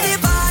for the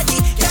party,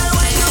 girl,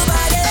 why your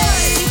body?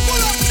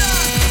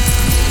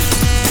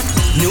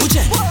 New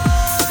Gen.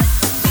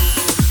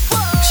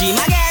 She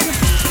my gang.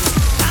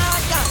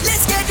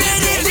 Let's get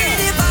ready for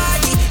the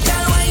party,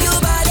 girl, why your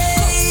body?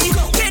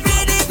 Get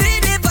ready for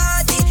the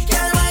party,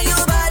 girl, why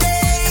your body?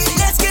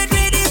 Let's get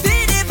ready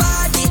for the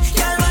party,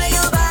 girl, why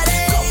your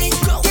body?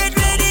 Get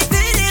ready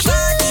for the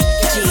party,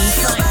 girl, why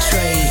your body?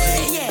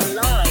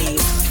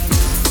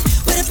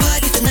 Where the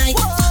party tonight?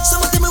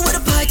 Someone tell me where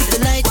the party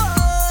tonight.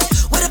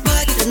 Where the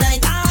party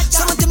tonight?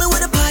 Someone tell me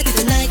where the party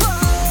tonight.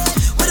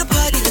 Where the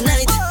party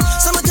tonight?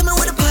 Someone tell me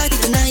where the party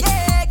tonight.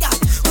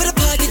 Where the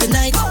party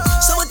tonight?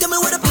 Someone tell me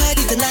where the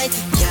party tonight.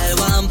 Girl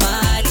want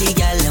party,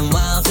 girl them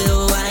want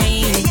feel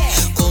wine.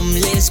 Come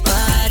let's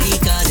party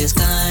 'cause it's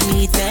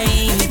carny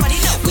time.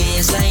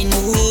 Waistline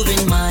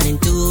moving morning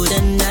to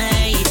the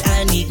night,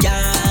 and the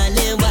girl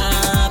them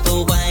want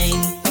feel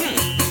wine.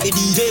 The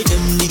DJ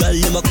them the girl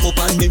them a cup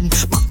and them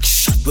back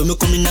shot when me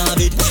come in a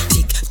bed.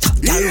 Tick tock,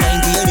 girl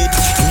wine to your head.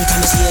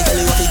 Anytime I see a girl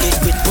you have to get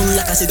wet, burn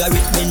like a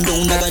cigarette, bend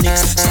down like a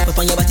next. Stop up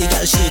on your body,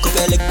 girl, shake up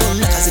your leg, burn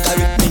like a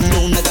cigarette, bend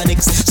down like a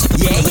next. Stop up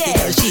on your body,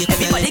 girl, shake up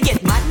your Everybody leg.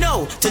 get mad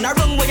now. Turn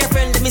around with your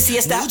friend, let me see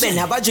you stop and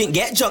have a drink,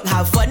 get drunk,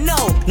 have fun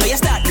now. Now you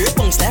start your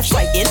punks left,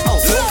 right, in,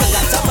 out. Look, I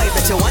got some vibe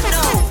that you want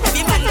now.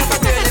 Every man have a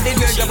girl, every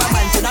girl grab a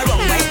man. Turn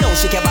around right now,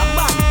 shake your bam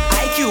bam.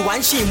 IQ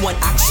one shame, one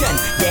action.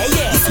 Yeah,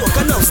 yeah. Smoke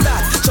and now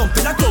start. Jump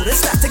in a crowd and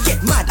start to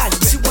get mad. And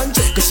she one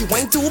joke, 'cause she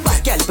wine too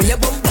back. Girl, when you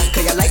bump back,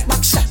 'cause you like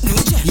back shot.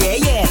 Yeah,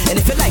 yeah. And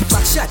if you like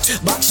back shot,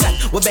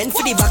 we bend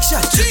for the back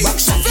shot, back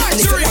shot. And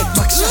if you like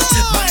back shot,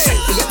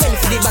 we bend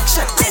for the back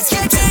shot. Let's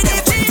get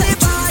ready for the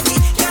party,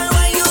 girl,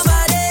 why your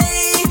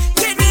body?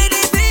 Get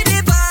ready for the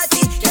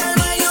party, girl,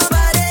 why your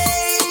body?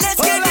 Let's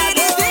get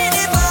ready for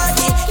the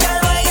party, girl,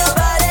 why your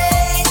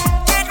body?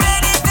 Get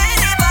ready for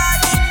the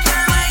party,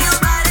 girl, why your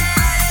body?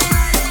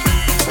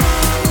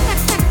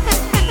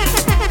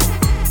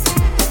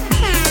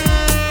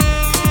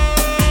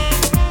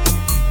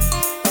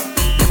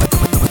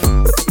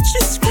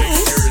 Mixtures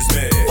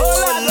Mix.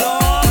 Oh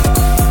Lord,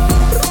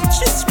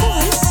 Jesus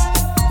Christ.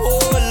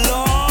 Oh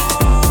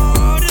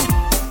Lord.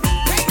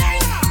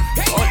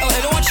 Oh,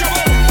 you don't want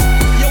trouble?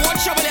 You want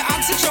trouble? You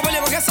ask for trouble?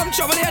 You go get some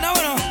trouble here now,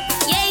 you know?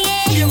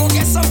 Yeah. You go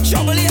get some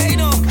trouble here, you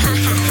know?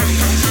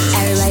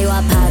 Everybody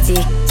want party.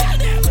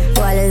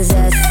 What is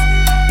this?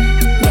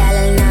 Girl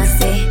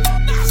nasty.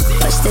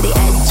 Push to the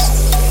edge.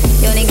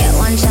 You only get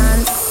one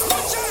chance.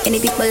 Any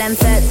people them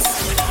fit.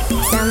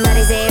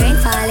 Somebody say rain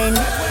falling.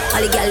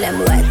 All the girl them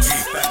wet.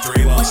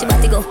 Oh, she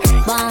about to go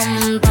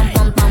bum bum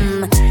bum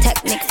bum.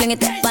 Technique fling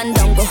it up and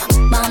down go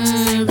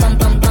bum bum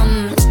bum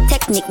bum.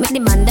 Technique make the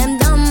man them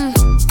dumb.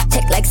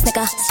 Take like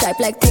Snicker, stripe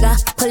like Tigger.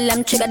 Pull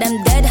them trigger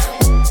them dead.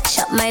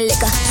 Shop my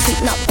liquor,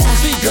 sweeten up the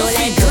Girl,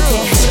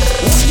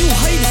 when you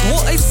hate is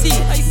what I see.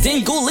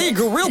 Then go lay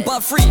girl real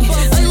but free.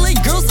 I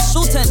like girls to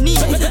show technique.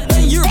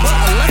 Then you're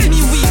but let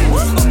me weak.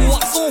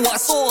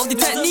 Wax off the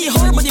technique.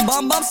 Hard but the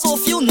bomb so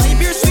feel night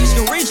beer sweet.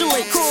 You rage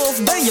like cough.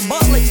 Bang your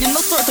butt like you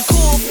know start to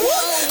cough.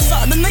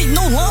 Saturday night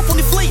no lamp on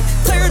the flight.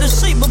 Tired of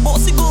shape but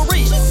bossy go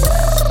rage.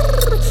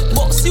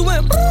 Bossy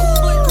went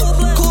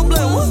cold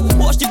blood.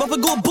 Watch the bumper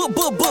go bup.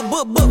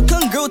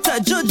 Come girl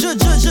tag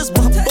just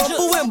bump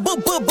went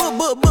bup.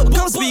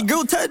 Come speed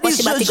girl tag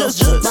these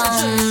just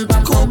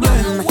cold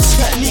blood.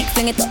 Technique,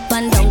 bring it up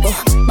and down, go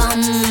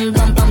bam,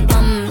 bam, bam,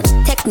 bam.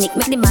 Technique,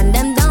 make the man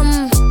them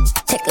dumb.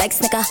 Tick like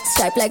snicker,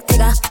 stripe like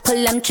tigger.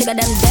 Pull them, trigger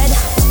them dead.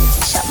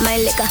 Shop my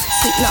liquor,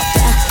 sweeten up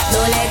there.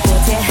 Don't let go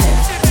to your head.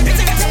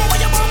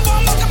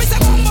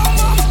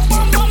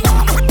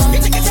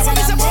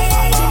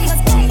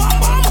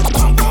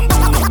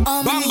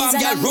 Bam bam,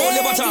 girl, roll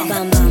your bottom.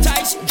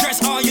 Tight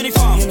dress all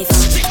uniform.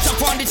 Tick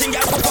tock on the thing,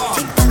 girl,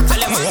 perform. Tell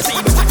them I say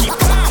you better keep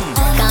calm.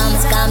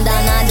 Calm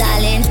down now,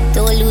 darling.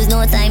 Don't lose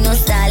no time, no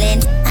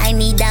stalling. I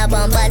need that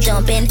bumper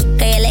jumping.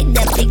 Cause you like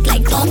that thick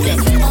like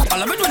dumpling.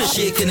 All of it when it's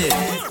shaking it.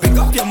 Pick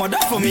up your mother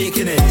for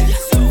making it.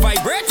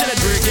 Vibrate till it's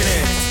breaking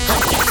it.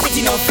 It's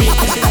no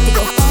faking it.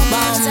 Go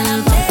bam,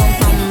 bam,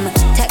 bam.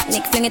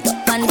 Technique, fling it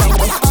up and down.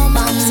 Go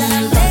bam,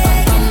 bam,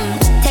 bam.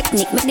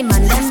 Technique, make the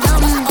man them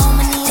dumb.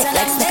 Tick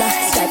like sticker,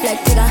 stripe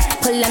like tigger.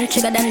 Pull them,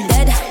 trigger them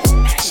dead.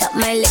 Shop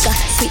my liquor,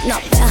 sweeten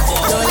up there.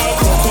 Don't let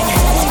go to your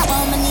head.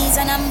 On my knees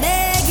and I'm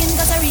begging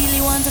cause I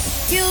really want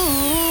you.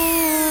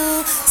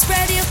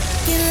 Spread your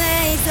fucking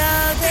legs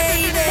out,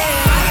 baby.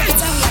 Why every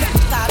time we had to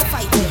gotta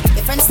fight it?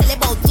 Your friends tell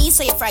about me,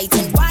 so you're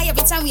frightened. Why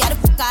every time we had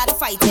to gotta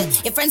fight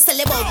it? Your friends tell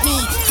about me.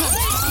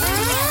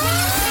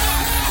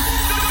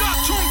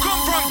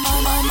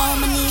 On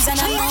my knees and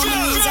I'm on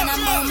my knees and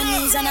I'm on my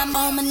knees and I'm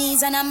on my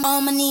knees and I'm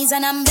on my knees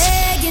and I'm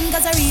begging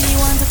cause I really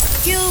want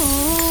you.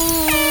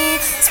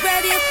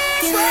 Spread your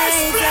fucking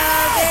legs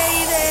out,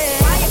 baby.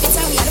 Why every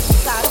time we had to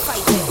gotta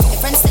fight it? Your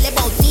friends tell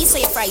about me, so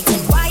you're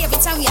frightened. Why every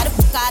time we had to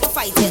gotta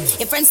fight it?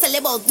 Your friends tell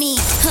about me.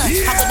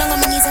 I go down on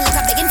my knees and look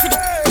up begging for the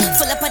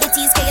full up of the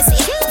teas, can you say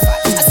it?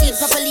 I see it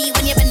properly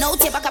when you've been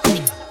out, you back up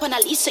in it. On a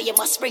leash, so you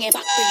must bring it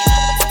back, bring it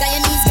back.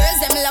 Guyanese girls,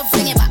 them love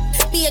bring it back.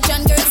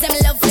 Bajan girls, them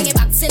love bring it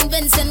back. St.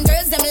 Vincent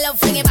girls, them love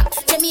bring it back.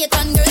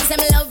 Jamaican girls,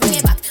 them love bring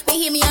it back.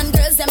 Bahamian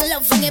girls, them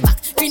love bring it back.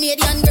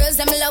 Grenadian girls,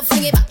 them love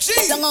bring it back.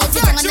 Long out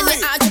your tongue and then me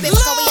arch you, baby.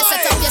 Cause when you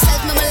set up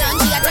yourself, no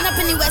melange. I turn up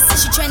in the west,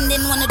 she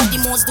trending. Wanna do the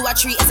most, do a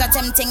treat is a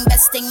tempting.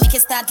 Best thing, make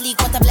it start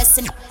leak, what a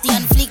blessing. The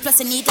on fleek,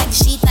 plus a neat like the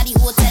sheet, now the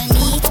hotel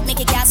me.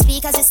 Make it gas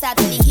speak as it start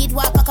to the heat.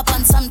 Walk back up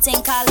on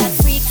something, call that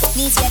freak.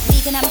 Knees get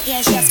weak and I'm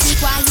here, she a speak.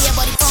 Why hear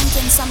body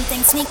pumping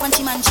something. Sneak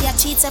punchy man, she a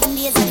cheat 7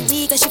 days of the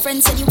week. Cause she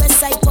friends said the west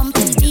side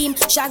pumping beam.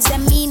 Sharks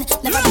them mean,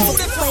 never give up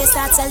before you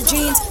start sell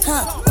dreams.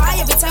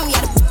 Why every time we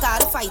had to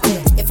gotta fight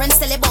it? Your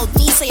friends tell about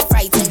me, so you're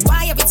frightened.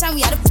 Why every time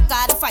we had to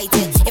gotta fight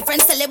it? Your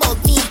friends tell about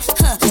me.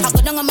 I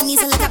go down on my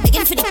knees and look up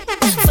begging for the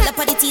full up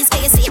of the teas,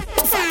 can you say it?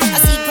 I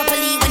see it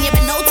properly when you've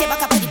been out, you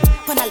back up with the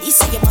on a leash,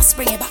 so you must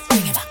bring it back,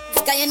 bring it back.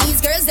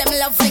 Guyanese girls, them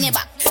love bring it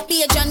back.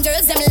 Bajan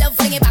girls, them love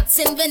bring it back.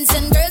 St.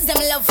 Vincent girls, them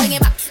love bring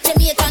it back.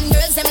 Jamaican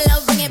girls, them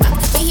love bring it back.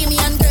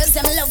 Bahamian girls,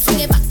 them love bring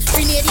it back.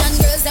 Grenadian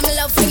girls, them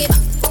love bring it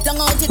back. Long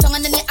out your tongue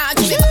and then you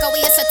argue it back away.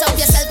 You set up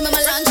yourself, me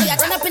melange. I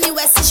turn up in the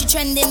west, she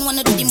trending.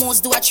 Wanna do the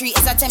most, do a treat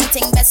is a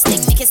tempting. Best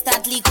thing, make it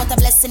start leak, what a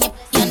blessing.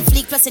 You on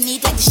fleek, plus a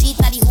neat like the sheet,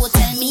 now the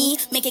hotel me.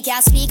 Make it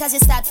can't speak as you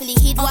start feeling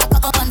heat. Walk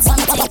up on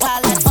something, call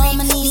that free. On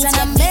my knees and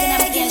I'm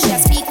begging, she a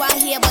speak while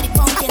here, body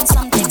pumping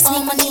something.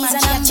 Sneak money man,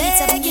 she a cheat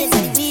 7 days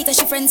of the week. Cause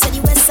she friends said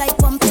the west side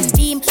pumping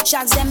beam.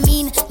 Sharks them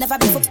mean, never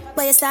be for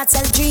but you start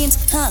sell dreams.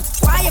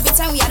 Why every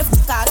time we had to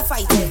gotta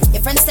fight it?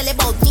 Your friends tell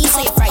about me, so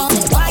you're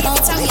frightened. Why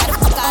every time we had to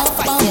gotta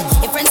fight it?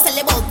 Your friends tell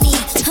about me.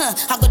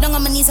 I go down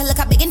on my knees and look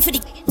up begging for the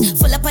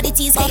full up of the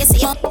teas, can you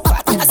say it?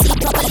 I see it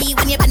properly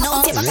when you've been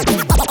out, you back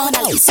up on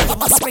a leash, so you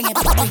must bring it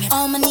back, bring it.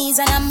 On my knees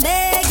and I'm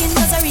begging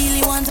cause I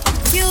really want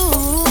you.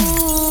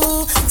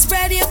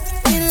 Spread your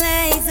fucking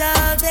legs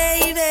out,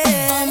 baby.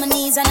 On my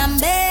knees and I'm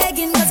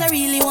begging cause I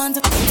really want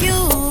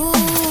you.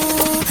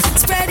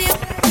 Spread your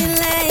fucking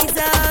legs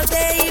out,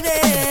 baby.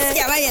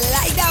 Yeah, but you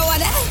like that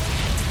one, eh?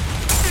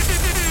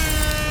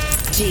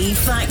 G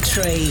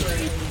Factory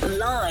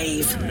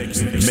live.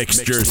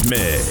 Mixtures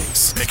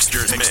Mix.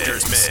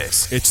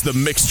 Mix. It's the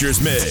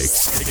Mixtures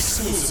Mix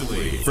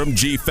exclusively from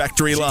G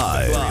Factory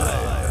Live.